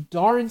pretty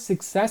darn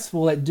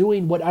successful at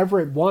doing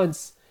whatever it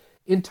wants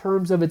in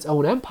terms of its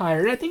own empire.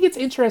 And I think it's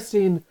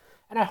interesting,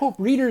 and I hope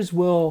readers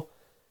will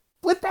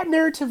flip that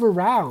narrative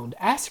around.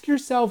 Ask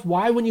yourself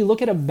why, when you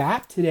look at a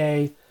map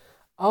today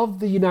of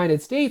the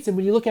United States, and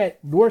when you look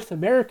at North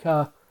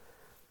America,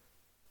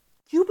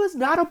 Cuba's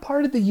not a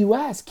part of the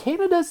U.S.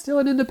 Canada's still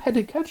an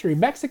independent country.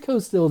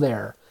 Mexico's still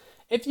there.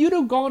 If you'd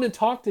have gone and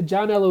talked to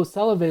John L.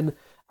 O'Sullivan,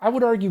 I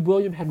would argue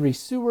William Henry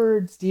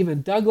Seward,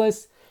 Stephen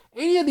Douglas,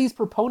 any of these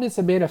proponents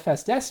of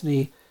Manifest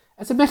Destiny,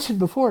 as I mentioned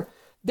before,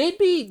 they'd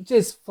be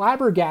just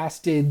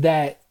flabbergasted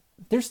that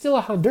there's still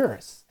a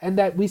Honduras and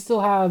that we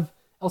still have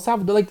El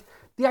Salvador. Like,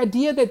 the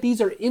idea that these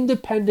are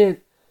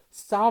independent,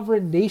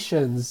 sovereign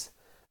nations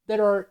that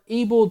are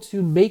able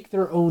to make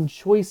their own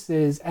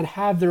choices and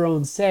have their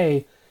own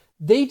say,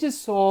 they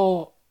just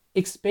saw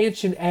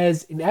expansion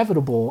as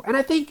inevitable. And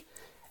I think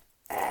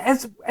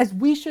as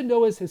we should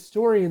know as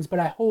historians, but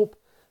I hope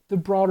the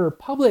broader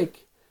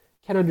public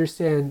can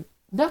understand,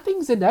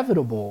 nothing's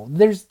inevitable.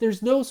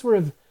 There's no sort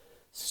of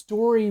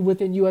story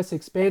within U.S.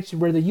 expansion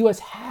where the U.S.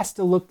 has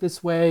to look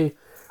this way,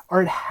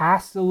 or it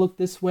has to look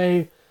this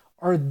way,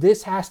 or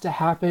this has to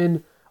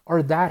happen,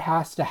 or that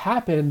has to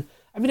happen.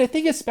 I mean, I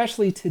think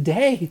especially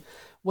today,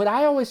 what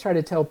I always try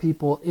to tell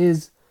people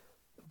is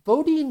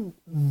voting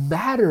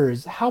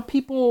matters. How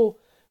people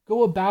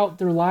go about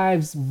their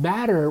lives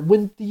matter.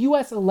 When the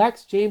U.S.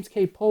 elects James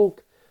K.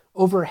 Polk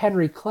over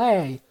Henry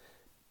Clay,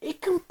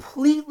 it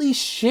completely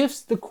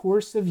shifts the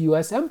course of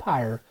U.S.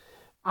 empire.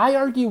 I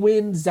argue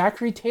when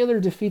Zachary Taylor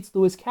defeats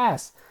Lewis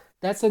Cass,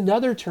 that's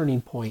another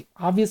turning point.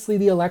 Obviously,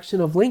 the election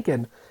of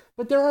Lincoln.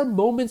 But there are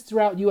moments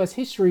throughout U.S.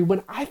 history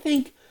when I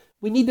think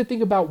we need to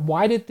think about,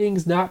 why did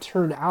things not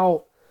turn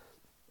out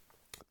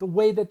the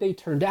way that they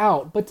turned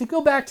out? But to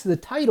go back to the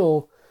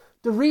title,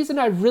 the reason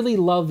I really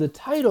love the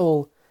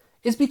title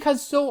is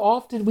because so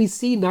often we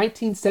see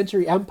 19th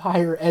century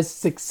empire as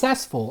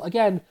successful.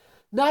 Again,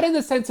 not in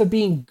the sense of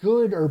being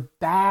good or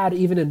bad,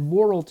 even in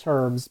moral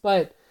terms,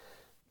 but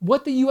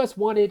what the U.S.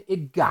 wanted,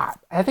 it got.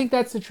 I think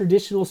that's the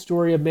traditional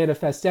story of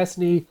Manifest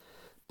Destiny.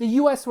 The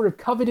U.S. sort of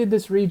coveted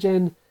this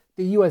region.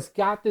 The U.S.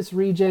 got this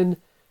region.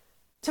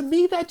 To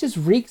me, that just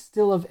reeks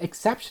still of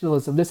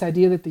exceptionalism. This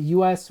idea that the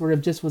U.S. sort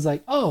of just was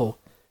like, oh,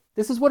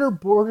 this is what our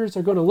borders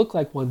are going to look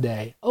like one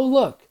day. Oh,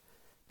 look,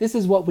 this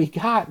is what we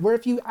got. Where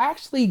if you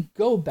actually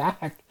go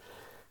back,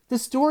 the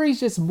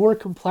story's just more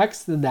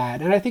complex than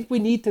that. And I think we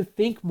need to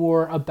think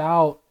more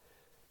about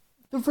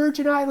the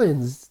Virgin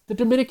Islands, the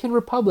Dominican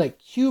Republic,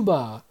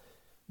 Cuba,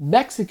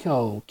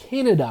 Mexico,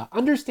 Canada.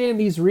 Understand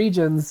these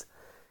regions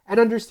and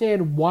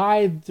understand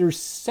why they're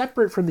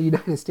separate from the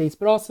United States,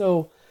 but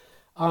also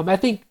I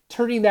think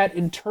turning that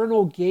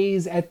internal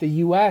gaze at the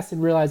U.S.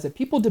 and realize that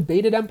people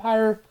debated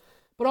empire,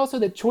 but also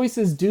that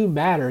choices do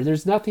matter.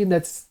 There's nothing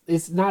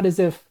it's not as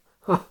if,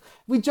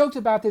 we joked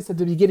about this at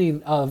the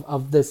beginning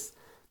of this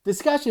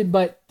discussion,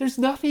 but there's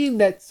nothing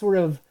that sort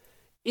of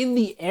in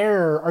the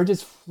air or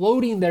just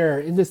floating there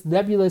in this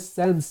nebulous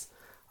sense.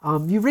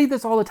 You read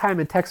this all the time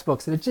in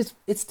textbooks, and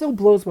it still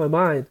blows my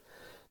mind.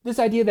 This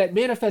idea that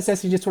Manifest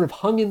Destiny just sort of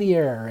hung in the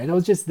air, and it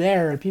was just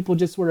there, and people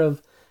just sort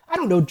of, I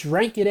don't know,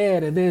 drank it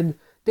in, and then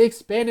they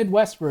expanded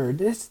westward.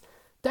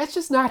 That's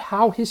just not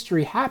how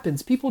history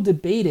happens. People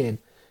debated,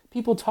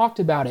 people talked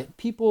about it,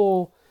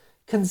 people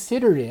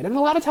considered it. And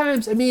a lot of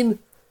times, I mean,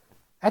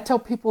 I tell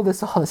people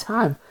this all the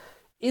time.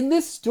 In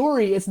this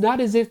story, it's not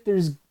as if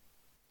there's,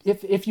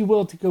 if you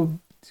will, to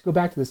go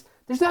back to this,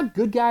 there's not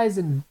good guys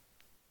and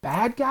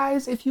bad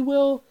guys, if you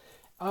will.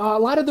 A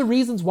lot of the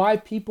reasons why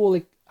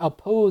people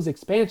oppose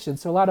expansion,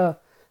 so a lot of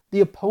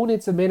the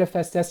opponents of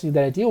Manifest Destiny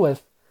that I deal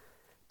with,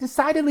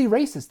 decidedly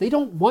racist. They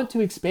don't want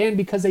to expand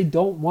because they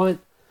don't want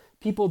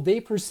people they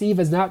perceive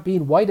as not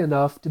being white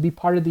enough to be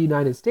part of the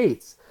United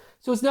States.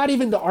 So it's not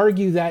even to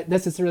argue that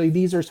necessarily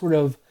these are sort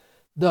of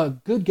the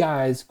good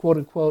guys, quote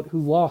unquote, who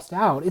lost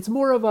out. It's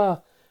more of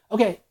a,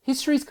 okay,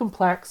 history's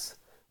complex.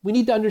 We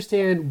need to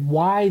understand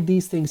why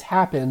these things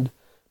happened,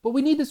 but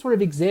we need to sort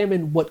of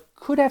examine what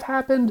could have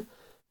happened,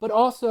 but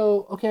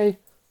also, okay,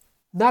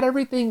 not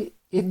everything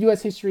in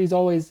U.S. history is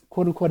always,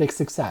 quote unquote, a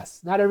success.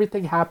 Not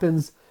everything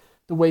happens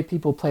the way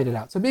people played it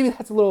out. So maybe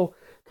that's a little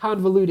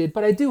convoluted,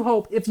 but I do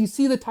hope if you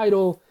see the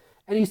title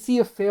and you see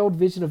a failed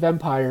vision of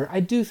empire, I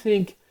do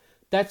think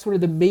that's sort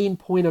of the main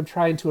point I'm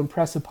trying to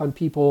impress upon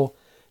people.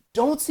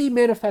 Don't see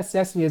Manifest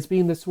Destiny as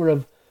being this sort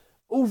of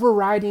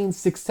overriding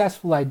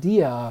successful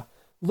idea.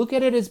 Look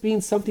at it as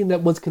being something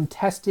that was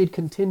contested,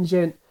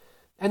 contingent,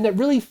 and that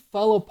really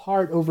fell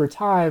apart over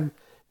time.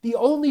 The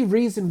only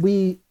reason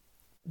we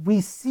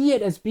see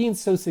it as being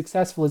so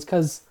successful is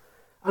because,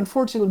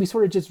 unfortunately, we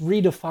sort of just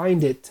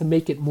redefined it to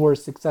make it more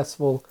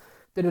successful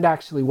than it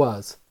actually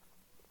was.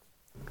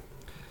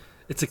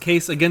 It's a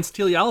case against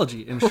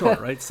teleology, in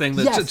short, right? Saying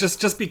that Yes.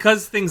 just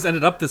because things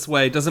ended up this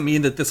way doesn't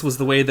mean that this was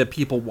the way that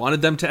people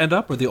wanted them to end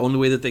up or the only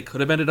way that they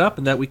could have ended up,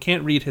 and that we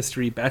can't read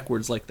history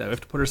backwards like that. We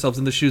have to put ourselves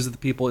in the shoes of the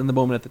people in the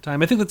moment at the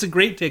time. I think that's a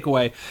great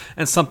takeaway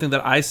and something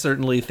that I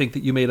certainly think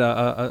that you made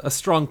a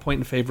strong point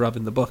in favor of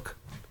in the book.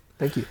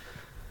 Thank you.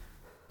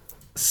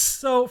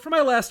 So for my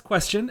last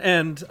question,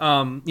 and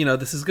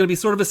this is going to be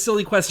sort of a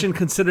silly question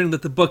considering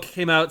that the book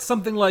came out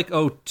something like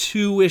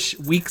 2-ish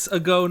weeks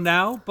ago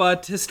now,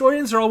 but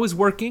historians are always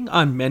working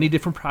on many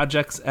different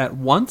projects at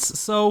once.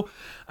 So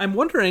I'm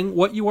wondering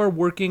what you are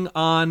working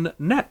on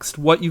next,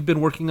 what you've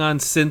been working on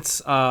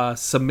since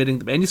submitting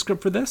the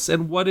manuscript for this,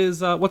 and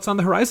what's on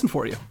the horizon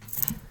for you.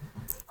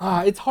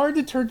 It's hard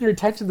to turn your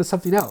attention to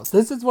something else.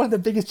 This is one of the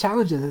biggest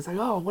challenges. It's like,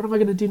 what am I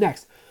going to do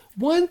next?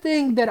 One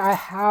thing that I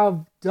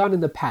have done in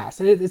the past,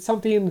 and it's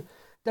something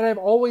that I've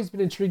always been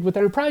intrigued with,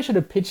 and I probably should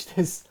have pitched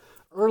this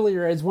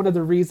earlier as one of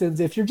the reasons,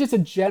 if you're just a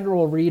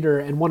general reader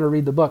and want to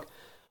read the book,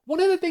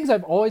 one of the things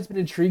I've always been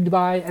intrigued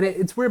by, and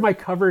it's where my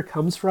cover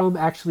comes from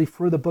actually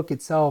for the book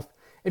itself.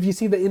 If you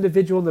see the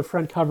individual in the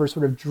front cover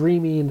sort of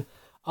dreaming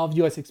of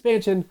U.S.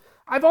 expansion,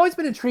 I've always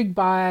been intrigued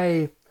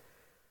by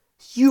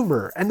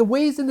humor and the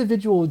ways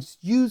individuals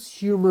use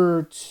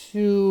humor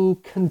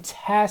to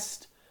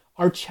contest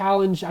or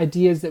challenge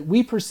ideas that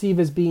we perceive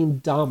as being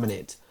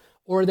dominant,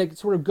 or that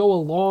sort of go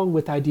along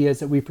with ideas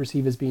that we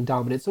perceive as being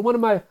dominant. So one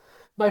of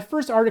my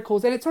first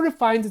articles, and it sort of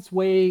finds its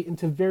way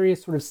into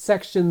various sort of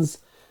sections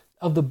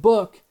of the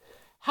book,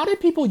 how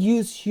did people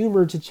use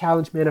humor to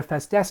challenge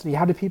manifest destiny?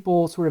 How do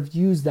people sort of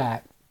use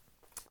that?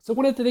 So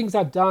one of the things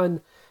I've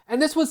done,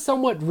 and this was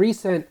somewhat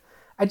recent,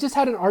 I just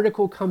had an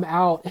article come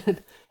out,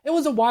 and it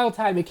was a wild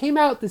time. It came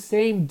out the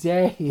same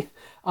day,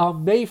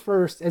 May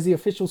 1st, as the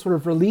official sort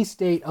of release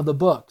date of the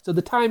book. So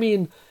the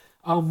timing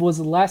was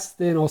less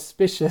than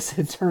auspicious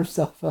in terms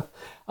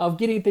of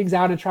getting things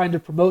out and trying to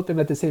promote them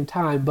at the same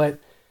time. But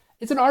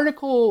it's an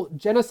article,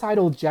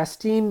 Genocidal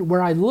Jesting,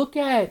 where I look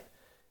at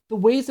the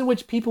ways in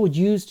which people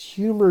used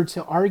humor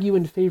to argue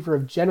in favor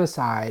of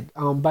genocide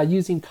by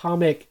using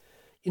comic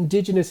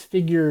indigenous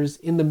figures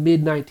in the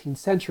mid-19th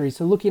century.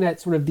 So looking at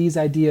sort of these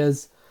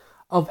ideas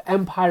of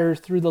empire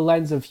through the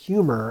lens of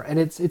humor. And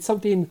it's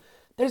something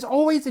that has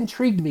always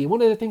intrigued me.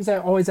 One of the things I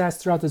always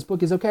ask throughout this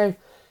book is, okay,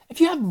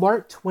 if you have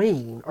Mark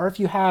Twain, or if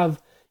you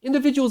have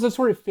individuals that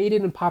sort of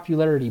faded in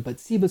popularity, but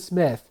Seba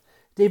Smith,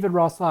 David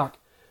Ross Locke,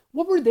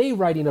 what were they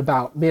writing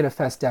about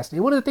manifest destiny?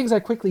 One of the things I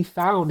quickly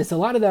found is a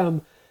lot of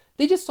them,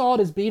 they just saw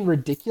it as being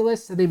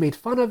ridiculous and they made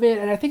fun of it.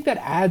 And I think that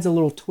adds a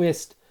little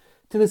twist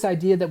to this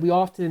idea that we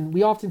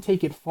often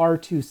take it far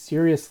too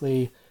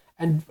seriously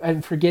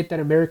and forget that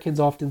Americans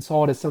often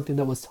saw it as something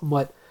that was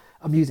somewhat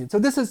amusing. So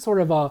this is sort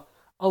of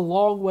a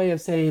long way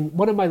of saying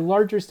one of my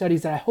larger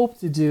studies that I hope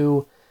to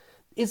do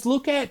is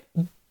look at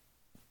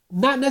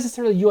not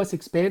necessarily U.S.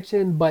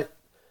 expansion, but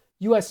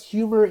U.S.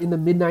 humor in the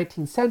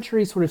mid-19th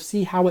century, sort of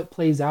see how it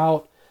plays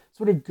out,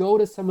 sort of go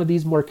to some of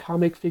these more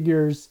comic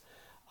figures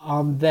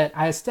that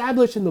I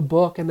establish in the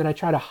book and that I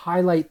try to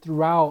highlight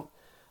throughout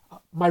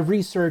my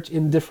research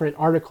in different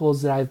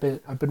articles that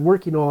I've been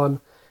working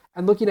on,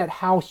 and looking at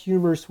how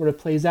humor sort of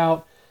plays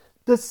out.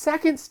 The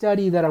second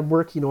study that I'm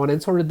working on,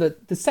 and sort of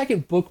the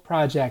second book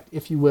project,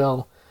 if you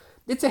will,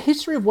 it's a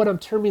history of what I'm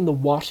terming the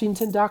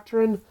Washington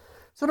Doctrine.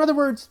 So in other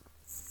words,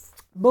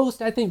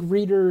 most, I think,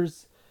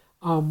 readers,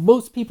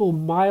 most people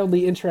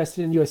mildly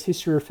interested in U.S.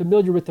 history are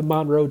familiar with the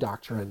Monroe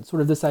Doctrine,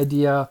 sort of this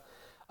idea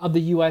of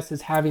the U.S.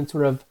 as having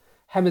sort of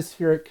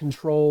hemispheric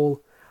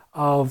control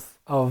of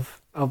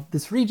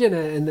this region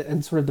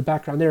and sort of the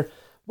background there.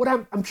 What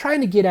I'm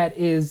trying to get at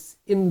is,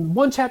 in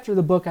one chapter of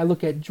the book, I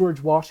look at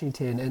George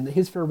Washington and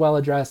his farewell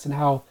address and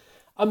how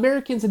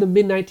Americans in the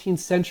mid-19th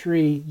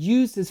century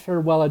used his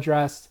farewell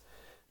address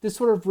to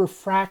sort of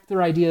refract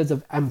their ideas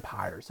of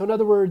empire. So in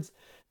other words,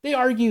 they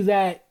argue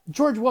that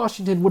George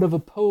Washington would have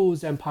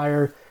opposed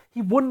empire.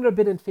 He wouldn't have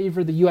been in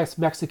favor of the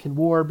U.S.-Mexican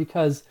War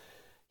because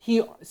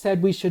he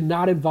said we should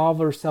not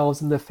involve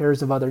ourselves in the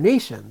affairs of other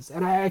nations.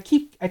 And I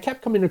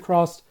kept coming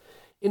across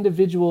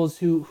individuals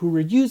who were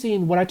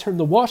using what I term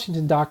the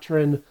Washington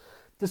Doctrine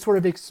to sort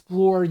of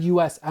explore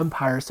U.S.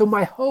 empire. So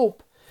my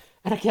hope,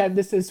 and again,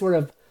 this is sort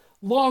of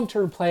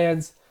long-term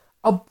plans,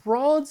 a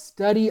broad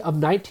study of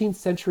 19th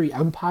century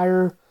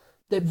empire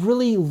that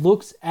really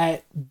looks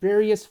at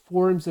various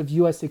forms of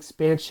U.S.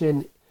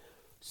 expansion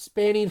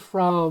spanning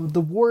from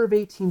the War of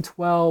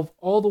 1812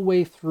 all the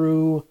way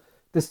through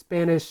the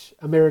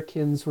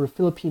Spanish-American sort of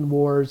Philippine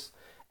Wars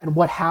and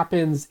what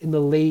happens in the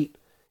late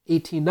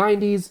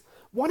 1890s.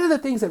 One of the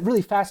things that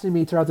really fascinated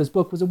me throughout this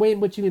book was the way in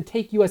which you can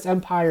take U.S.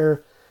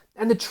 empire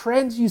and the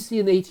trends you see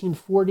in the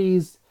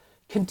 1840s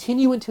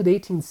continue into the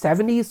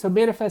 1870s. So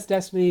manifest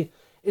destiny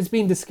is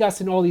being discussed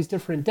in all these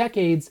different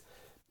decades.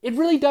 It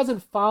really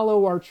doesn't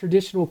follow our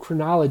traditional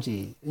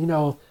chronology.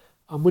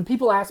 When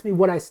people ask me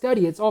what I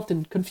study, it's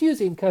often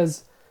confusing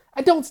because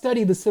I don't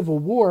study the Civil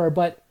War,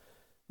 but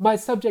my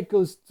subject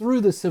goes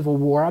through the Civil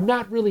War. I'm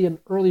not really an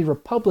early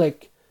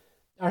republic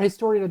or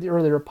historian of the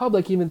early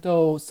republic, even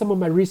though some of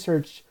my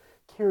research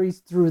carries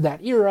through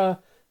that era.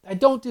 I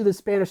don't do the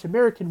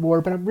Spanish-American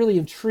War, but I'm really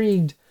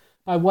intrigued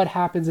by what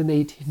happens in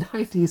the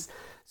 1890s.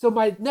 So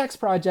my next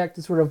project,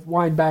 to sort of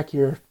wind back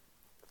here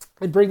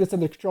and bring this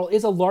under control,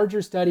 is a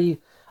larger study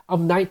of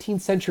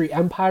 19th century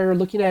empire,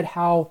 looking at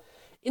how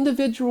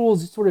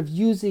individuals sort of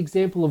use the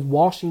example of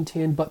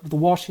Washington, but the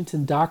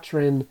Washington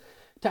Doctrine,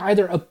 to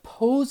either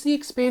oppose the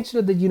expansion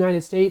of the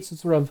United States, so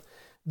sort of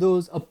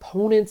those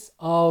opponents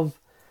of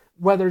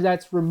whether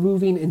that's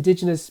removing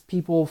indigenous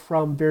people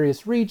from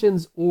various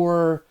regions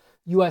or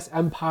U.S.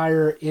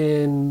 empire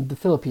in the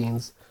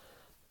Philippines,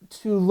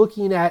 to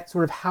looking at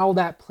sort of how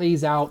that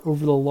plays out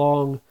over the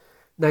long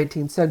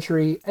 19th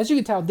century. As you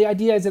can tell, the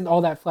idea isn't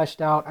all that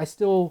fleshed out.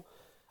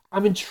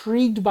 I'm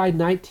intrigued by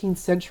 19th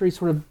century,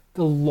 sort of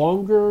the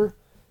longer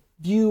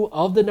view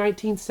of the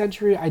 19th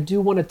century. I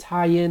do want to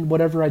tie in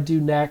whatever I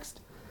do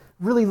next,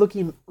 really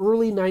looking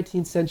early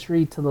 19th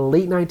century to the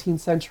late 19th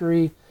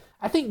century.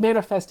 I think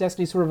Manifest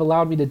Destiny sort of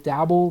allowed me to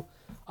dabble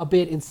a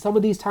bit in some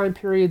of these time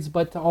periods,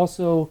 but to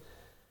also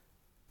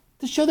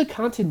to show the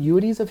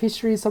continuities of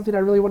history is something I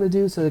really want to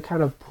do, so to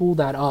kind of pull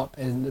that up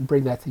and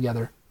bring that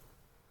together.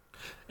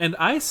 And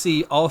I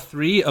see all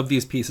three of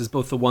these pieces,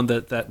 both the one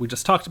that we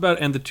just talked about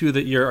and the two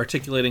that you're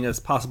articulating as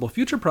possible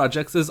future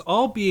projects, as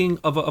all being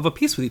of a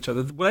piece with each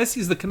other. What I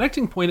see as the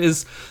connecting point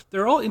is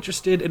they're all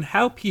interested in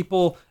how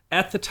people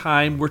at the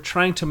time were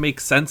trying to make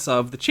sense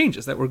of the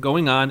changes that were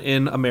going on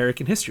in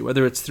American history,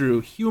 whether it's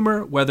through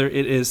humor, whether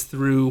it is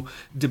through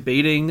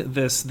debating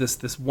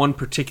this one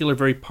particular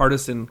very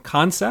partisan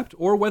concept,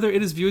 or whether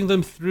it is viewing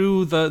them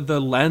through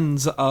the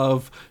lens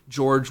of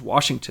George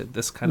Washington,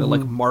 this kind of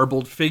like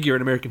marbled figure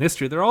in American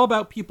history. They're all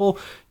about people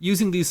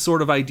using these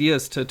sort of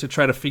ideas to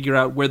try to figure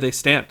out where they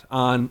stand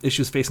on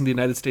issues facing the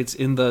United States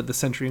in the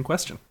century in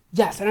question.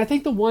 Yes, and I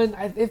think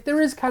if there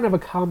is kind of a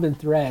common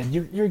thread,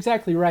 you're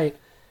exactly right.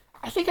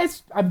 I think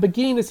I'm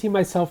beginning to see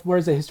myself more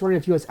as a historian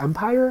of U.S.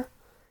 empire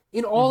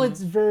in all its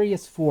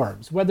various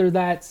forms, whether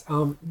that's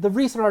the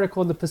recent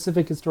article in the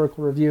Pacific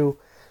Historical Review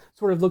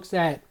sort of looks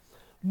at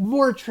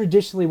more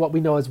traditionally what we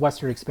know as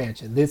Western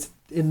expansion. This,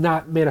 in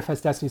not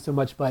Manifest Destiny so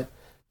much, but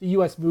the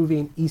U.S.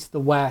 moving east to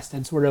west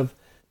and sort of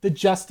the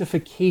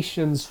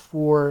justifications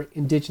for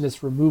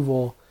indigenous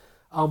removal.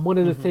 One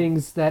of the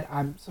things that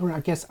I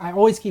guess I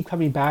always keep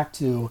coming back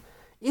to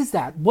is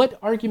that what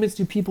arguments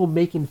do people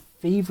make in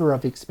favor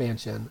of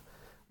expansion?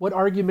 What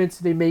arguments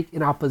do they make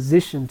in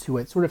opposition to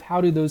it? Sort of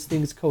how do those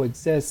things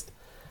coexist?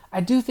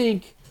 I do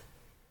think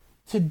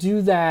to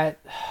do that,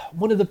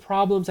 one of the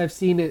problems I've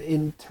seen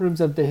in terms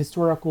of the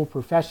historical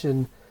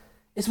profession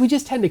is we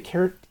just tend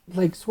to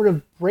sort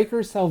of break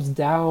ourselves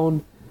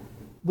down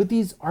with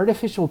these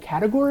artificial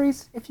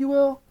categories, if you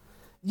will.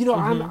 You know,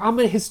 I'm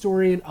a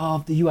historian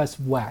of the U.S.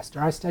 West,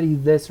 or I study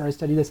this, or I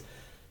study this.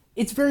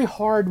 It's very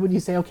hard when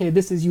you say, okay,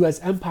 this is U.S.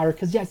 empire,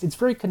 because yes, it's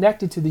very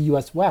connected to the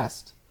U.S.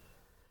 West.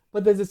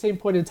 But at the same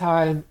point in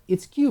time,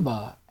 it's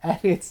Cuba, and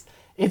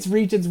it's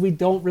regions we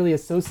don't really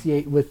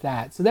associate with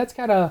that. So that's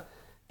kind of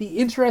the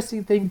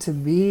interesting thing to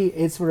me,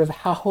 is sort of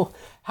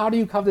how do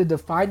you come to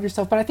define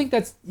yourself? But I think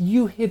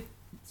you hit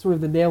sort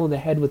of the nail on the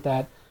head with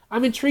that.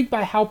 I'm intrigued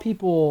by how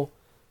people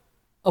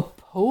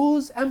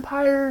oppose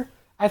empire.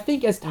 I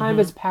think as time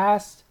has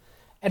passed,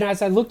 and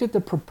as I looked at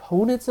the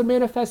proponents of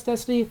Manifest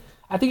Destiny,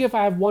 I think if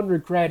I have one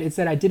regret, it's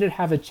that I didn't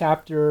have a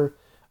chapter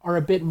or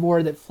a bit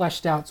more that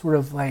fleshed out sort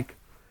of like,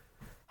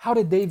 how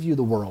did they view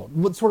the world?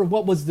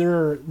 What was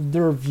their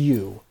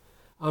view?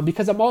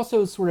 Because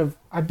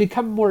I've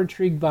become more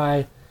intrigued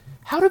by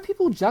how do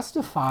people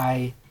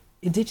justify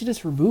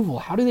indigenous removal?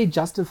 How do they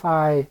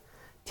justify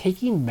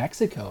taking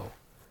Mexico?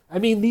 I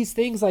mean, these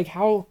things, like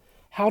how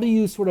do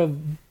you sort of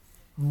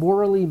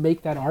morally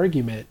make that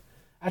argument?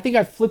 I think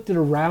I flipped it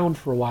around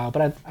for a while,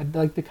 but I'd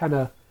like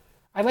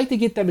to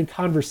get them in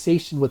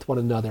conversation with one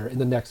another in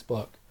the next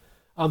book.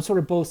 Sort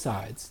of both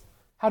sides.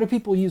 How do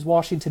people use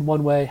Washington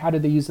one way? How do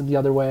they use him the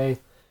other way?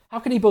 How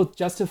can he both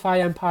justify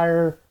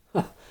empire?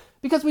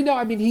 Because we know,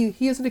 I mean,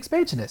 he is an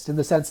expansionist in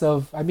the sense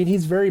of, I mean,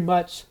 he's very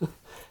much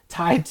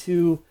tied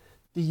to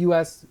the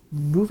U.S.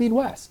 moving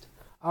west.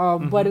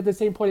 But at the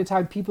same point in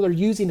time, people are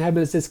using him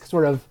as this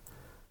sort of,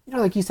 you know,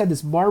 like you said,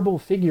 this marble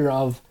figure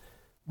of,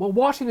 well,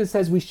 Washington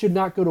says we should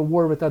not go to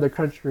war with other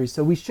countries,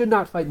 so we should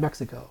not fight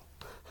Mexico.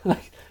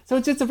 So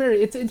it's just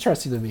it's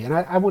interesting to me, and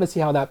I want to see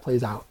how that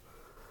plays out.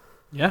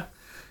 Yeah.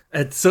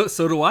 And so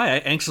do I. I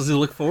anxiously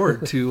look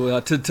forward to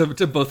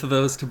both of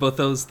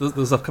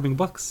those upcoming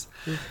books.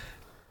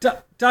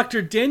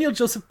 Dr. Daniel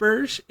Joseph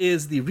Burge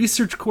is the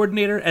research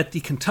coordinator at the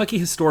Kentucky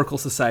Historical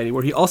Society,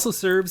 where he also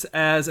serves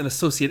as an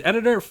associate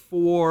editor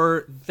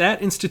for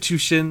that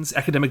institution's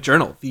academic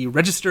journal, the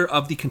Register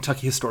of the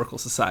Kentucky Historical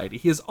Society.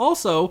 He is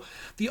also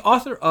the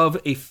author of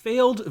A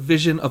Failed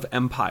Vision of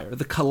Empire,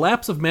 The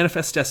Collapse of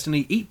Manifest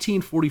Destiny,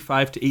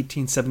 1845 to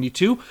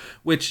 1872,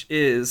 which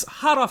is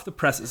hot off the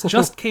presses.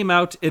 Just came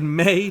out in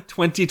May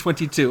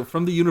 2022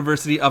 from the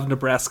University of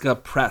Nebraska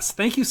Press.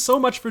 Thank you so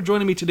much for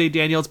joining me today,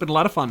 Daniel. It's been a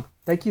lot of fun.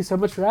 Thank you so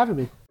much for having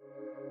me.